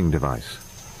tracking device,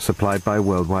 supplied by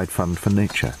Worldwide Fund for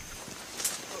Nature.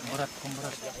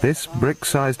 This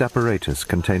brick-sized apparatus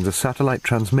contains a satellite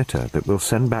transmitter that will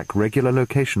send back regular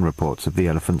location reports of the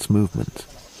elephant's movements.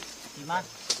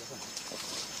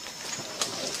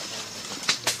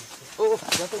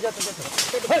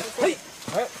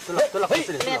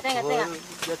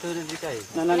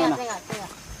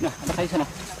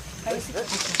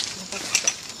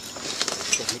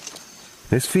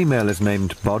 This female is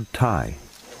named Bod Tai,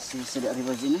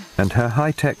 and her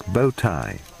high-tech bow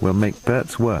tie will make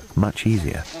Bert's work much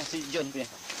easier.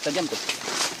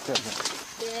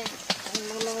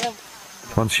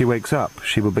 Once she wakes up,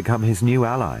 she will become his new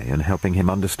ally in helping him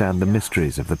understand the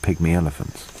mysteries of the pygmy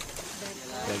elephants.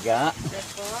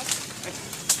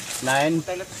 9,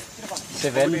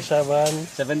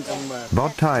 7.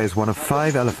 Bod Tai is one of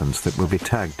 5 elephants that will be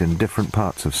tagged in different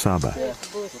parts of Sabah.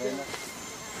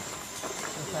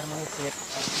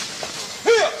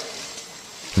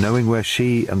 Knowing where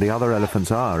she and the other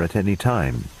elephants are at any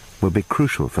time will be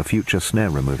crucial for future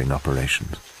snare removing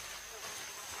operations.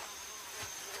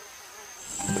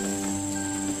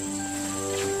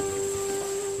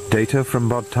 Data from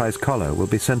Bod Tai's collar will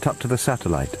be sent up to the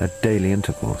satellite at daily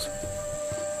intervals.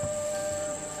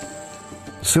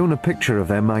 Soon a picture of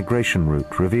their migration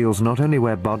route reveals not only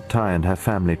where Bod Tai and her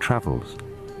family travels,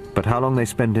 but how long they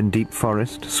spend in deep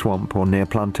forest, swamp or near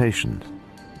plantations.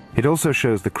 It also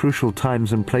shows the crucial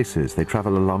times and places they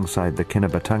travel alongside the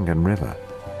Kinabatangan River.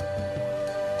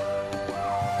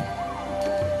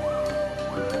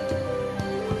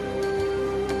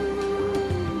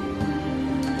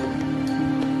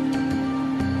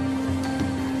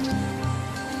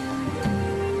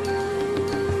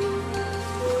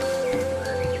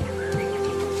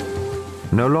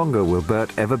 No longer will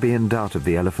Bert ever be in doubt of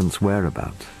the elephant's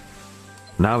whereabouts.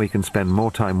 Now he can spend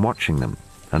more time watching them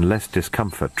and less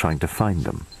discomfort trying to find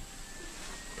them.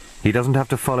 He doesn't have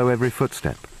to follow every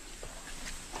footstep.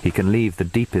 He can leave the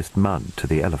deepest mud to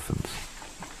the elephants.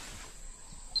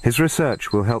 His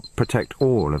research will help protect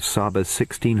all of Saba's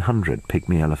 1,600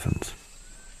 pygmy elephants.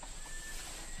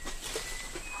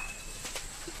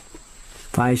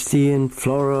 Feisty and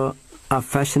Flora are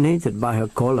fascinated by her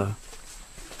collar.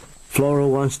 Flora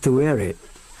wants to wear it.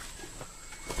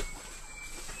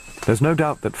 There's no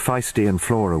doubt that Feisty and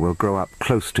Flora will grow up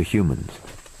close to humans.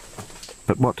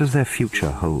 But what does their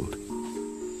future hold?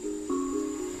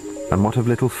 And what of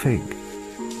little Fig?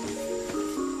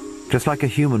 Just like a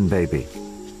human baby,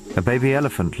 a baby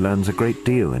elephant learns a great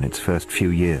deal in its first few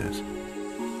years.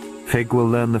 Fig will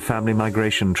learn the family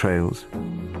migration trails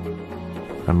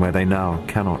and where they now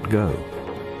cannot go.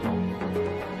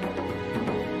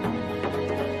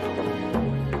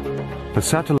 The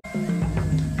satellite...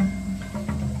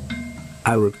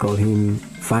 I would call him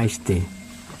Feisty.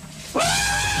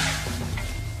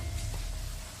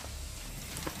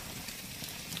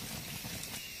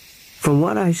 From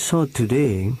what I saw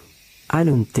today, I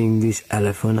don't think these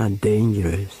elephants are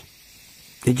dangerous.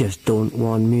 They just don't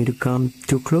want me to come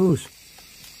too close.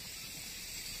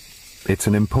 It's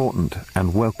an important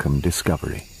and welcome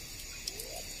discovery.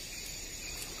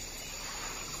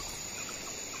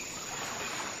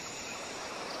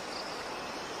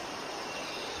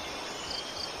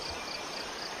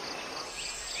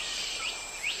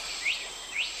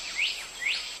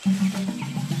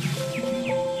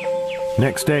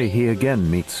 Next day he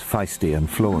again meets Feisty and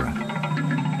Flora.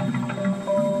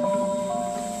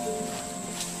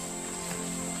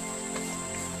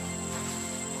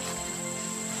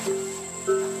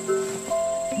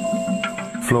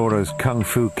 Flora's kung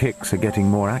fu kicks are getting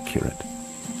more accurate.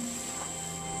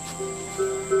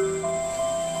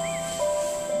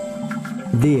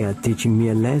 They are teaching me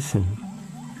a lesson.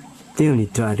 They only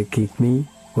try to kick me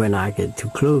when I get too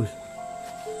close.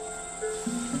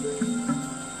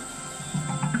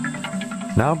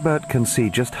 Now Bert can see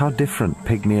just how different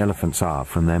pygmy elephants are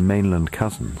from their mainland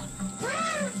cousins.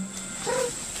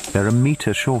 They're a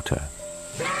metre shorter,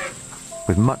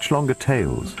 with much longer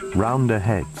tails, rounder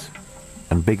heads,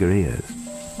 and bigger ears.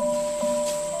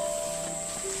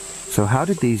 So how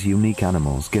did these unique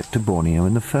animals get to Borneo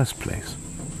in the first place?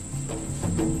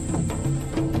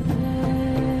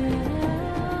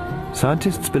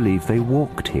 Scientists believe they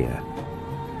walked here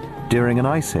during an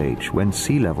ice age when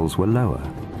sea levels were lower.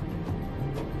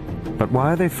 But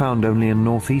why are they found only in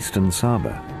northeastern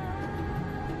Sabah?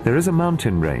 There is a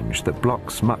mountain range that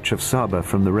blocks much of Sabah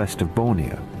from the rest of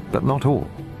Borneo, but not all.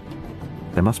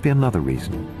 There must be another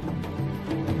reason.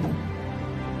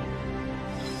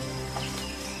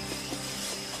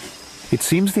 It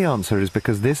seems the answer is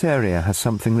because this area has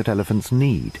something that elephants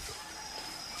need.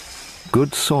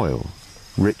 Good soil,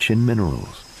 rich in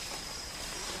minerals.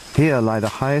 Here lie the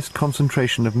highest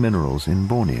concentration of minerals in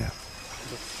Borneo.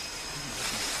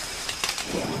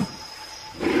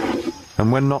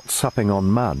 And when not supping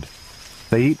on mud,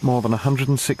 they eat more than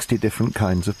 160 different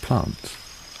kinds of plants.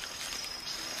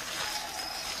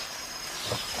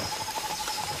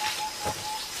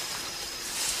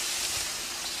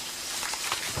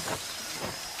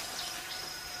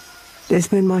 They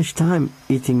spend much time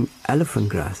eating elephant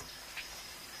grass,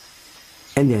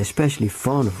 and they're especially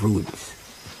fond of roots.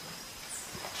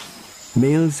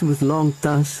 Males with long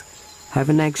tusks have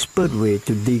an expert way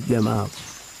to dig them out.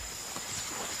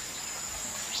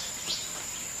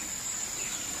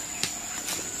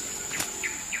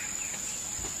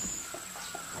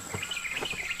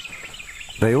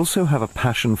 They also have a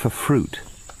passion for fruit,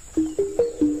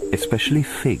 especially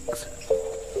figs.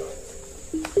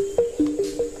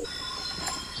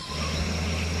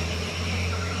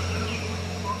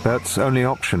 Bert's only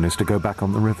option is to go back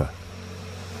on the river.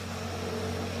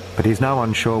 But he's now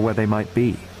unsure where they might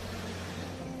be,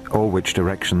 or which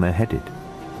direction they're headed.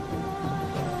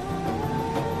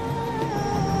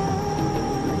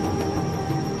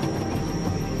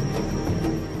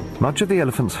 Much of the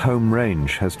elephant's home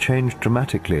range has changed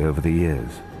dramatically over the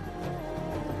years.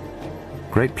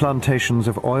 Great plantations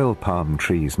of oil palm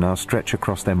trees now stretch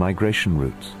across their migration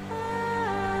routes.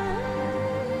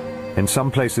 In some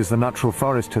places the natural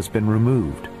forest has been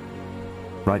removed,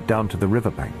 right down to the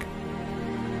riverbank.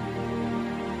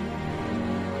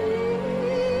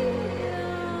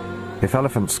 If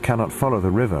elephants cannot follow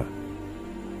the river,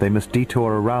 they must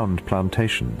detour around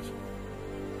plantations.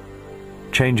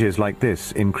 Changes like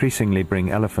this increasingly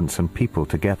bring elephants and people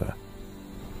together.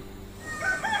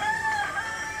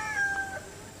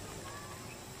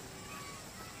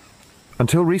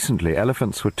 Until recently,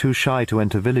 elephants were too shy to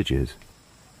enter villages.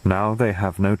 Now they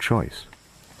have no choice.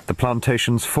 The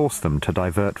plantations force them to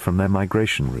divert from their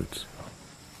migration routes.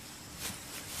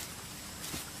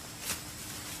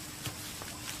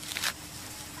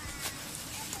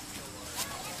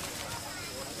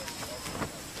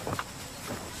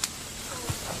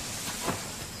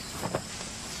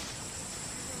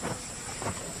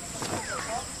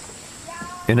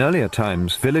 In earlier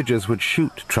times, villagers would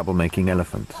shoot troublemaking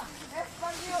elephants.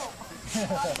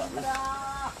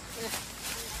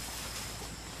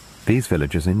 These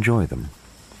villagers enjoy them.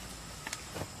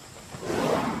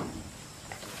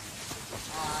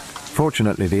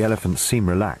 Fortunately, the elephants seem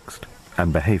relaxed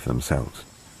and behave themselves.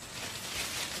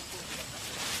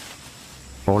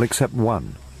 All except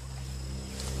one,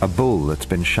 a bull that's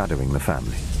been shadowing the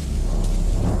family.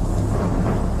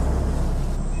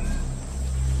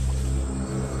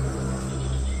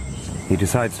 He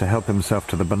decides to help himself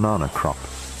to the banana crop.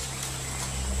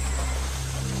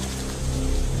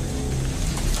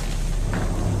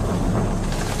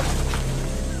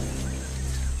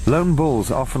 Lone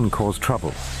bulls often cause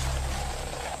trouble.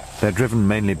 They're driven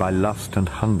mainly by lust and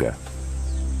hunger.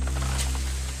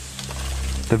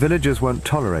 The villagers won't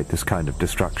tolerate this kind of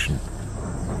destruction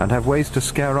and have ways to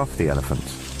scare off the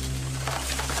elephants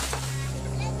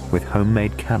with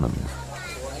homemade cannons.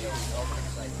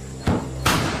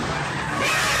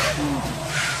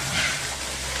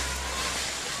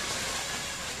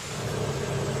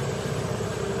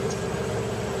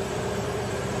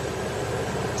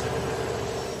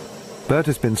 Bert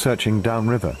has been searching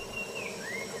downriver.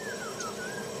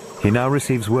 He now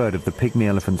receives word of the pygmy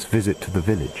elephant's visit to the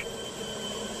village.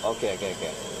 Okay.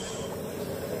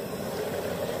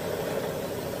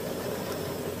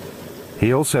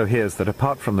 He also hears that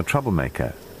apart from the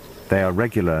troublemaker, they are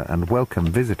regular and welcome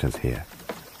visitors here.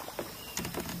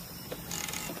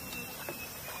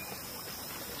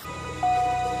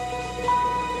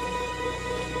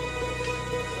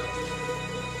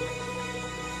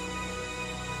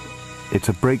 It's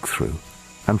a breakthrough,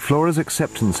 and Flora's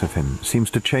acceptance of him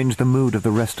seems to change the mood of the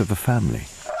rest of the family.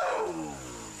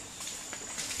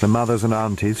 The mothers and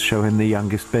aunties show him the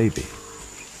youngest baby.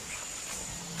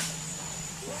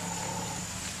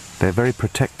 They're very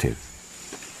protective.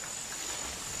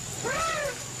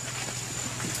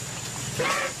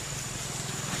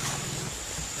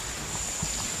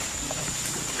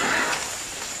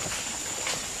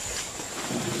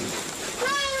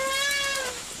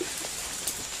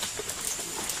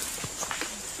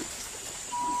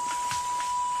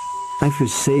 I feel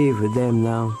safe with them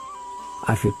now.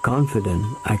 I feel confident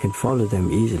I can follow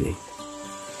them easily.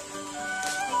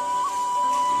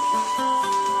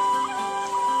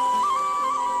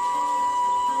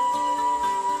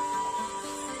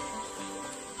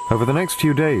 Over the next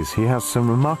few days, he has some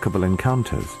remarkable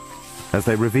encounters as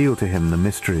they reveal to him the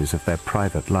mysteries of their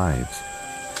private lives.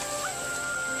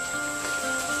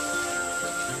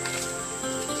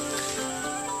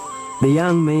 The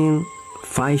young male,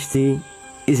 feisty,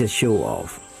 is a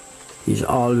show-off. He's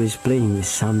always playing with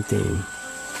something.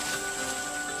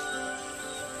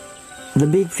 The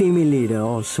big female leader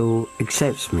also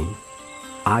accepts me.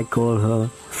 I call her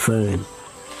Fern.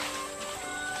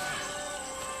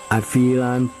 I feel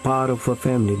I'm part of her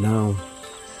family now.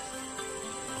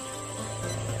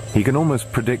 He can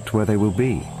almost predict where they will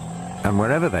be, and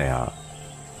wherever they are,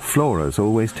 Flora's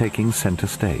always taking center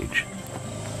stage.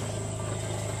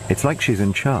 It's like she's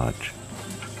in charge.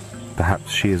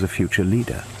 Perhaps she is a future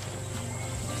leader.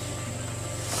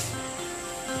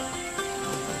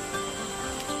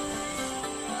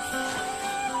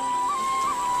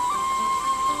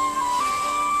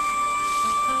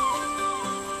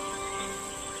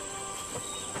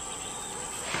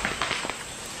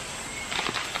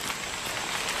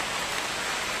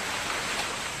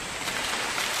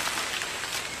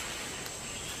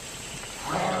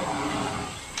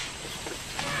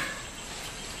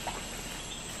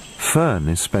 Fern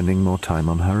is spending more time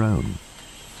on her own.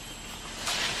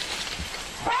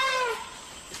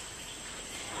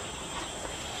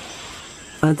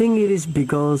 I think it is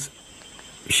because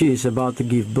she is about to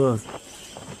give birth.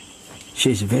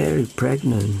 She's very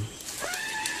pregnant.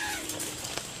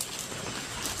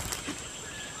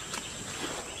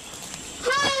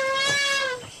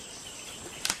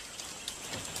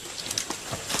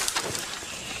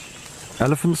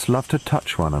 Elephants love to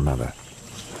touch one another.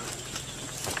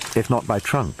 If not by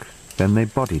trunk, then they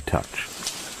body touch.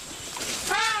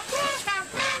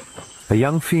 A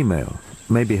young female,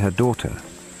 maybe her daughter,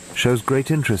 shows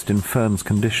great interest in Fern's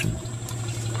condition.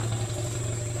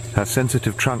 Her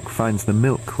sensitive trunk finds the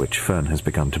milk which Fern has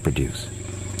begun to produce.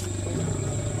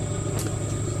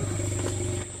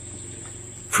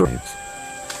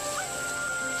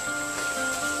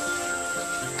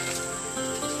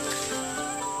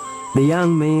 The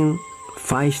young male,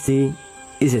 feisty,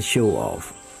 is a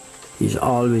show-off. He's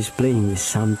always playing with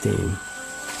something.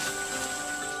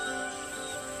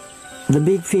 The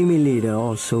big female leader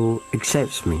also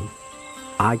accepts me.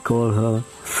 I call her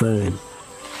Fern.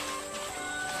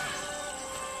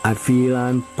 I feel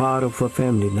I'm part of her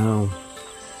family now.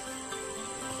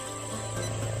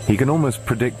 He can almost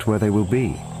predict where they will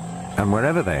be, and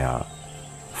wherever they are,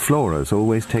 Flora's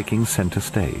always taking center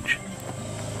stage.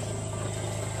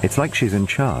 It's like she's in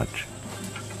charge.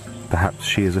 Perhaps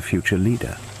she is a future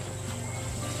leader.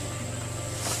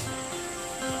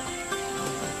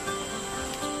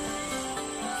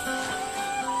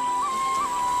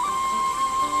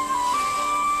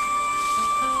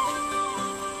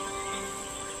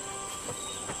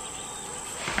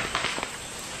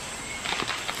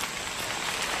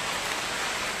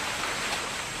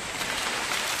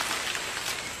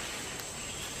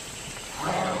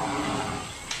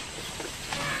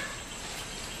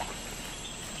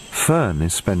 Fern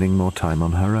is spending more time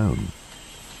on her own.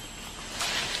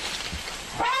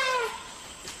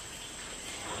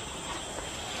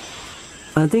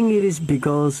 I think it is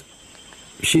because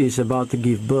she is about to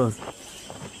give birth.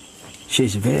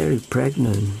 She's very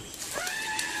pregnant.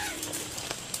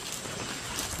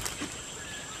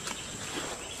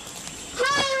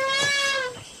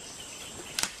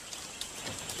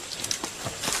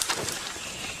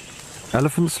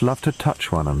 Elephants love to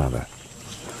touch one another.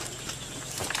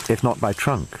 If not by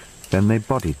trunk, then they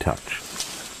body touch.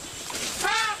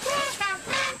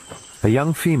 A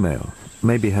young female,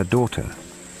 maybe her daughter,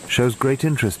 shows great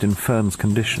interest in Fern's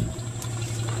condition.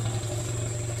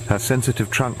 Her sensitive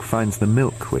trunk finds the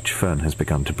milk which Fern has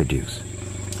begun to produce.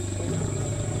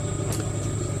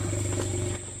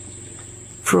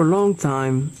 For a long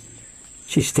time,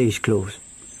 she stays close.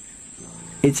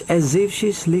 It's as if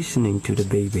she's listening to the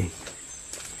baby.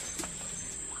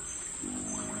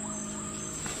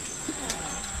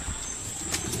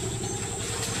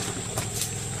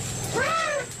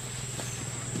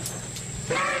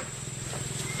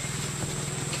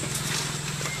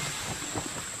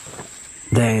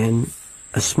 Then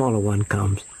a smaller one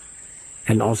comes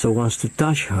and also wants to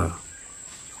touch her.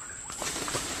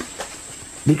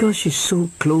 Because she's so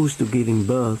close to giving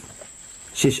birth,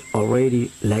 she's already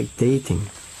lactating.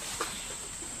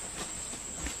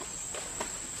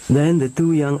 Then the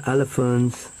two young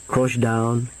elephants crouch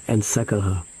down and suckle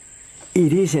her.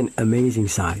 It is an amazing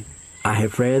sight. I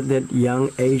have read that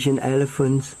young Asian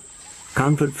elephants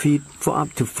can't feed for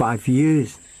up to 5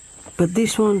 years, but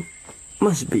this one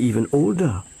must be even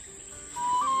older.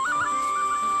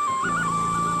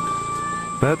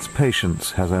 Bert's patience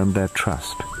has earned their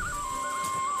trust.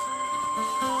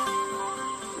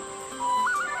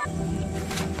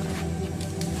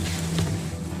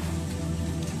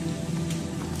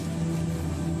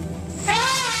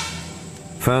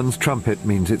 Fern's trumpet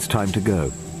means it's time to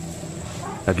go.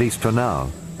 At least for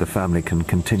now, the family can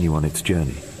continue on its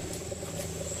journey.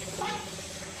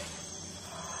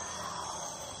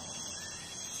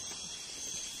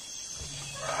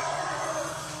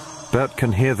 Bert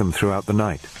can hear them throughout the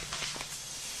night.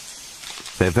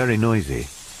 They're very noisy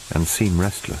and seem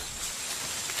restless.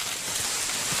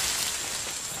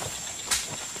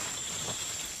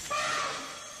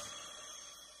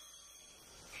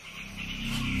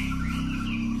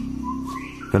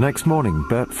 The next morning,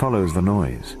 Bert follows the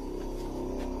noise.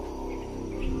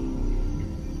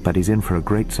 But he's in for a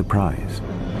great surprise.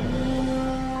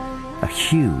 A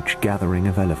huge gathering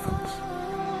of elephants.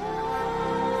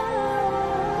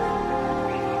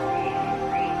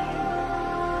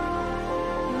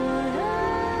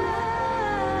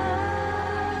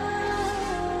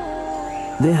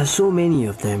 There are so many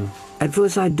of them. At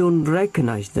first I don't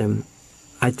recognize them.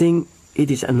 I think it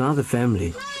is another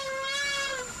family.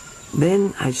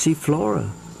 Then I see Flora,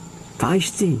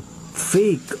 Feisty,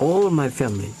 Fig, all my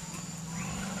family.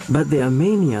 But there are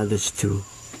many others too.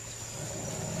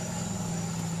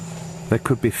 There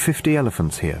could be 50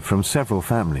 elephants here from several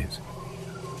families.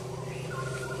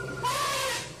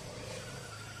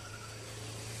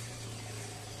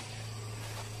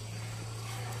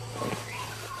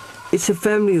 It's a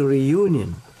family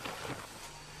reunion.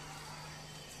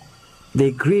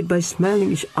 They greet by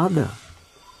smelling each other.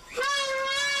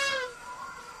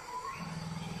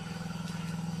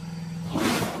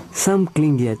 Some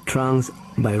cling their trunks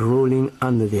by rolling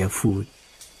under their food.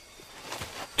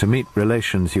 To meet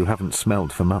relations you haven't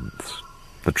smelled for months,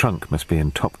 the trunk must be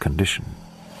in top condition.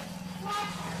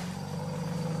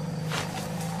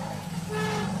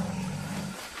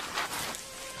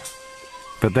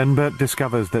 But then Bert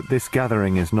discovers that this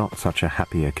gathering is not such a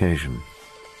happy occasion.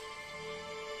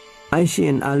 I see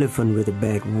an elephant with a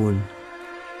bad wound.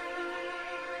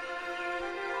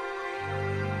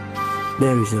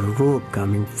 There is a rope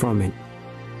coming from it.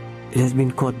 It has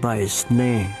been caught by a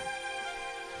snare.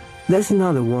 There's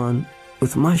another one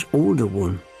with much older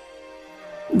wound.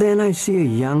 Then I see a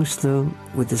youngster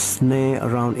with a snare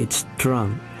around its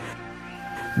trunk.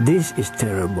 This is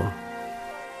terrible.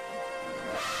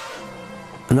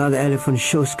 Another elephant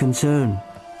shows concern.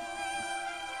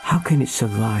 How can it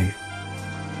survive?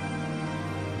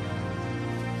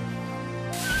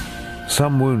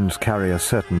 Some wounds carry a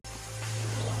certain...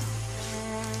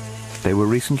 They were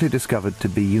recently discovered to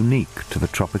be unique to the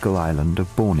tropical island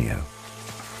of Borneo.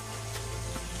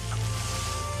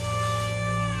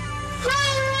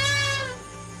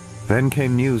 Then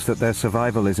came news that their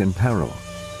survival is in peril,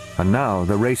 and now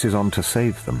the race is on to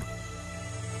save them.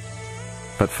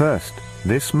 But first,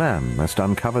 this man must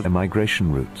uncover their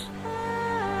migration routes.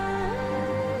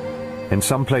 In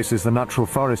some places, the natural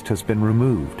forest has been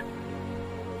removed,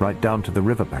 right down to the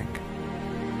riverbank.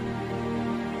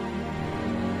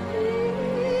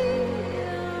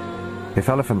 If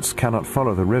elephants cannot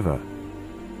follow the river,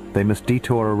 they must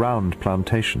detour around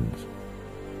plantations.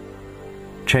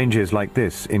 Changes like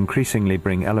this increasingly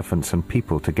bring elephants and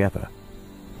people together.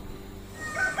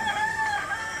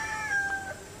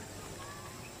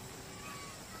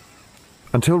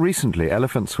 Until recently,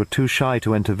 elephants were too shy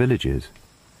to enter villages.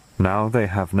 Now they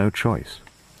have no choice.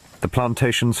 The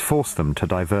plantations force them to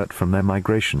divert from their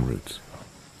migration routes.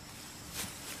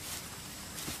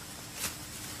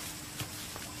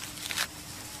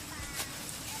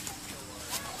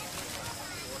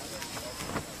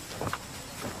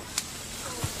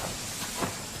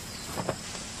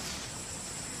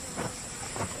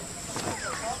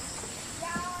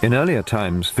 In earlier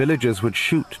times, villagers would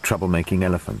shoot troublemaking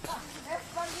elephants.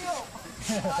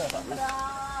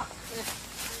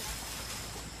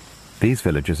 These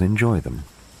villagers enjoy them.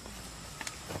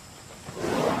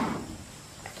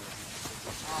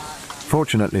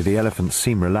 Fortunately, the elephants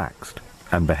seem relaxed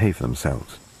and behave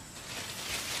themselves.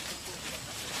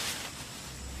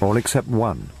 All except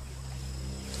one,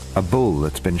 a bull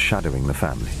that's been shadowing the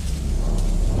family.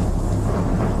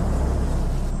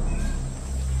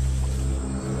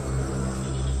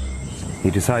 He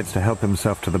decides to help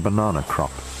himself to the banana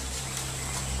crop.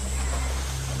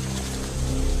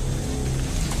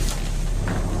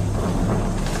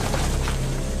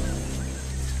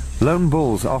 Lone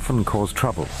bulls often cause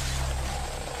trouble.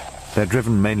 They're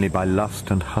driven mainly by lust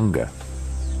and hunger.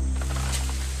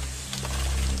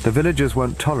 The villagers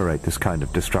won't tolerate this kind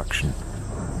of destruction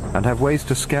and have ways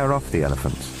to scare off the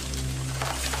elephants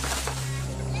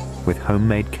with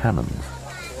homemade cannons.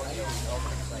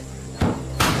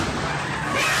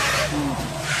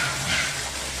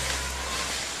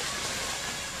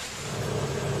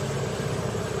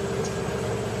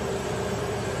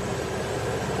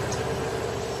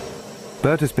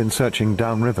 Bert has been searching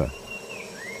downriver.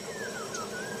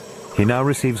 He now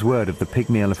receives word of the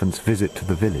pygmy elephant's visit to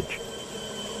the village.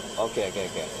 Okay.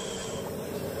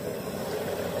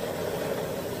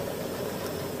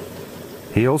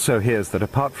 He also hears that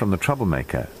apart from the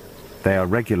troublemaker, they are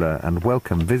regular and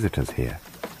welcome visitors here.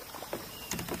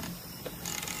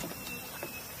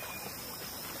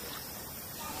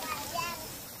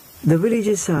 The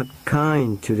villagers are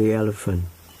kind to the elephant,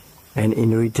 and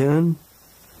in return,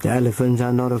 the elephants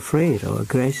are not afraid or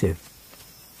aggressive.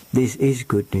 This is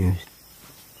good news.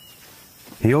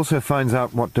 He also finds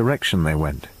out what direction they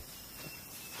went,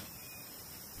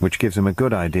 which gives him a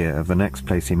good idea of the next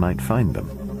place he might find them.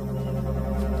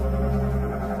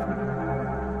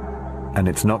 And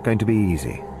it's not going to be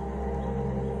easy.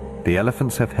 The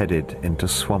elephants have headed into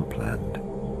swampland.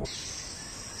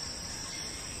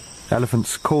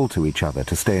 Elephants call to each other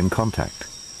to stay in contact.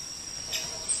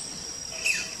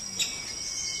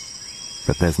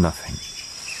 But there's nothing.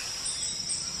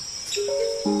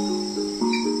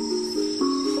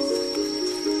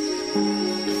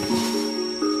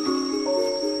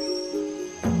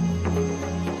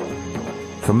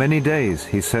 For many days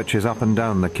he searches up and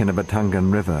down the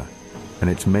Kinabatangan River and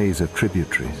its maze of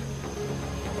tributaries.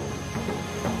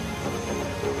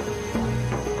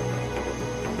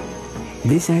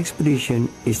 This expedition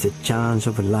is the chance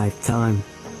of a lifetime.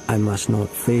 I must not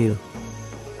fail.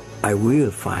 I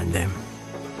will find them.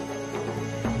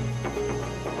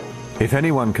 If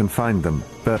anyone can find them,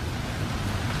 Bert...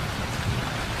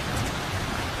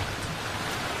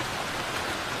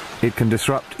 It can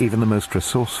disrupt even the most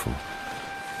resourceful.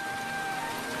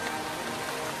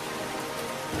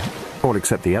 All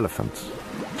except the elephants.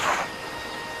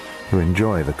 who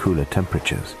enjoy the cooler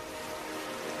temperatures.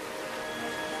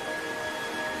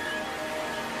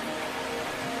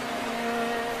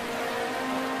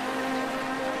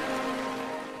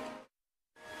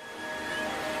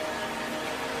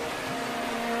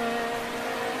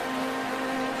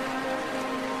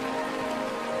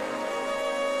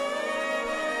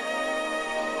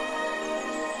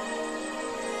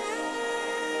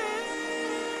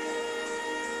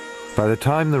 By the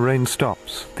time the rain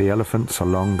stops, the elephants are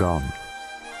long gone.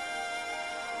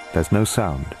 There's no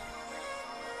sound,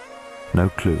 no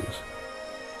clues.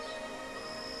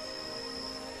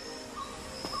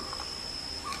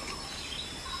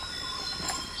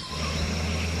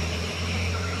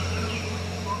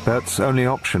 Bert's only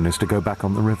option is to go back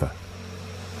on the river.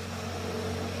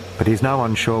 But he's now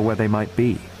unsure where they might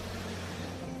be,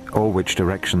 or which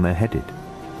direction they're headed.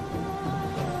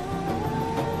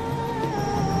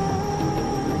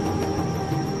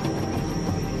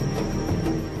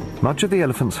 Much of the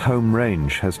elephant's home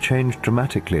range has changed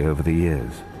dramatically over the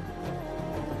years.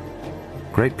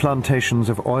 Great plantations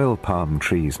of oil palm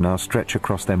trees now stretch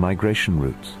across their migration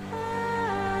routes.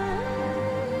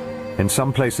 In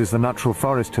some places, the natural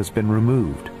forest has been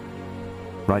removed,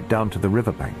 right down to the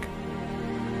riverbank.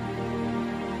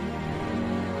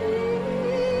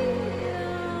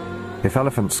 If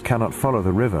elephants cannot follow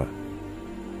the river,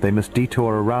 they must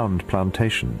detour around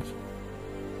plantations.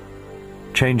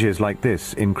 Changes like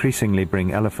this increasingly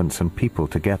bring elephants and people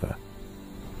together.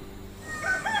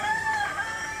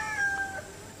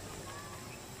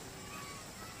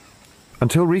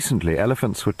 Until recently,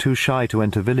 elephants were too shy to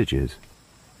enter villages.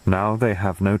 Now they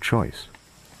have no choice.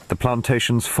 The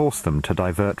plantations force them to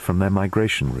divert from their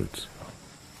migration routes.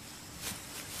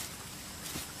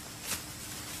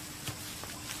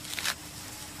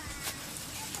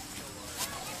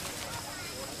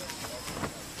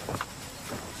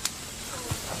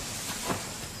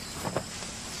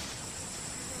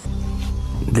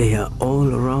 They are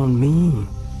all around me.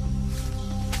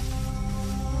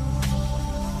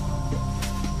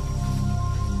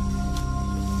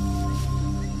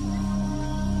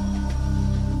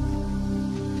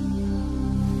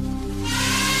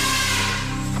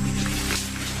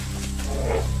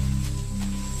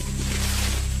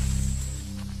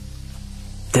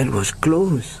 That was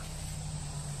close.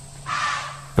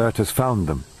 Bert has found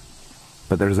them,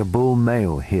 but there is a bull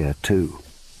male here too,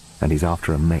 and he's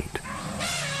after a mate.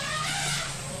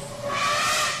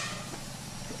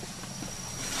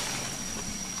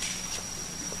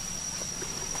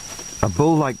 A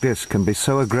bull like this can be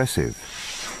so aggressive,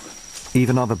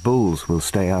 even other bulls will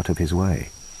stay out of his way.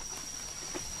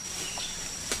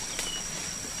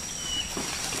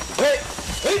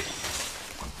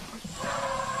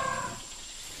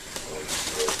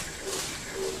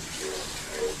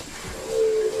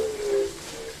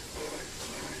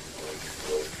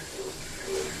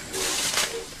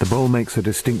 The bull makes a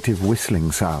distinctive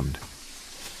whistling sound,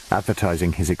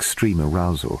 advertising his extreme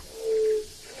arousal.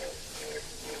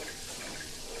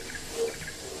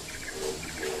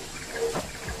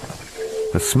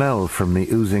 The smell from the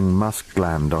oozing musk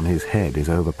gland on his head is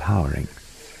overpowering.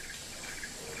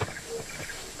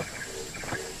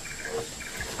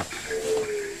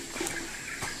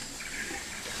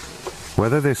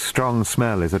 Whether this strong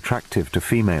smell is attractive to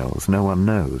females, no one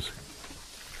knows.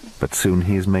 But soon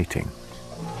he is mating.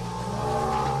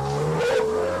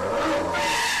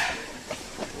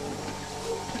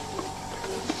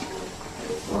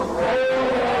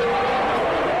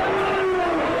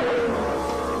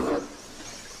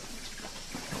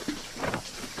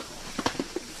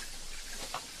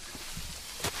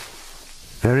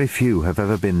 Very few have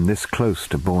ever been this close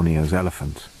to Borneo's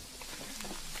elephants.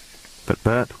 But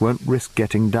Bert won't risk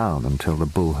getting down until the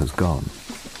bull has gone.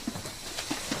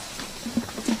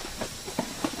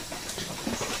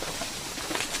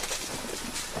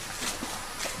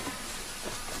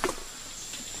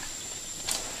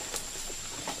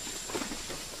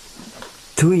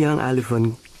 Two young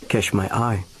elephants catch my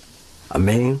eye, a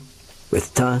male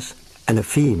with tusks and a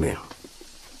female.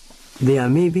 They are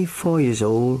maybe 4 years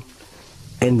old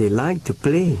and they like to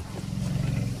play.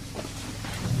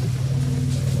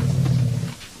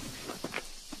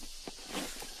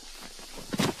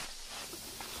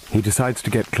 He decides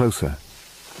to get closer,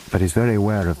 but is very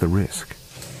aware of the risk.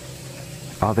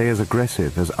 Are they as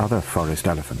aggressive as other forest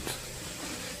elephants?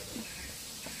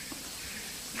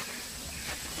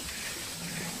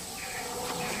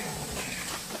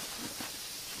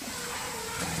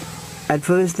 At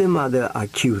first the mother are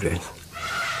curious,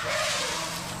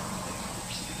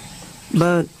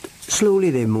 but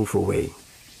slowly they move away.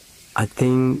 I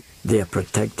think they are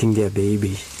protecting their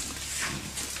babies.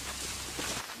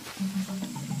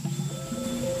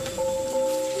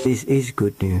 This is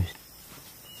good news.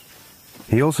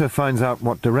 He also finds out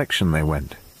what direction they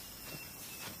went,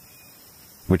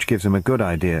 which gives him a good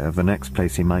idea of the next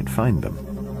place he might find them.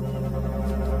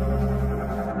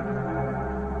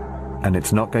 And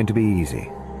it's not going to be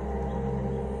easy.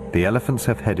 The elephants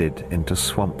have headed into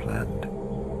swampland.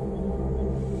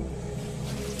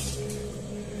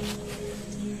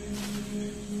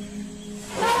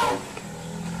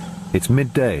 It's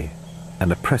midday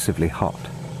and oppressively hot.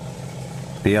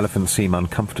 The elephants seem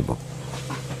uncomfortable.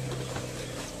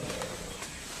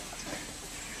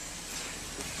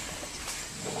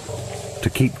 To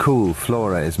keep cool,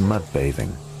 Flora is mud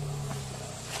bathing.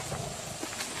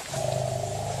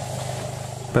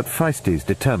 But Feisty's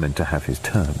determined to have his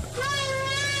turn.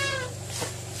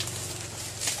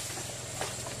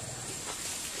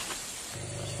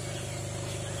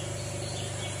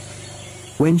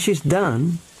 When she's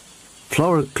done,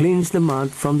 Flora cleans the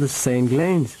mud from the sand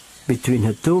glands between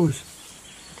her toes.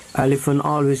 Elephants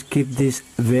always keep this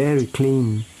very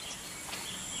clean.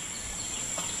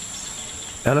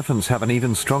 Elephants have an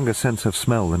even stronger sense of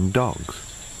smell than dogs.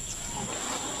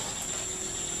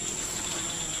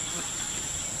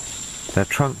 Their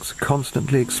trunks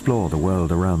constantly explore the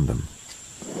world around them.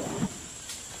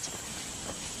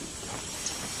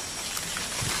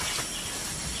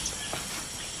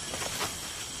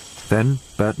 Then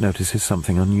Bert notices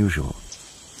something unusual.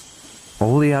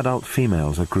 All the adult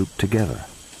females are grouped together.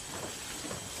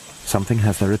 Something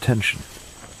has their attention.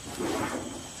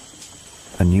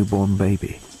 A newborn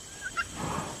baby.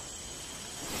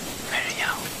 Very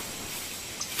young.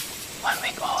 1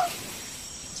 week old.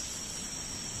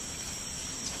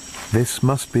 This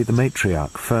must be the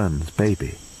matriarch, Fern's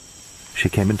baby. She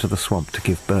came into the swamp to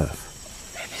give birth.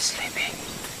 Baby's sleeping.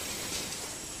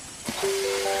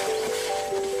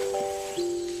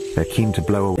 They're keen to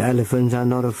blow The away. elephants are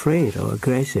not afraid or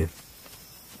aggressive.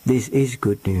 This is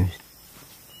good news.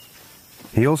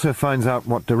 He also finds out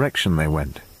what direction they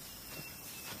went,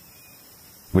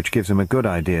 which gives him a good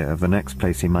idea of the next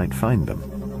place he might find them.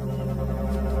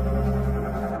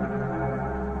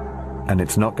 And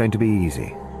it's not going to be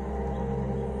easy.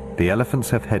 The elephants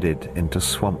have headed into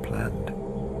swampland.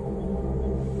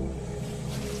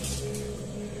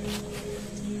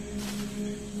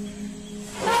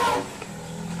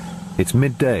 It's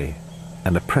midday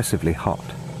and oppressively hot.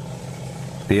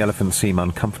 The elephants seem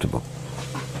uncomfortable.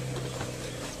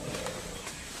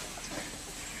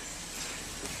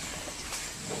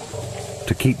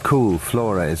 To keep cool,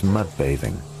 Flora is mud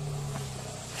bathing.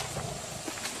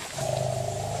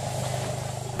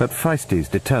 But Feisty's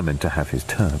determined to have his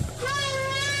turn.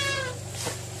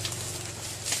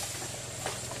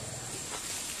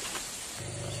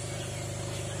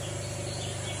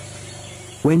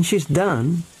 When she's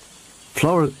done,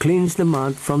 Flora cleans the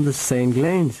mud from the sand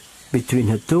glands between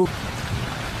her toes.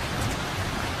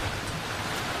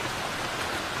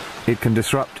 It can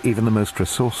disrupt even the most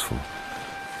resourceful.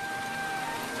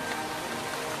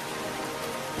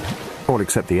 All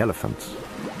except the elephants,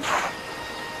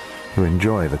 who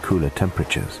enjoy the cooler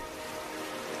temperatures.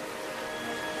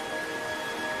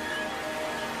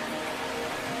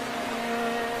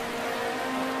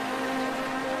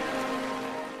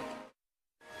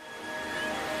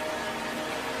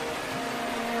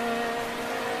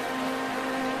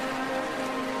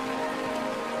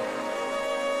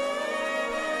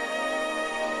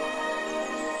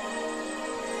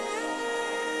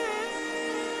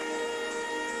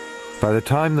 By the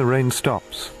time the rain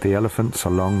stops, the elephants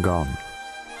are long gone.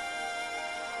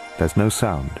 There's no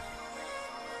sound,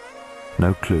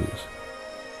 no clues.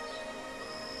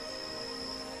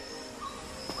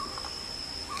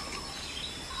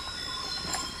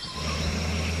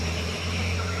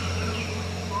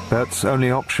 Bert's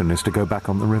only option is to go back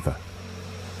on the river.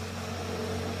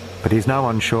 But he's now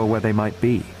unsure where they might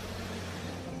be,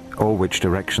 or which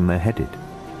direction they're headed.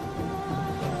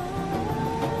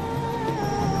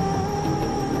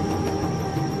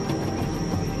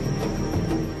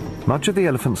 Much of the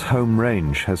elephant's home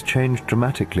range has changed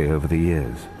dramatically over the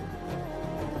years.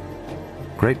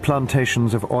 Great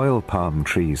plantations of oil palm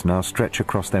trees now stretch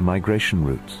across their migration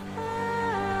routes.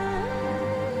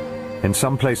 In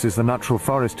some places, the natural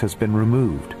forest has been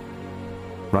removed,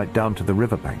 right down to the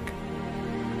riverbank.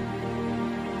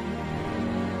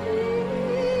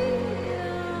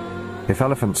 If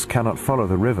elephants cannot follow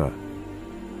the river,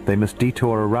 they must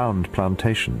detour around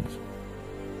plantations.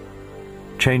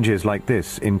 Changes like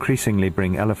this increasingly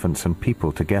bring elephants and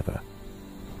people together.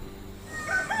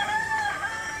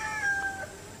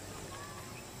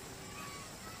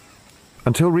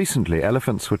 Until recently,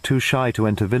 elephants were too shy to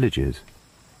enter villages.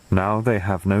 Now they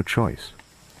have no choice.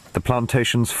 The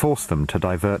plantations force them to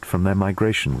divert from their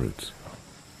migration routes.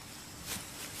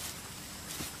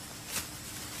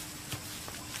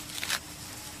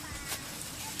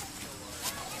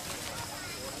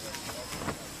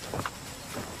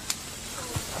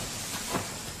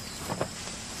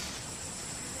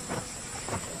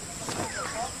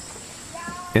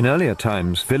 In earlier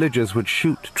times, villagers would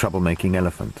shoot troublemaking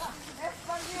elephants.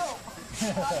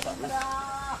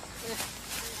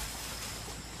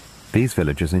 These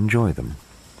villagers enjoy them.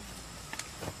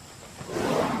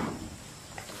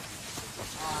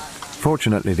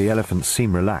 Fortunately, the elephants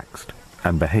seem relaxed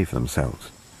and behave themselves.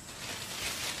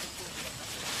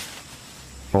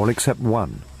 All except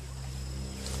one,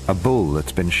 a bull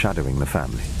that's been shadowing the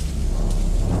family.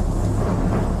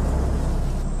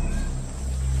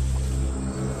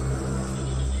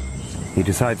 He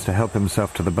decides to help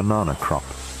himself to the banana crop.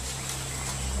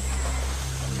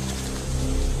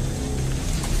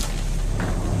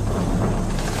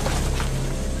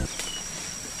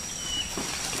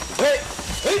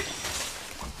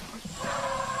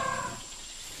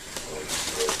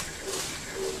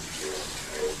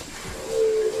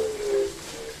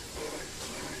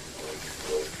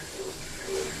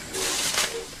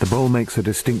 The bull makes a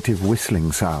distinctive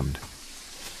whistling sound,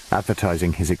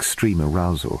 advertising his extreme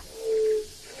arousal.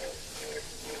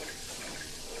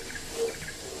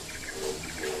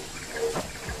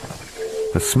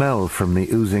 The smell from the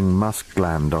oozing musk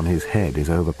gland on his head is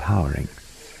overpowering.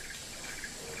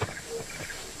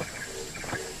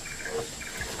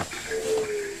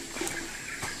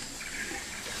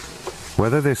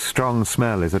 Whether this strong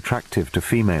smell is attractive to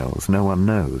females, no one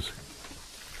knows.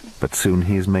 But soon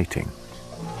he is mating.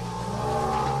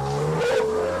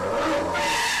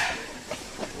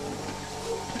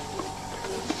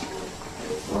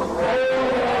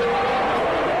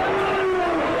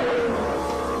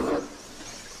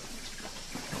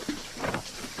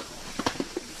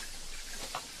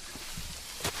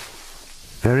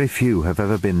 Very few have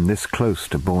ever been this close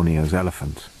to Borneo's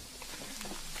elephants.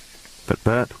 But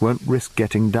Bert won't risk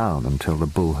getting down until the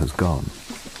bull has gone.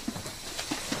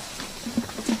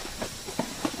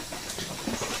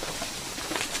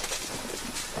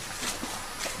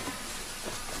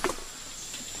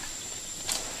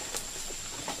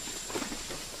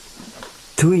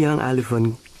 Two young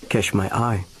elephants catch my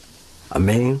eye, a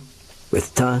male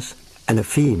with tusks and a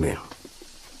female.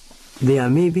 They are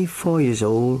maybe 4 years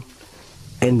old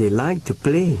and they like to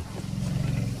play.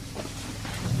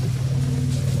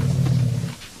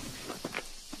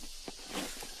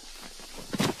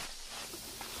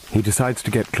 He decides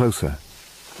to get closer,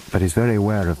 but is very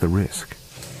aware of the risk.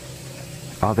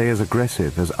 Are they as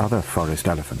aggressive as other forest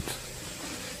elephants?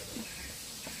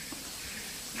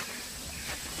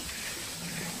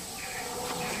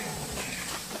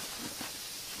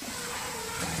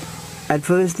 At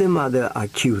first the mother are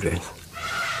curious,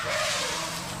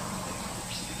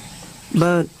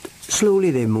 but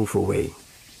slowly they move away.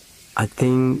 I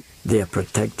think they are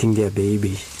protecting their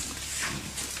babies.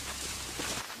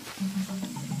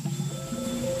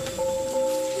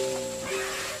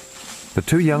 The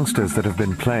two youngsters that have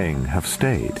been playing have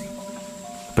stayed.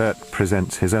 Bert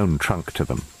presents his own trunk to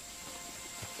them.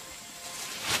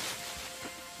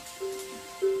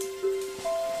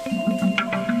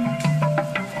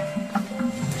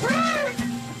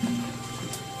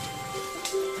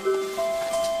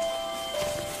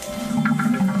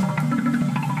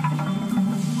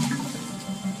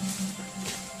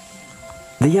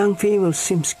 The young female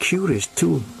seems curious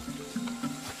too.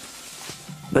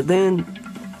 But then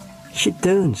she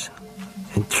turns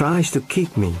and tries to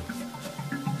kick me.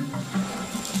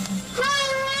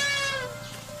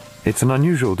 It's an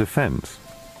unusual defense,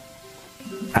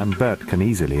 and Bert can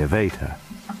easily evade her.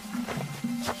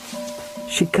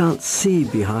 She can't see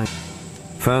behind.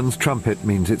 Fern's trumpet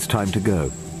means it's time to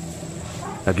go.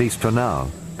 At least for now,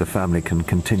 the family can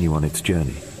continue on its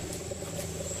journey.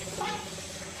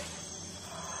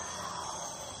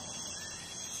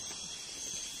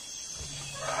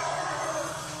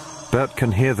 Bert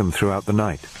can hear them throughout the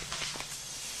night.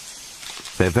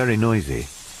 They're very noisy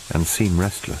and seem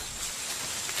restless.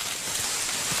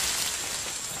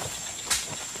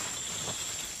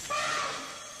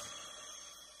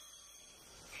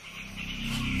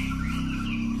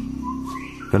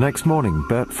 The next morning,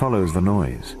 Bert follows the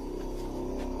noise.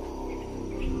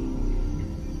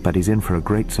 But he's in for a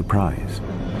great surprise.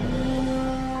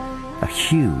 A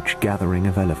huge gathering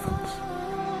of elephants.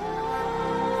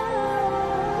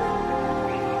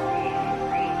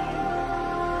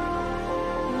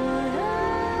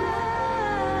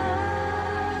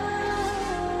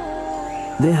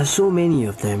 There are so many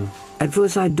of them. At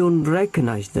first I don't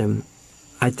recognize them.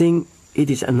 I think it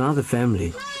is another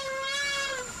family.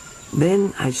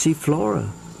 Then I see Flora,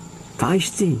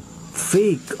 Feisty,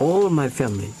 Fig, all my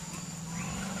family.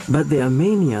 But there are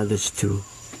many others too.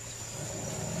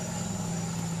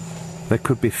 There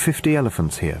could be 50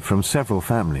 elephants here from several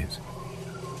families.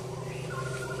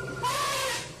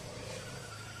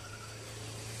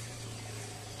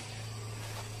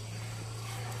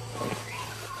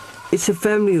 It's a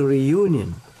family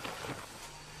reunion.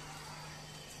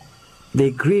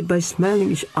 They greet by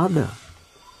smelling each other.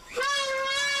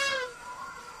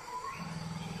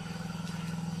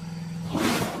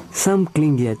 Some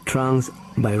clean their trunks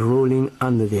by rolling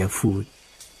under their food.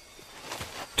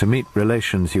 To meet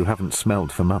relations you haven't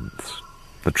smelled for months,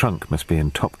 the trunk must be in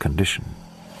top condition.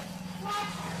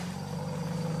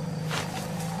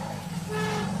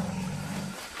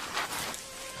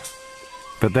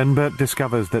 But then Bert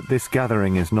discovers that this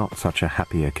gathering is not such a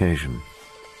happy occasion.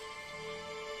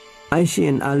 I see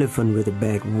an elephant with a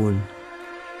bad wound.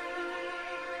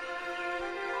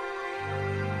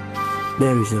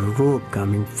 There is a rope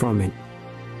coming from it.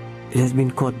 It has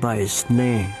been caught by a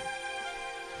snare.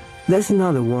 There's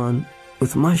another one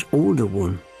with much older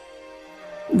wound.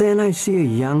 Then I see a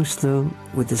youngster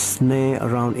with a snare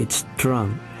around its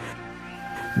trunk.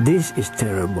 This is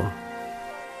terrible.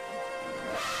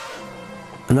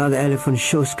 Another elephant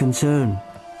shows concern.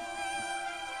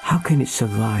 How can it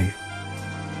survive?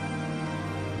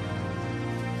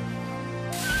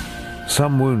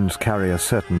 Some wounds carry a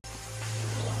certain...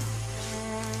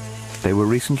 They were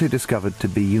recently discovered to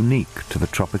be unique to the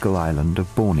tropical island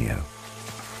of Borneo.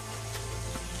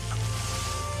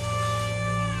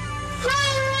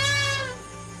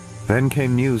 Then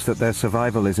came news that their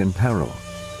survival is in peril,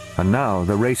 and now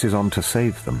the race is on to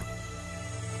save them.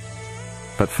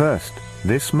 But first,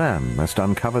 this man must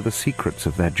uncover the secrets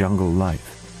of their jungle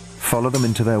life, follow them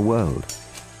into their world,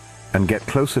 and get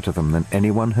closer to them than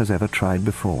anyone has ever tried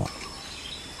before.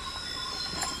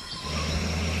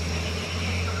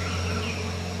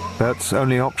 Bert's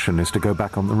only option is to go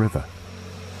back on the river.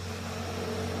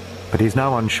 But he's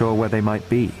now unsure where they might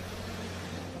be,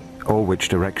 or which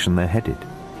direction they're headed.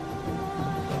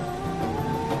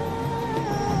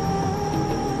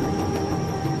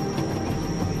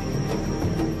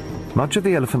 Much of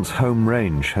the elephant's home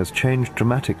range has changed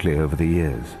dramatically over the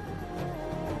years.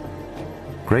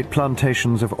 Great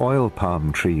plantations of oil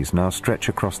palm trees now stretch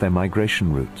across their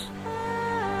migration routes.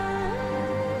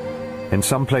 In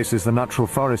some places, the natural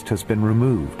forest has been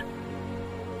removed,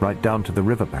 right down to the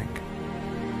riverbank.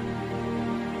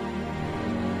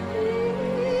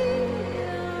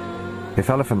 If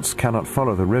elephants cannot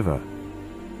follow the river,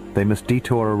 they must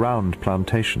detour around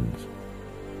plantations.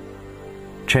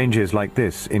 Changes like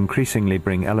this increasingly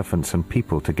bring elephants and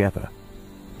people together.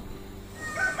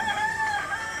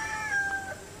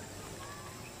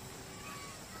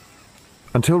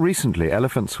 Until recently,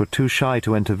 elephants were too shy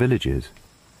to enter villages.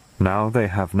 Now they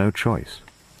have no choice.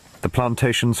 The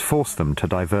plantations force them to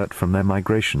divert from their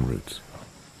migration routes.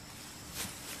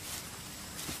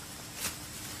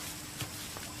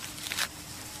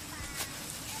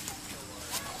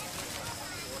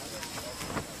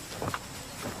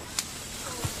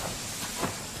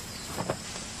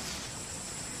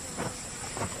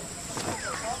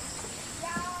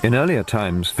 In earlier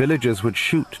times, villagers would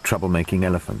shoot troublemaking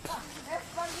elephants.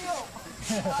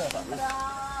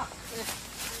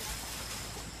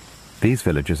 These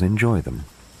villagers enjoy them.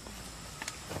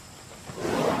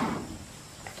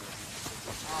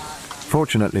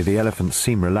 Fortunately, the elephants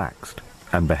seem relaxed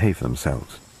and behave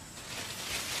themselves.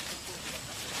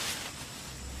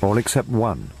 All except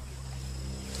one,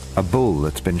 a bull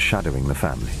that's been shadowing the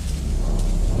family.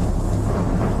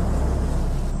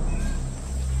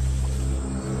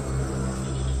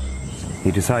 He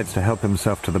decides to help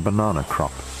himself to the banana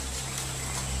crop.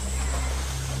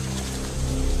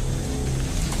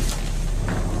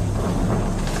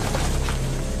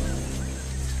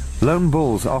 Lone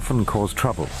bulls often cause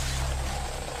trouble.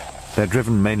 They're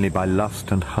driven mainly by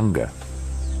lust and hunger.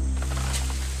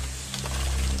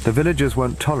 The villagers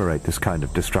won't tolerate this kind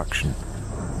of destruction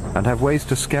and have ways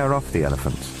to scare off the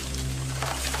elephants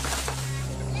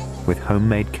with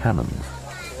homemade cannons.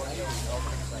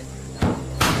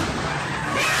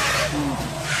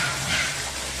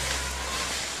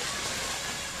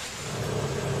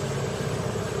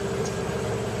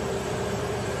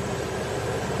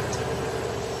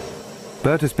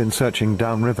 Bert has been searching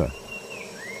downriver.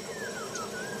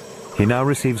 He now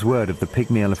receives word of the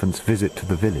pygmy elephant's visit to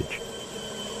the village.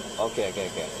 Okay.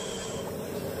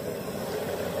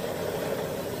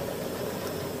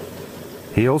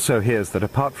 He also hears that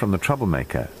apart from the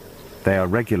troublemaker, they are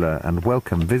regular and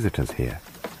welcome visitors here.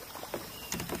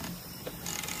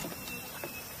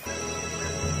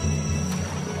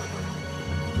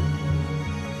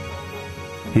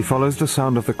 He follows the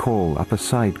sound of the call up a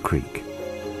side creek.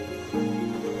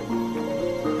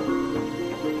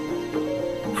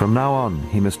 From now on,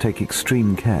 he must take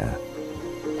extreme care.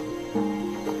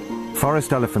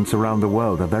 Forest elephants around the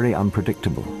world are very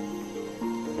unpredictable.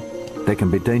 They can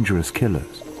be dangerous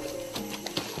killers.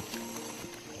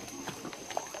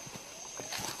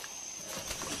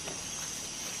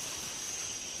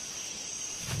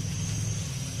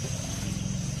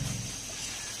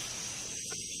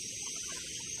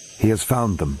 He has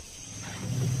found them,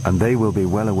 and they will be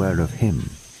well aware of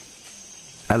him.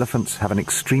 Elephants have an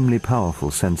extremely powerful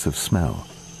sense of smell.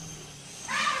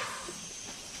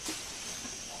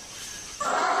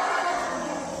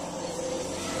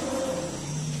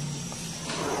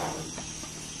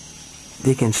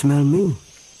 They can smell me,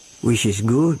 which is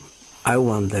good. I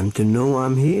want them to know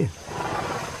I'm here.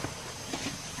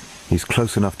 He's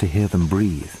close enough to hear them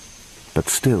breathe, but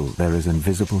still they're as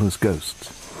invisible as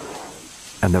ghosts.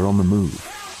 And they're on the move.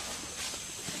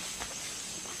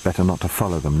 Better not to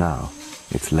follow them now.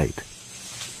 It's late.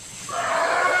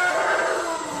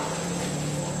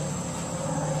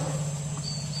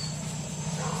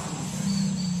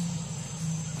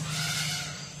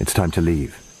 It's time to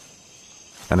leave.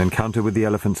 An encounter with the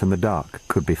elephants in the dark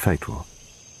could be fatal.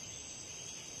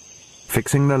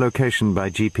 Fixing their location by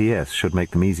GPS should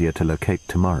make them easier to locate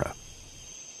tomorrow.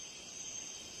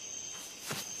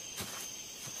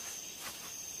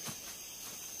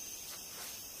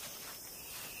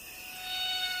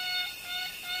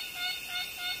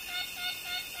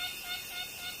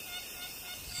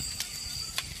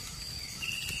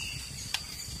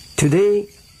 Today,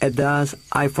 at dusk,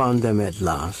 I found them at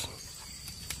last.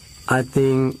 I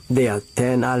think there are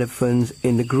 10 elephants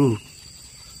in the group.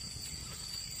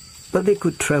 But they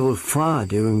could travel far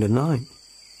during the night.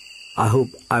 I hope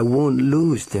I won't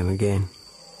lose them again.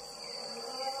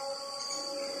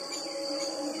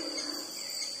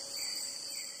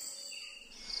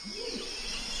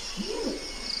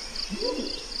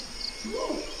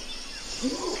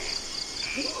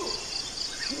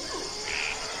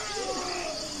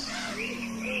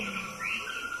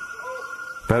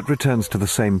 Bert returns to the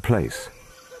same place.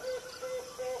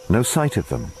 No sight of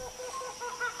them.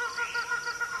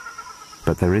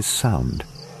 But there is sound.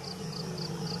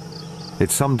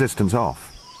 It's some distance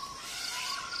off.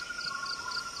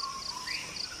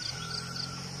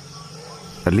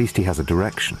 At least he has a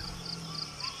direction.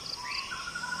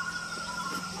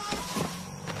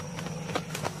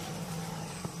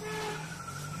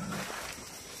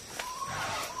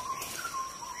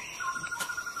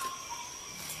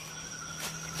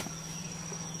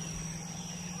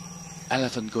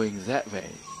 Elephant going that way.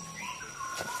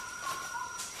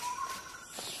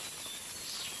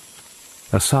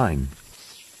 A sign.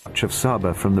 Much of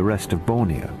Sabah from the rest of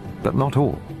Borneo, but not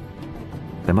all.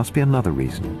 There must be another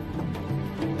reason.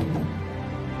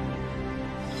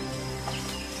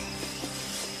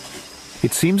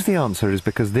 It seems the answer is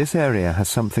because this area has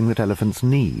something that elephants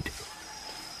need.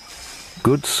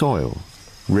 Good soil,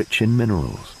 rich in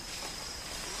minerals.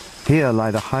 Here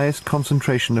lie the highest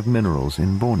concentration of minerals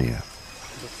in Borneo.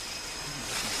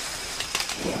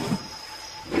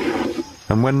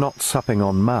 And when not supping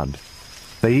on mud,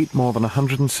 they eat more than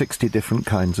 160 different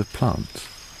kinds of plants.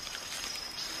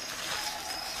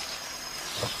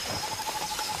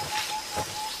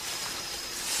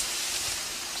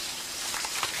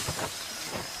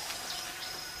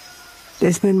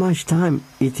 They spend much time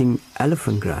eating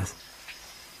elephant grass,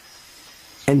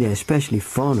 and they're especially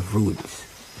fond of roots.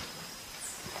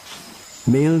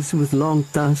 Males with long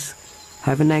tusks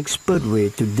have an expert way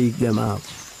to dig them out.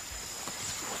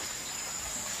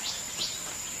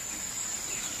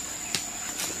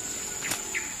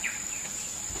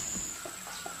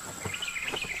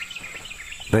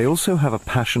 They also have a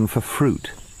passion for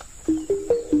fruit,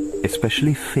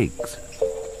 especially figs.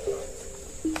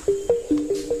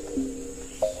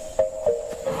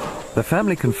 The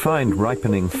family can find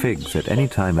ripening figs at any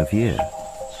time of year.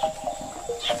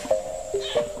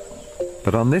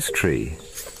 But on this tree,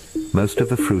 most of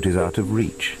the fruit is out of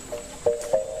reach.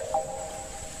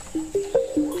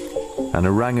 An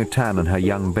orangutan and her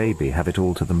young baby have it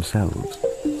all to themselves.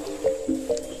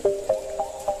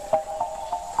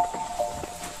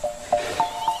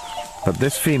 But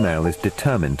this female is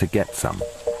determined to get some.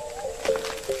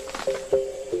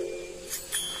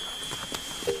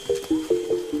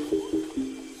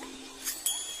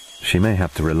 She may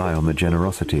have to rely on the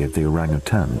generosity of the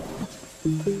orangutan.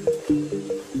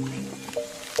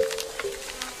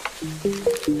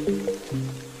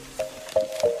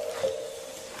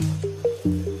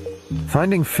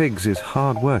 Finding figs is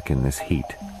hard work in this heat.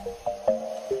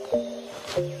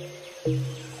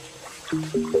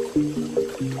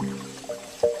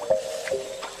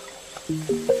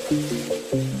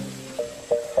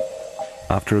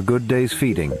 After a good day's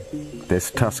feeding,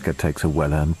 this tusker takes a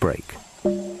well-earned break.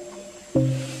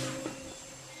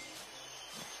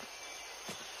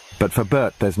 But for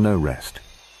Bert, there's no rest.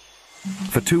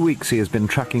 For 2 weeks he has been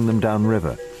tracking them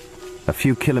downriver, a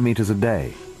few kilometers a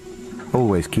day,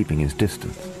 always keeping his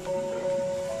distance.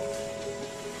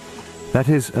 That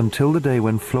is, until the day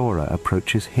when Flora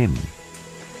approaches him.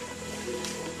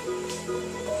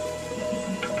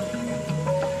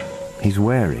 He's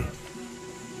wary.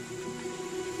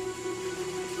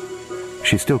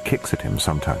 She still kicks at him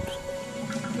sometimes.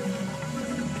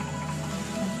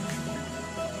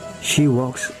 She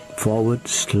walks forward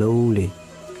slowly,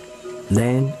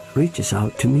 then reaches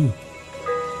out to me.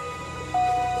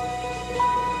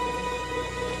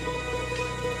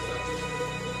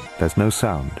 There's no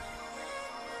sound,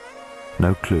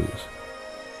 no clues.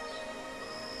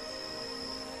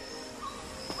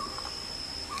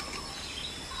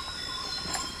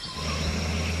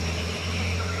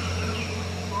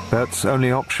 Bert's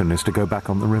only option is to go back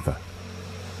on the river.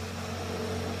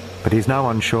 But he's now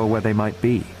unsure where they might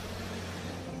be,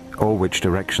 or which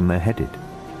direction they're headed.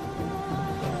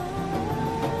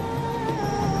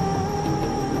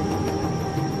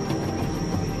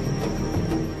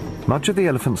 Much of the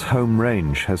elephant's home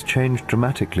range has changed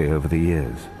dramatically over the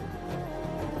years.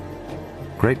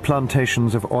 Great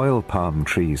plantations of oil palm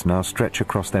trees now stretch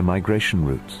across their migration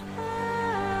routes.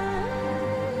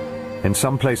 In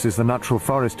some places, the natural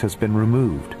forest has been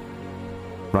removed,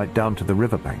 right down to the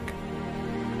riverbank.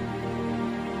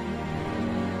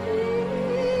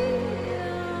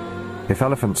 If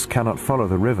elephants cannot follow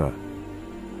the river,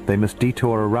 they must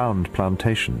detour around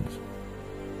plantations.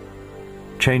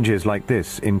 Changes like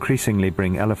this increasingly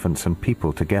bring elephants and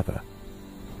people together.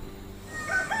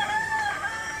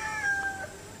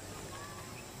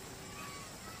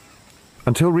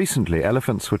 Until recently,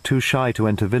 elephants were too shy to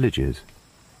enter villages.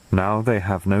 Now they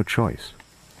have no choice.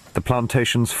 The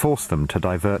plantations force them to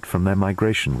divert from their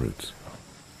migration routes.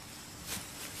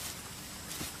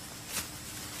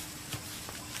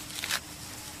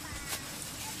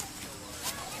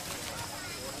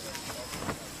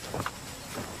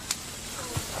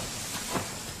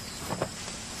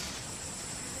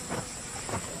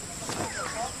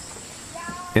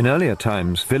 In earlier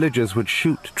times, villagers would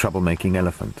shoot troublemaking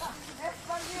elephants.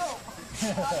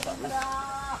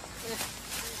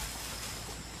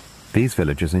 These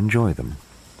villagers enjoy them.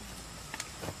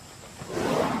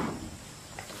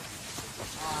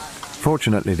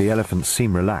 Fortunately, the elephants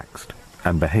seem relaxed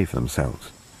and behave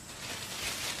themselves.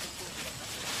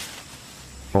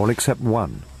 All except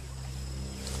one,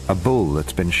 a bull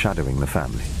that's been shadowing the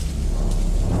family.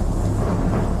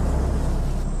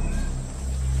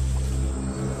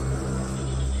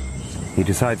 He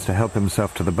decides to help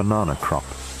himself to the banana crop.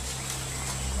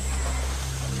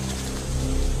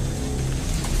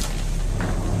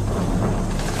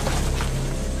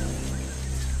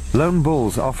 Lone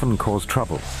bulls often cause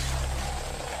trouble.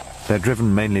 They're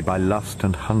driven mainly by lust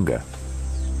and hunger.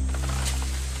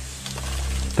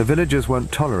 The villagers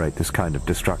won't tolerate this kind of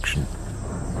destruction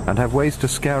and have ways to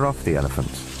scare off the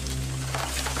elephants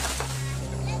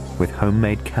with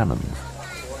homemade cannons.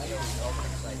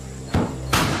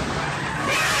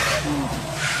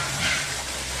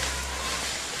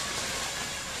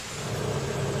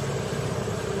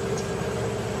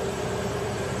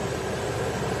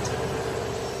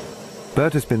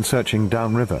 Bert has been searching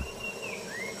downriver.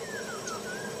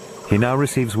 He now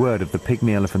receives word of the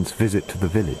pygmy elephant's visit to the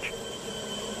village.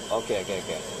 Okay.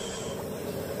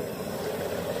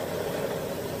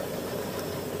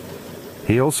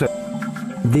 He also...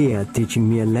 They are teaching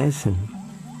me a lesson.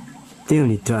 They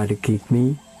only try to kick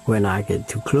me when I get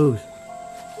too close.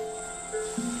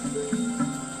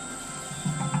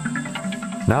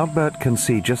 Now Bert can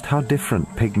see just how different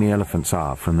pygmy elephants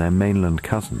are from their mainland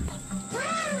cousins.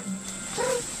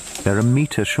 They're a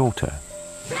metre shorter,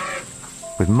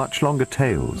 with much longer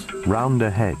tails, rounder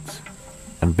heads,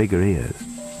 and bigger ears.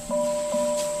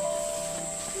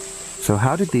 So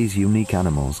how did these unique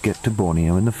animals get to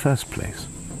Borneo in the first place?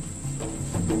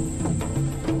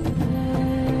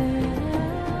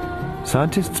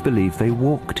 Scientists believe they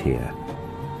walked here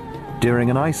during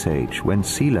an ice age when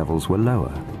sea levels were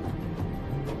lower.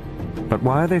 But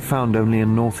why are they found only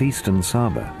in northeastern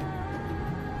Sabah?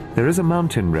 There is a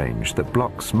mountain range that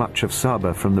blocks much of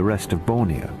Sabah from the rest of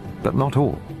Borneo, but not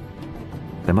all.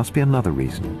 There must be another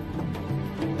reason.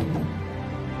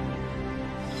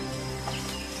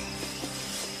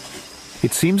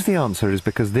 It seems the answer is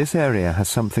because this area has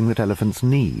something that elephants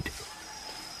need: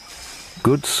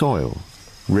 good soil,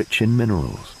 rich in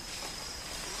minerals.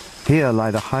 Here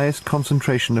lie the highest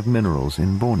concentration of minerals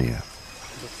in Borneo.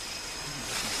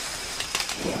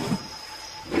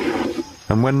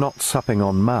 And when not supping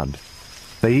on mud,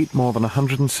 they eat more than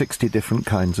 160 different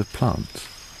kinds of plants.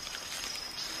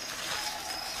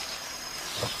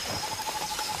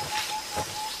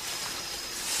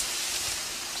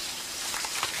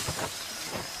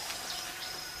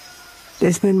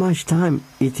 They spend much time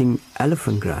eating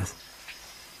elephant grass,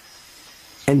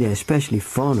 and they're especially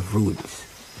fond of roots.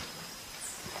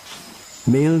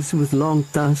 Males with long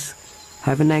tusks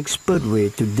have an expert way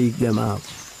to dig them out.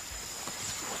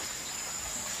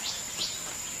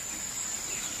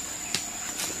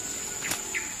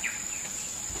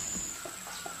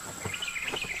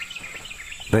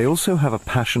 They also have a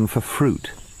passion for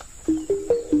fruit,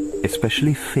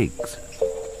 especially figs.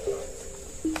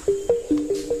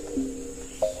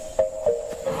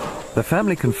 The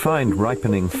family can find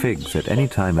ripening figs at any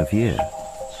time of year.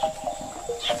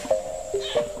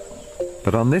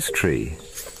 But on this tree,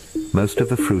 most of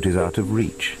the fruit is out of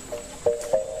reach.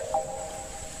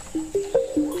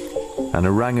 An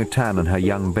orangutan and her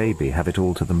young baby have it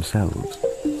all to themselves.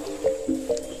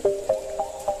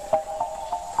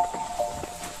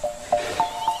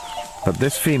 But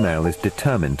this female is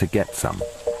determined to get some.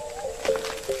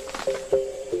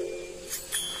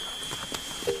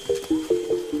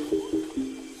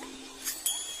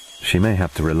 She may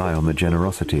have to rely on the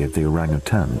generosity of the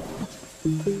orangutan.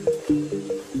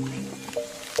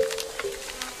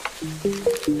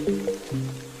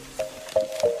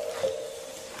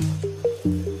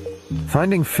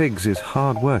 Finding figs is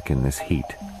hard work in this heat.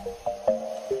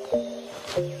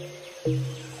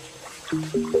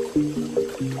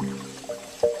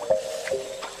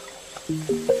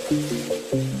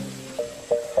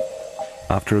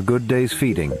 After a good day's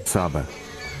feeding, Saba,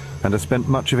 and has spent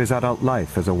much of his adult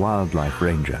life as a wildlife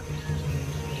ranger.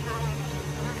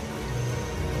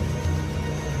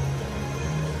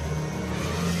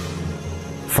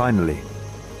 Finally,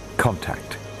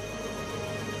 contact.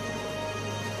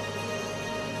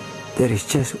 There is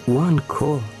just one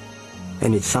call,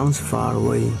 and it sounds far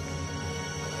away.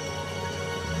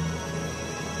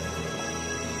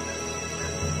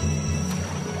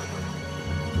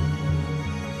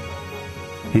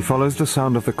 He follows the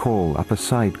sound of the call up a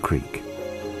side creek.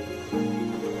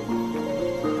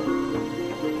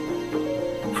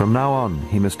 From now on,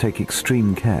 he must take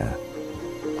extreme care.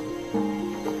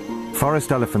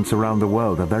 Forest elephants around the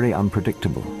world are very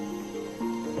unpredictable.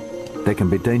 They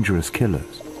can be dangerous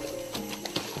killers.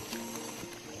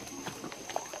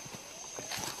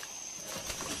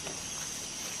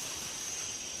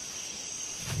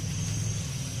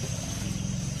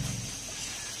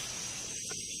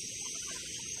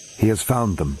 He has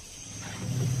found them,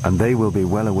 and they will be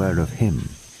well aware of him.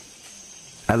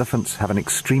 Elephants have an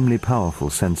extremely powerful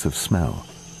sense of smell.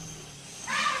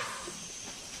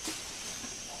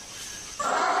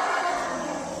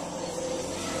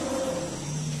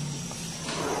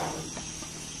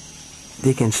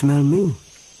 They can smell me,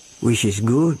 which is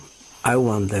good. I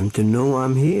want them to know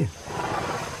I'm here.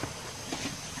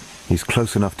 He's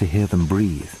close enough to hear them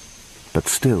breathe, but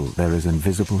still they're as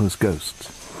invisible as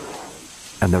ghosts.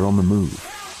 And they're on the move.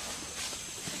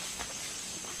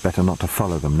 Better not to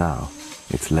follow them now.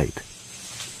 It's late.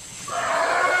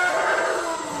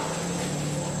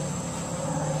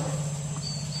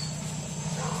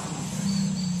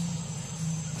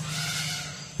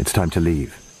 It's time to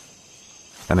leave.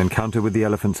 An encounter with the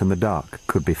elephants in the dark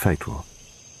could be fatal.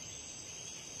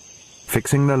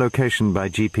 Fixing their location by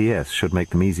GPS should make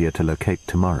them easier to locate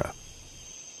tomorrow.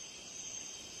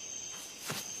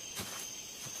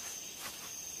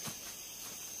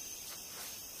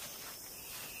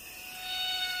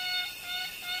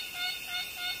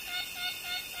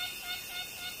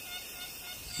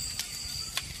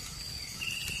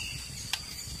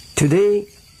 Today,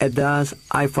 at dusk,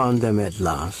 I found them at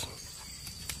last.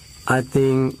 I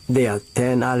think there are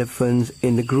 10 elephants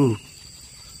in the group.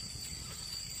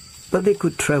 But they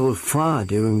could travel far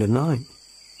during the night.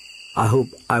 I hope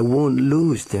I won't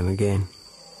lose them again.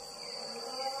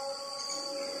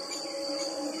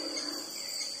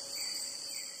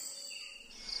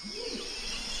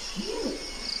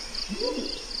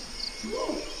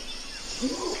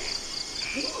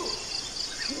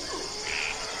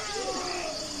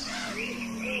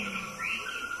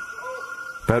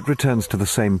 Bert returns to the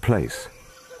same place.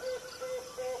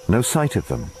 No sight of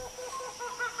them.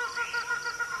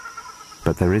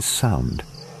 But there is sound.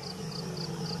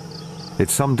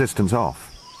 It's some distance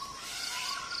off.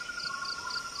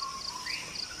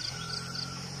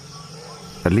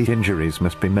 At least injuries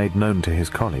must be made known to his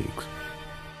colleagues.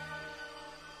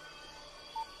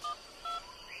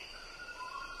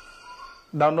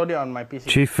 Download it on my PC.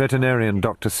 Chief Veterinarian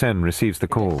Dr. Sen receives the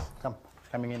call.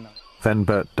 Coming in now. Then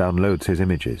Bert downloads his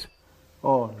images.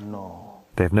 Oh no.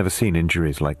 They've never seen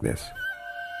injuries like this.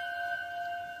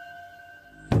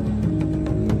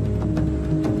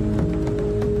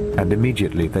 And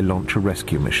immediately they launch a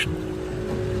rescue mission.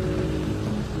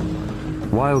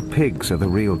 Wild pigs are the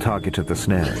real target of the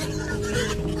snares.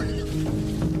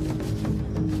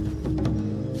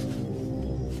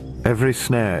 Every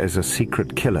snare is a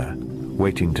secret killer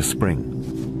waiting to spring.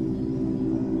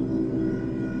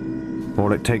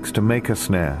 All it takes to make a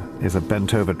snare is a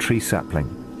bent-over tree sapling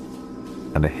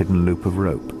and a hidden loop of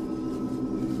rope.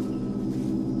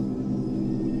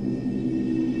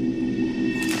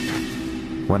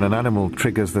 When an animal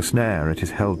triggers the snare, it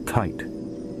is held tight.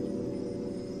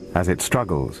 As it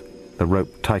struggles, the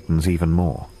rope tightens even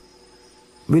more.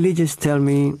 Villagers tell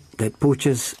me that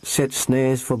poachers set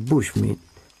snares for bushmeat.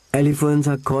 Elephants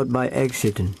are caught by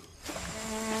accident.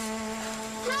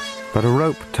 But a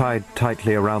rope tied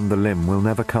tightly around the limb will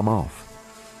never come off.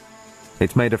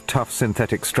 It's made of tough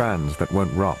synthetic strands that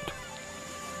won't rot.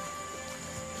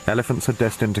 Elephants are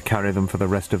destined to carry them for the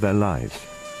rest of their lives,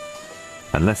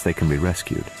 unless they can be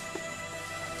rescued.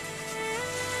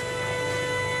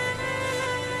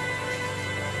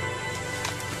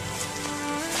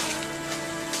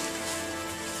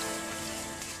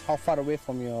 How far away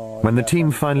from your... When the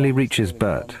team finally reaches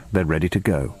Bert, they're ready to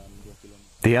go.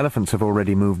 The elephants have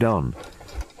already moved on,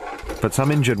 but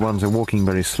some injured ones are walking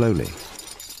very slowly.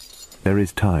 There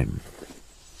is time.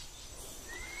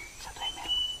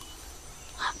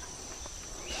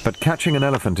 But catching an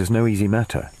elephant is no easy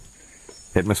matter.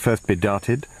 It must first be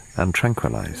darted and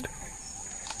tranquilized.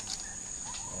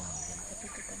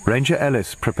 Ranger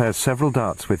Ellis prepares several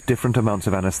darts with different amounts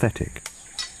of anesthetic.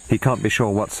 He can't be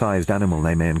sure what sized animal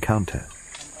they may encounter.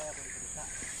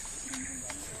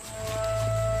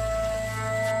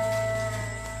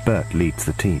 Bert leads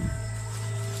the team.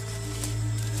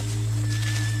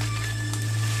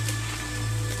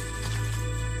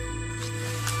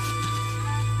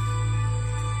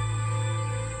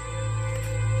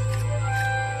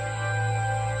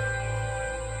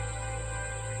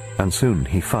 And soon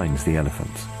he finds the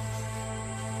elephants.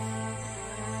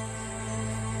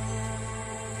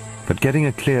 But getting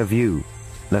a clear view,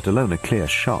 let alone a clear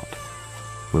shot,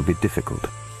 will be difficult.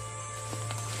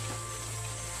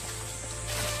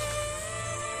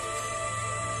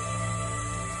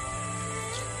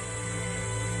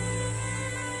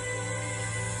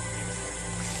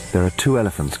 There are two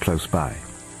elephants close by.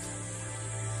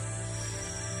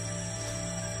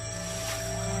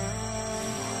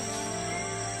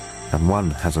 And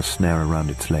one has a snare around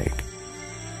its leg.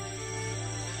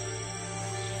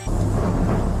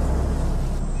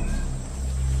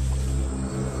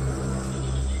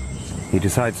 He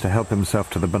decides to help himself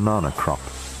to the banana crop.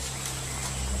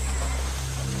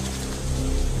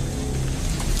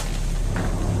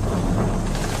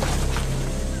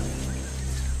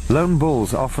 Lone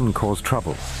bulls often cause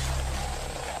trouble.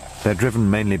 They're driven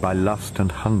mainly by lust and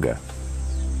hunger.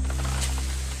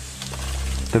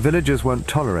 The villagers won't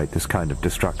tolerate this kind of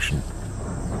destruction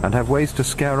and have ways to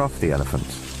scare off the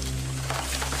elephants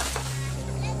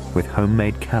with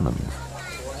homemade cannons.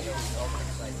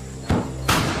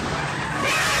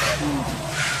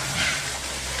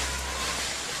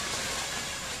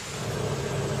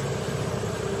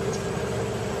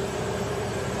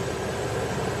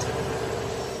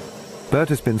 Bert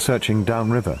has been searching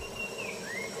downriver.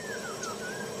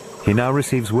 He now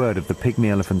receives word of the pygmy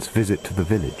elephant's visit to the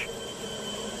village.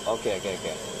 Okay.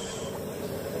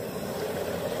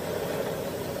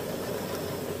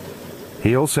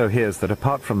 He also hears that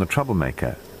apart from the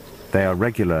troublemaker, they are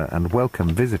regular and welcome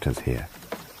visitors here.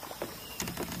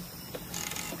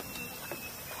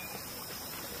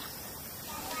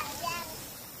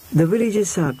 The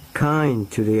villagers are kind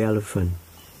to the elephant,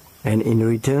 and in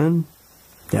return,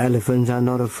 the elephants are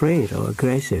not afraid or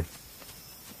aggressive.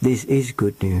 This is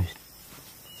good news.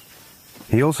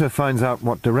 He also finds out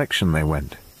what direction they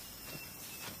went,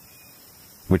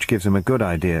 which gives him a good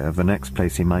idea of the next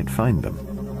place he might find them.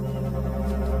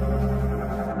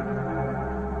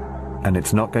 And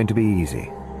it's not going to be easy.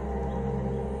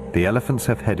 The elephants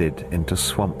have headed into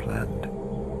swampland.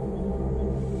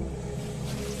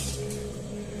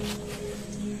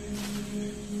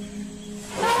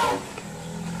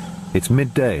 It's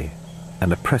midday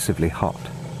and oppressively hot.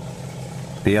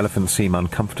 The elephants seem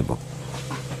uncomfortable.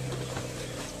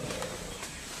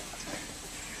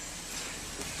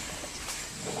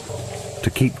 To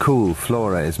keep cool,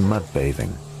 Flora is mud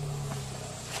bathing.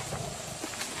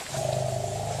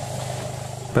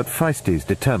 But Feisty's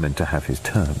determined to have his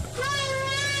turn.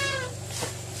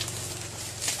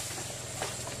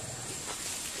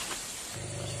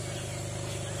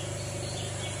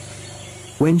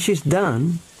 When she's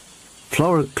done,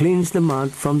 Flora cleans the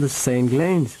mud from the sand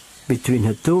glands between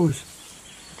her toes.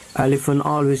 Elephants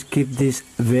always keep this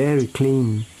very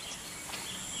clean.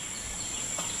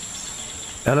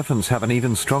 Elephants have an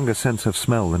even stronger sense of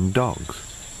smell than dogs.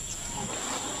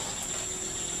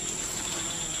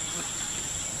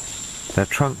 Their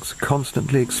trunks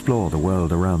constantly explore the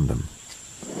world around them.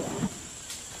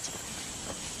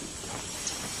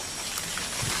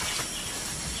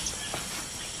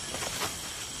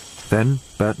 Then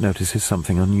Bert notices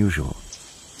something unusual.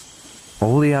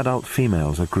 All the adult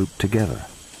females are grouped together.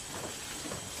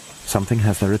 Something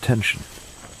has their attention.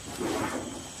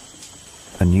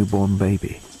 A newborn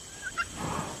baby.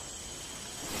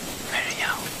 Very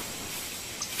young.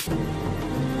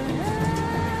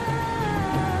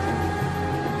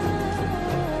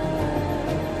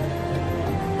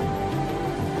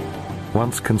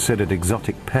 Once considered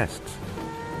exotic pests,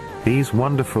 these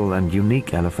wonderful and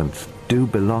unique elephants do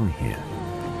belong here.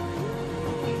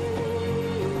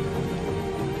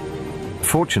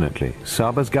 Fortunately,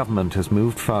 Saba's government has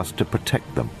moved fast to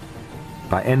protect them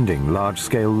by ending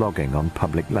large-scale logging on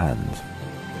public lands.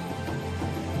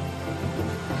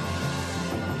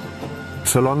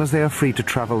 So long as they are free to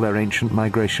travel their ancient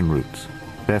migration routes,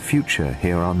 their future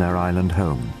here on their island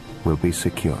home will be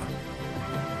secure.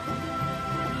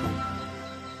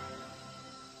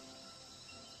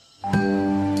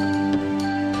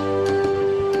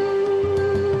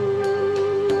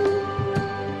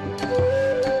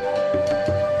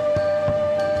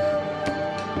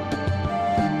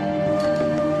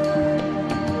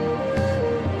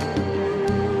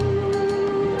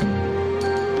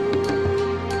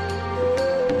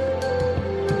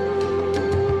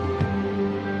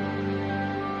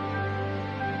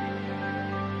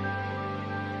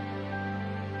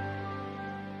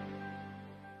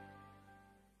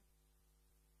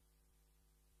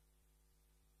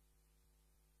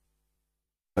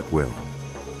 At will.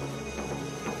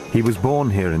 He was born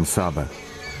here in Saba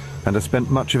and has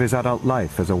spent much of his adult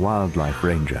life as a wildlife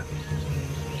ranger.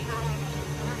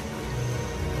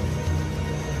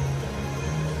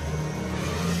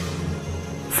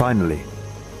 Finally,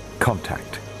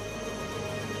 contact.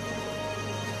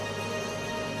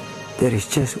 There is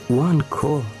just one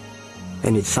call,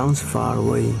 and it sounds far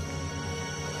away.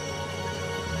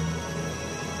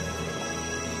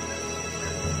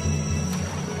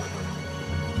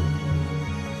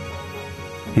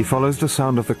 He follows the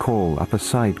sound of the call up a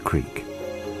side creek.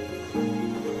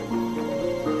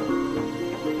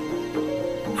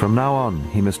 From now on,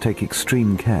 he must take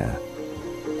extreme care.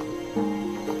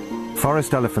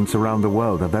 Forest elephants around the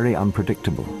world are very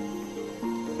unpredictable.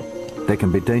 They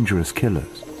can be dangerous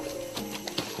killers.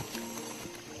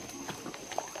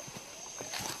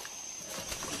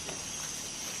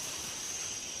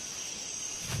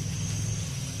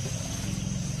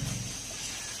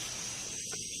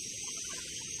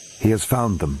 He has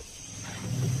found them,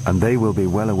 and they will be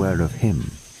well aware of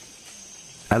him.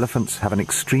 Elephants have an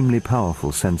extremely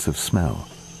powerful sense of smell.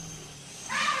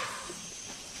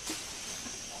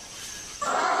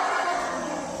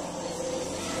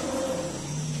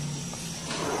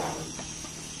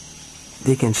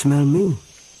 They can smell me,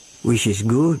 which is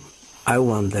good. I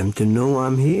want them to know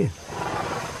I'm here.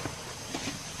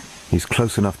 He's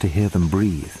close enough to hear them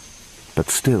breathe, but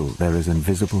still they're as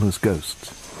invisible as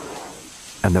ghosts.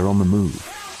 And they're on the move.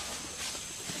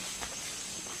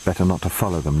 Better not to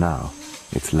follow them now.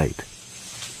 It's late.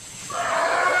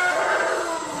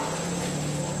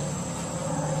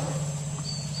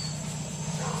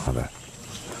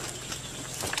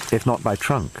 If not by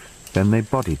trunk, then they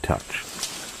body touch.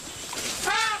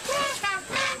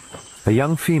 A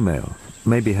young female,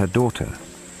 maybe her daughter,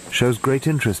 shows great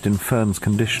interest in Fern's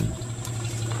condition.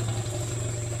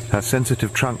 Her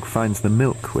sensitive trunk finds the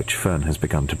milk which Fern has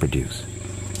begun to produce.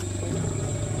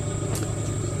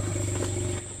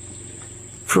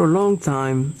 For a long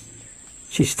time,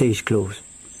 she stays close.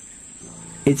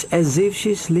 It's as if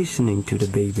she's listening to the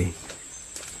baby.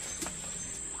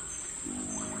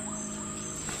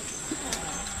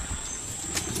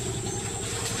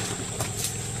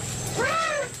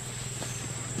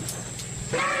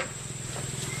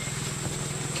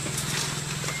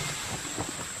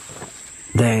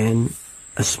 Then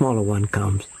a smaller one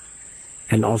comes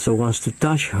and also wants to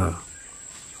touch her.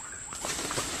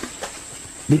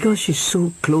 Because she's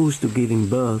so close to giving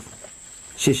birth,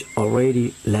 she's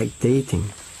already lactating.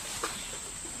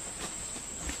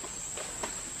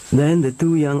 Then the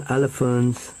two young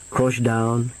elephants crouch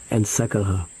down and suckle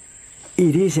her.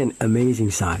 It is an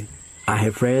amazing sight. I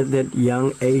have read that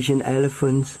young Asian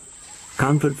elephants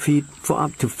can't feed for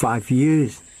up to 5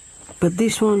 years. But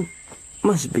this one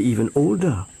must be even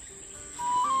older.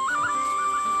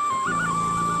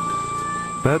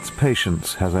 Bert's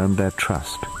patience has earned their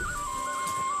trust.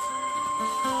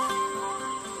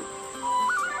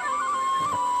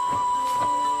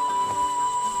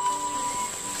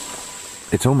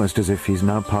 It's almost as if he's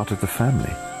now part of the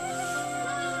family.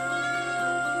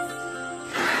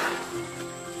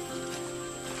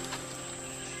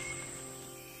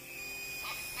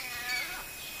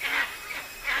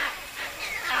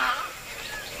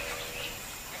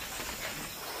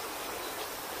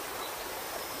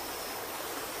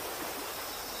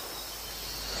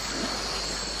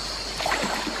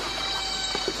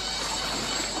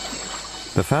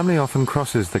 The family often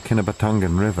crosses the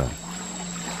Kinabatangan River.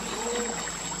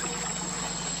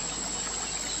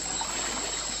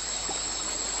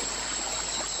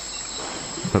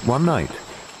 But one night,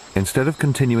 instead of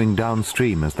continuing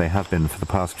downstream as they have been for the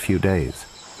past few days,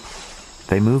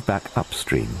 they move back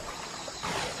upstream.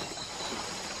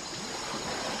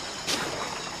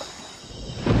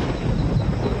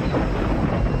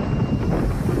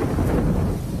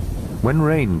 When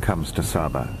rain comes to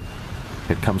Sabah,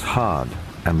 it comes hard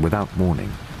and without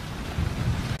warning.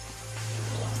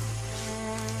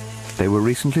 They were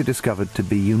recently discovered to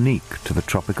be unique to the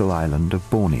tropical island of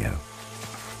Borneo.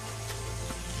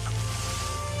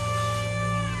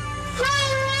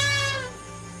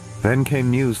 Then came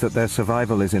news that their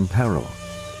survival is in peril,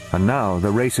 and now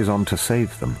the race is on to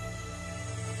save them.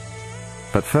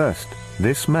 But first,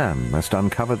 this man must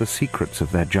uncover the secrets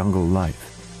of their jungle life,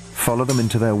 follow them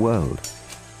into their world,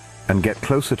 and get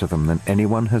closer to them than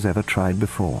anyone has ever tried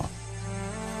before.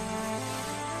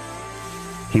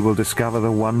 He will discover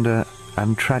the wonder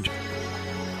and tragedy.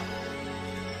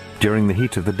 During the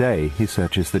heat of the day, he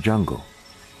searches the jungle.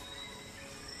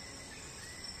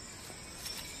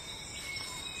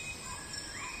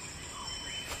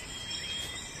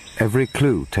 Every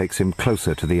clue takes him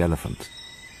closer to the elephants.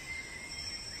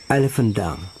 Elephant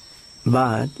dung,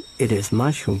 but it is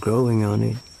mushroom growing on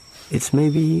it. It's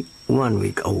maybe 1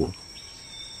 week old.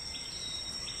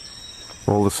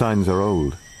 All the signs are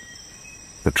old.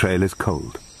 The trail is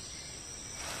cold.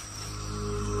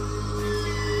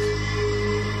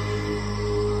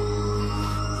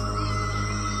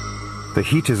 The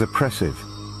heat is oppressive.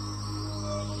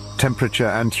 Temperature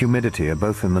and humidity are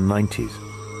both in the 90s.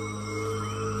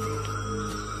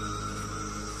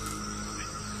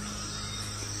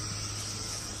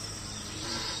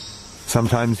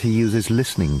 Sometimes he uses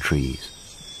listening trees.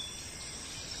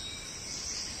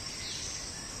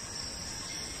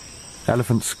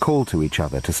 Elephants call to each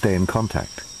other to stay in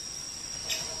contact.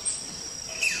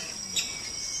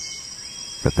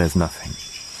 But there's nothing.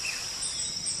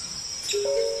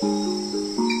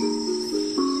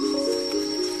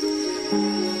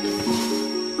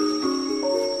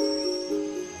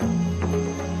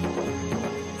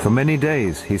 For many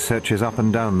days he searches up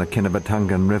and down the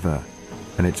Kinabatangan River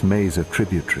and its maze of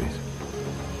tributaries.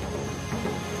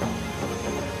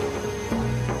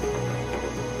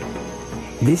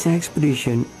 This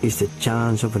expedition is the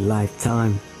chance of a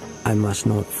lifetime. I must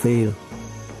not fail.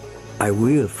 I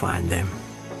will find them.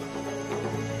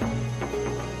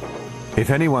 If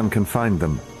anyone can find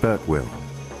them, Bert will.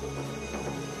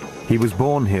 He was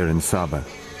born here in Sabah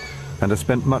and has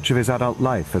spent much of his adult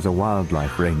life as a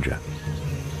wildlife ranger.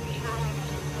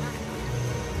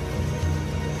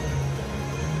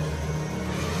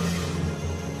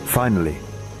 Finally,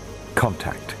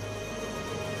 contact.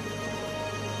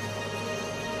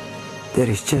 There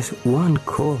is just one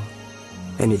call,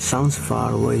 and it sounds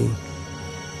far away.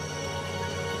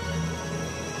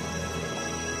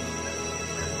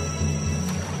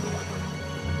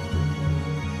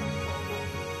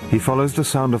 He follows the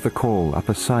sound of the call up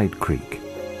a side creek.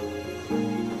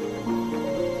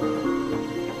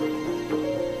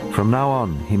 From now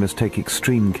on, he must take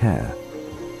extreme care.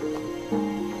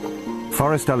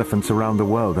 Forest elephants around the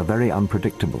world are very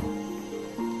unpredictable.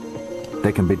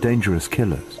 They can be dangerous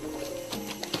killers.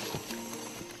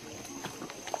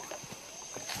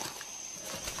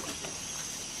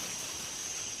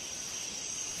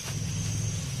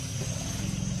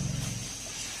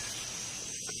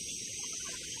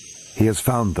 He has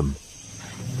found them,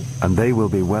 and they will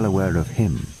be well aware of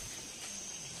him.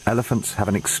 Elephants have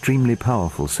an extremely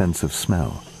powerful sense of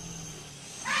smell.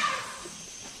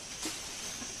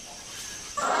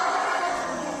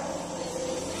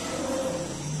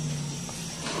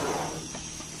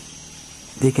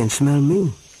 They can smell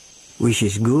me, which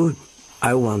is good.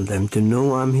 I want them to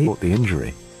know I'm here. The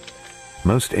injury.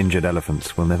 Most injured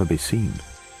elephants will never be seen.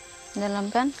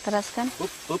 Dalam kan, keras kan?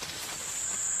 Oop, oop.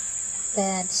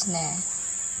 Bad snare.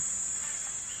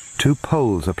 2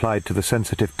 poles applied to the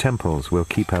sensitive temples will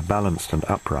keep her balanced and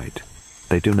upright.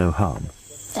 They do no harm.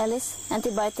 Alice,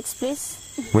 antibiotics, please.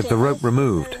 With the rope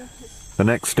removed, the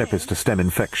next step is to stem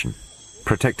infection.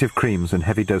 Protective creams and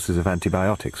heavy doses of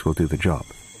antibiotics will do the job.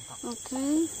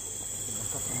 Okay.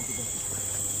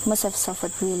 Must have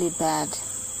suffered really bad.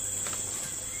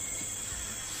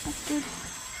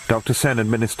 Dr. Sen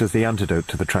administers the antidote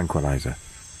to the tranquilizer.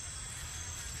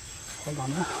 Hold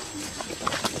on.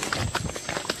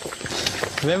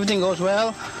 If everything goes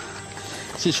well,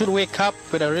 she should wake up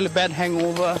with a really bad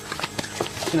hangover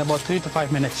in about 3 to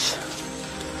 5 minutes.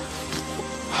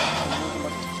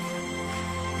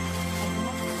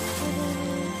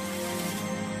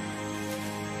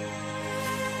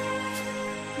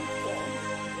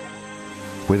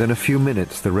 Within a few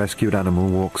minutes, the rescued animal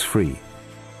walks free,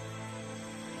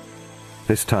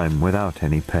 this time without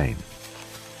any pain.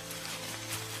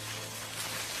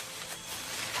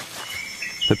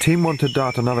 The team want to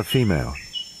dart another female,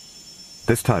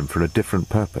 this time for a different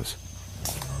purpose.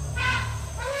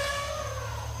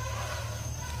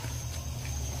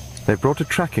 They've brought a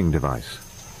tracking device,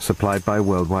 supplied by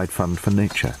Worldwide Fund for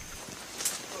Nature.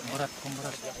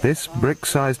 This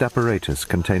brick-sized apparatus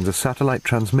contains a satellite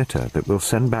transmitter that will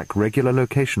send back regular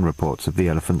location reports of the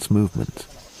elephant's movements.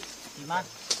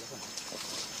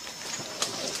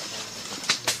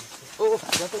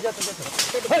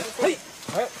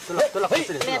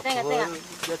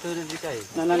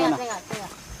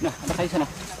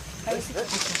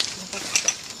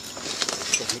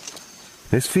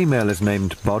 This female is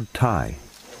named Bod Tai,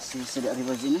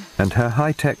 and her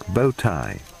high-tech bow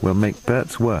tie will make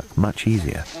Bert's work much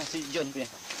easier.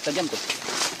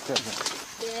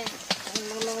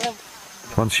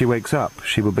 Once she wakes up,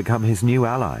 she will become his new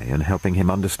ally in helping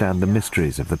him understand the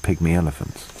mysteries of the pygmy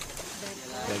elephants.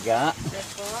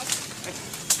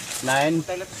 9,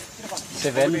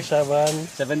 7.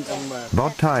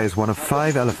 Bod Tai is one of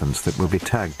 5 elephants that will be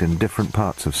tagged in different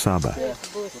parts of Sabah.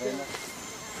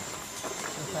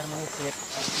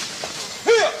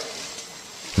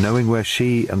 Knowing where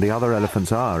she and the other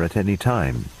elephants are at any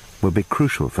time will be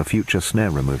crucial for future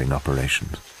snare removing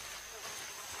operations.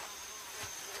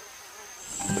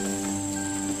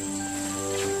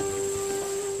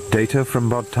 Data from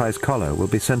Bod Tai's collar will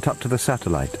be sent up to the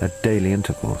satellite at daily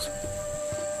intervals.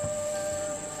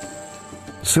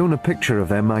 Soon a picture of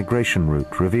their migration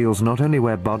route reveals not only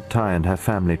where Bod Tai and her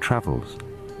family travels,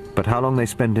 but how long they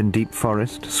spend in deep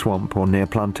forest, swamp or near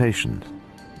plantations.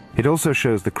 It also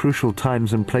shows the crucial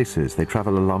times and places they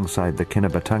travel alongside the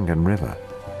Kinabatangan River.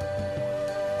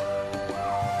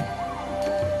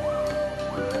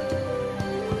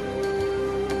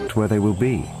 Where they will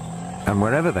be, and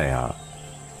wherever they are,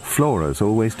 Flora's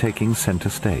always taking center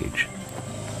stage.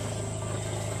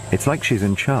 It's like she's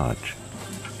in charge.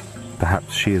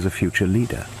 Perhaps she is a future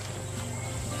leader.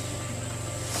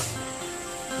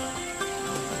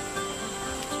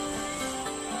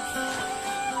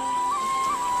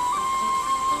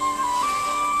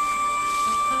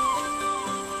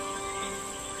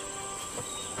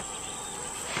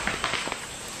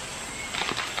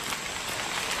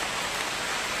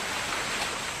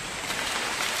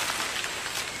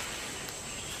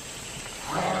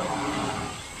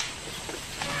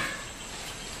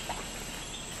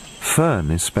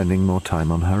 Fern is spending more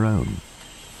time on her own.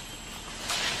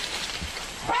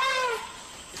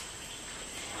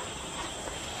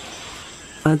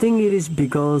 I think it is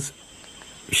because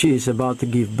she is about to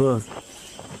give birth.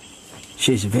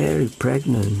 She is very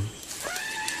pregnant.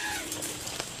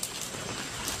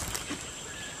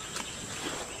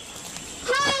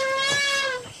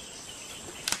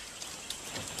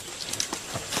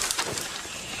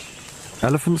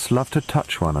 Elephants love to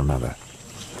touch one another.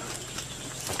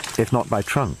 If not by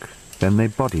trunk, then they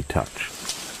body touch.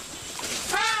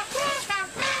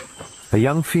 A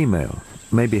young female,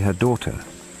 maybe her daughter,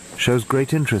 shows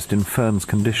great interest in Fern's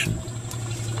condition.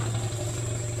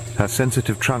 Her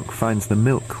sensitive trunk finds the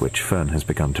milk which Fern has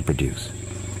begun to produce.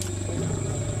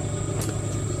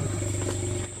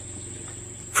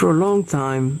 For a long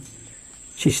time,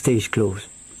 she stays close.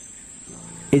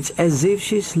 It's as if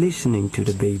she's listening to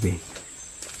the baby.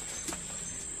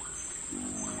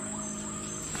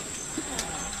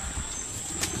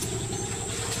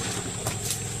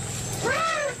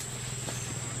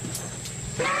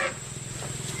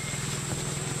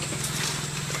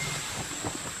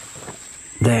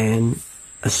 Then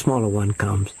a smaller one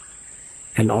comes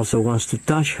and also wants to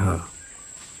touch her.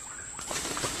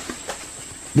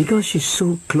 Because she's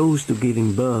so close to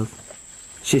giving birth,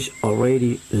 she's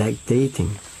already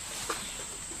lactating.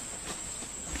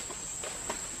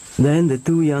 Then the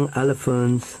 2 young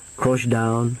elephants crouch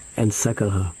down and suckle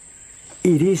her.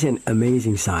 It is an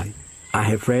amazing sight. I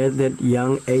have read that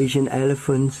young Asian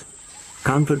elephants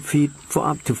can't feed for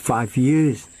up to 5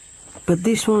 years, but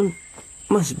this one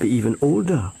must be even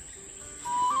older.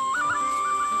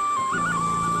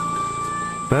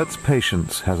 Bert's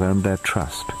patience has earned their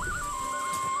trust.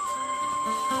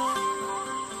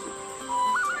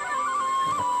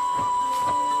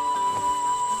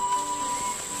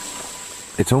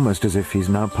 It's almost as if he's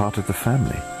now part of the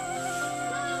family.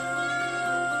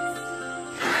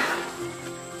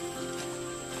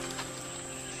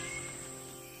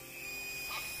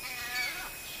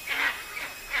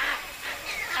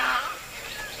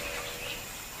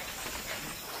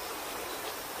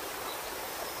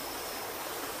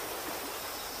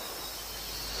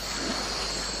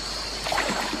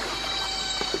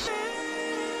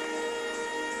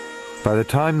 By the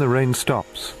time the rain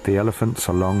stops, the elephants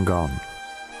are long gone.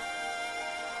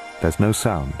 There's no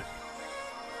sound,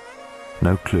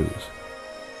 no clues.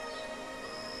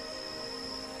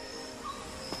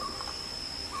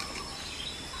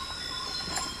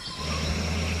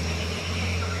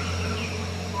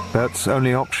 Bert's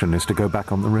only option is to go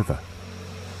back on the river.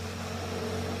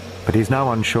 But he's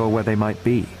now unsure where they might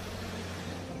be,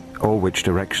 or which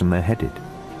direction they're headed.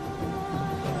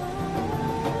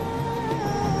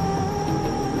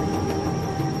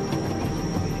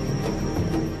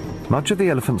 Much of the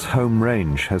elephant's home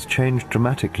range has changed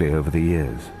dramatically over the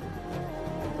years.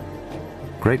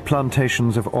 Great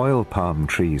plantations of oil palm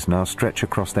trees now stretch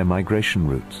across their migration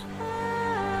routes.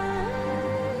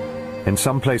 In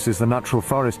some places, the natural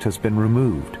forest has been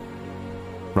removed,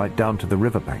 right down to the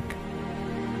riverbank.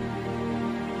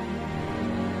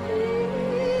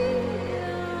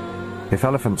 If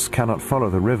elephants cannot follow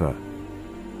the river,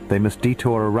 they must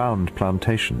detour around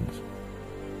plantations.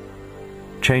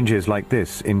 Changes like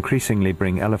this increasingly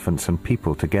bring elephants and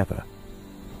people together.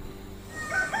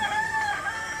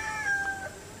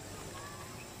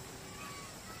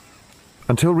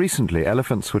 Until recently,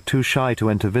 elephants were too shy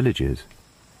to enter villages.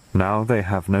 Now they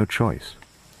have no choice.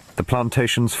 The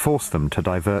plantations force them to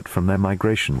divert from their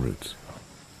migration routes.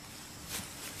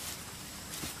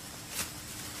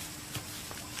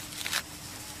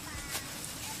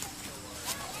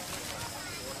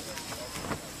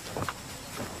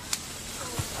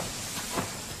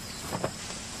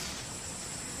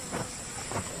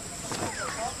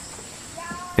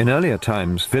 In earlier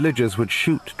times, villagers would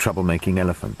shoot troublemaking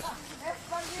elephants.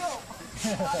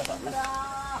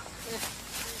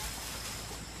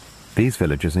 These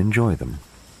villagers enjoy them.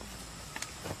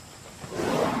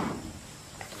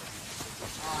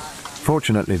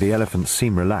 Fortunately, the elephants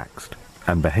seem relaxed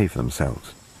and behave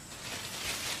themselves.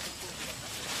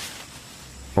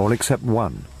 All except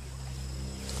one,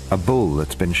 a bull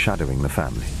that's been shadowing the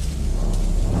family.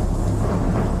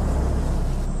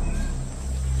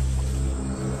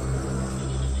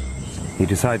 He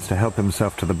decides to help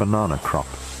himself to the banana crop.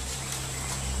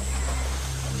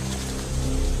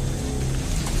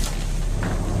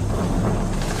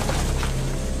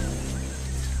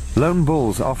 Lone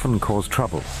bulls often cause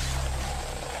trouble.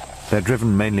 They're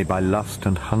driven mainly by lust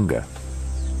and hunger.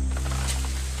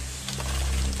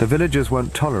 The villagers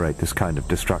won't tolerate this kind of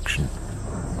destruction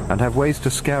and have ways to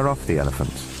scare off the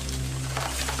elephants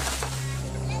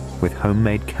with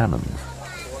homemade cannons.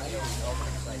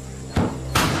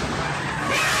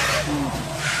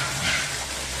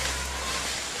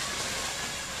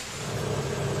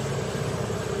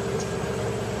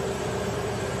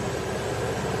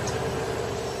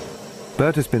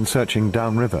 Bert has been searching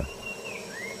downriver.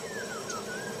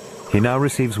 He now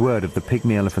receives word of the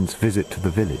pygmy elephant's visit to the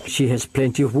village. She has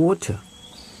plenty of water.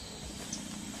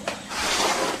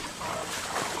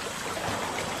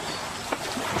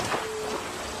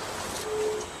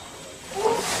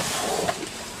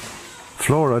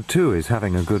 Flora too is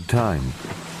having a good time,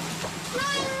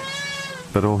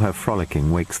 but all her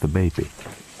frolicking wakes the baby.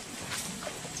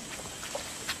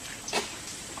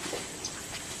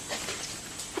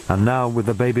 And now, with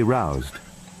the baby roused,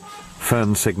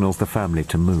 Fern signals the family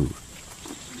to move.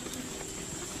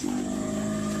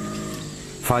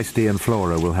 Feisty and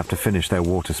Flora will have to finish their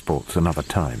water sports another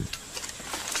time.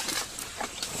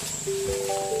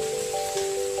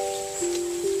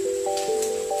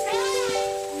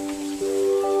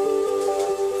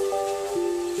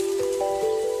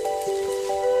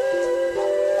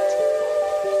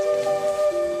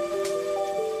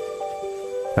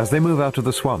 As they move out of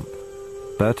the swamp,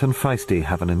 Bert and Feisty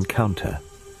have an encounter.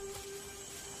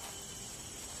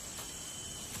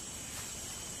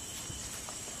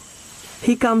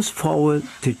 He comes forward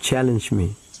to challenge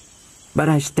me, but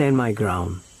I stand my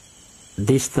ground.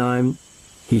 This time,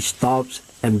 he stops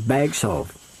and backs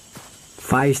off.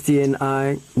 Feisty and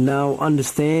I now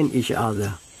understand each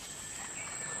other.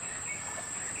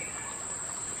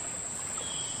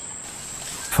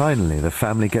 Finally, the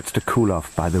family gets to cool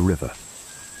off by the river.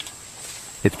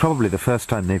 It's probably the first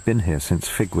time they've been here since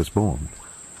Fig was born.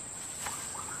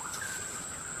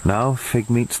 Now Fig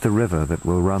meets the river that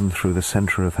will run through the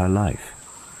center of her life.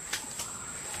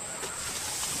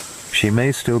 She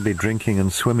may still be drinking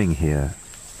and swimming here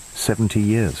 70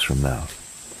 years from now.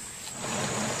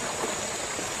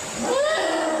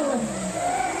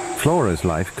 Flora's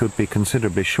life could be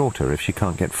considerably shorter if she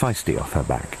can't get Feisty off her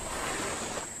back.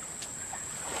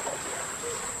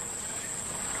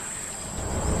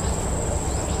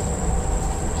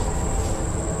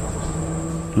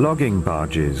 Logging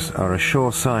barges are a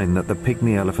sure sign that the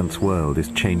pygmy elephant's world is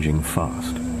changing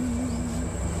fast.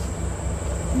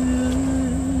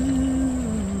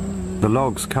 The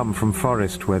logs come from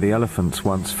forest where the elephants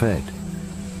once fed.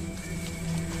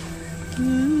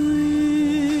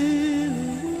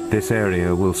 This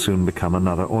area will soon become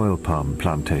another oil palm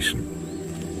plantation.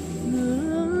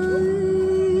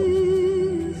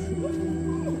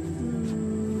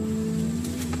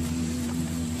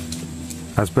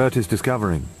 As Bert is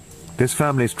discovering, this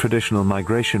family's traditional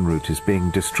migration route is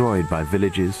being destroyed by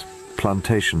villages,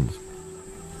 plantations,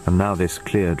 and now this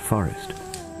cleared forest.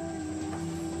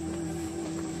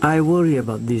 I worry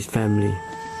about this family.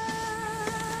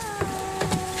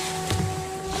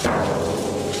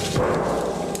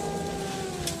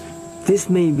 This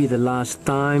may be the last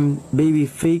time baby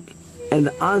Fig and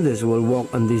the others will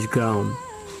walk on this ground.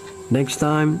 Next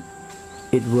time,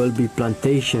 it will be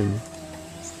plantation.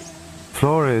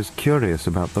 Flora is curious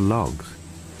about the logs.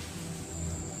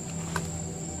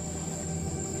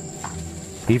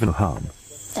 Even harm.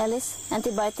 Alice,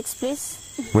 antibiotics, please.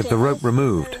 With the rope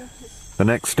removed, the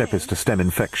next step is to stem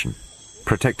infection.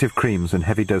 Protective creams and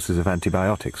heavy doses of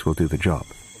antibiotics will do the job.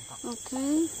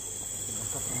 Okay.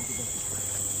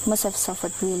 Must have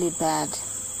suffered really bad.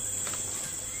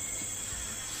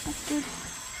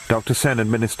 Dr. Sen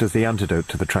administers the antidote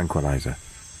to the tranquilizer.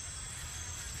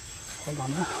 Hold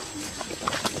on.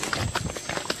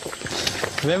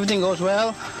 If everything goes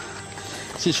well,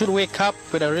 she should wake up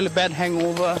with a really bad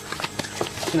hangover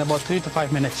in about 3 to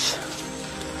 5 minutes.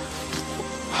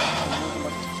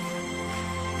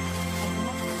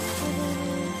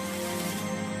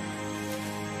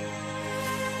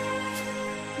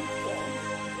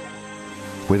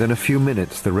 Within a few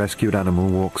minutes, the rescued animal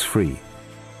walks free.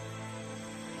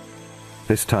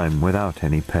 This time without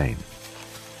any pain.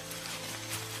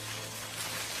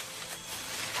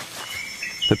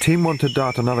 The team want to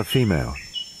dart another female,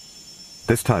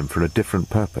 this time for a different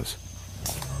purpose.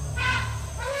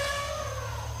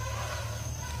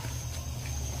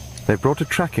 They've brought a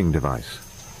tracking device,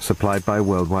 supplied by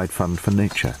Worldwide Fund for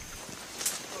Nature.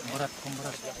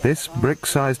 This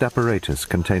brick-sized apparatus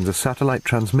contains a satellite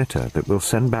transmitter that will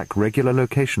send back regular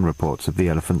location reports of the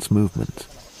elephant's movements.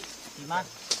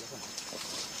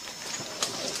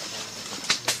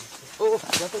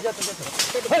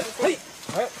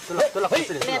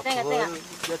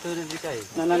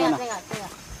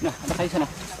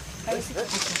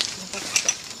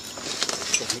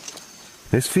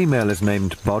 This female is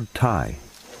named Bod Tai,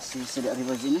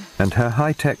 and her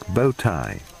high-tech bow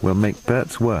tie will make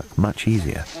Bert's work much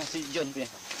easier.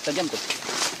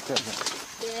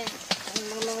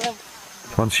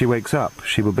 Once she wakes up,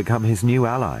 she will become his new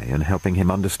ally in helping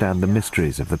him understand the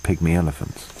mysteries of the pygmy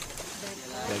elephants.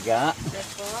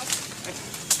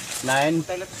 9,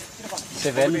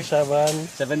 7.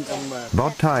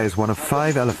 Bod Tai is one of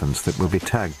 5 elephants that will be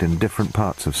tagged in different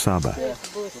parts of Sabah.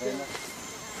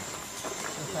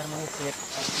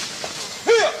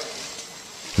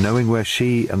 Knowing where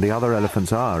she and the other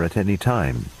elephants are at any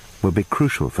time will be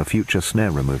crucial for future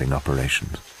snare removing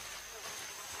operations.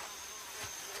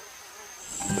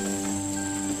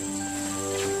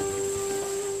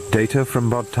 Data from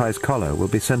Bod Tai's collar will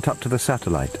be sent up to the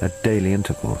satellite at daily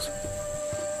intervals.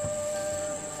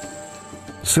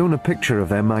 Soon a picture of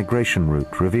their migration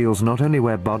route reveals not only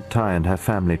where Bod Tai and her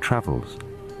family travels,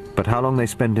 but how long they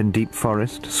spend in deep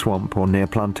forest, swamp or near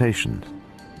plantations.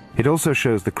 It also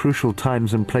shows the crucial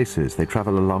times and places they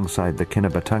travel alongside the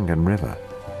Kinabatangan River.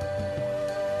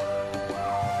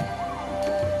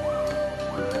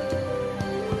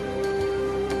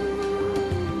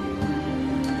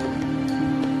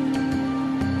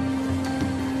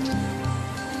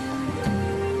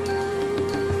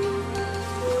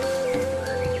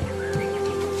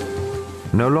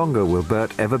 No longer will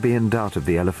Bert ever be in doubt of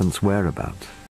the elephant's whereabouts.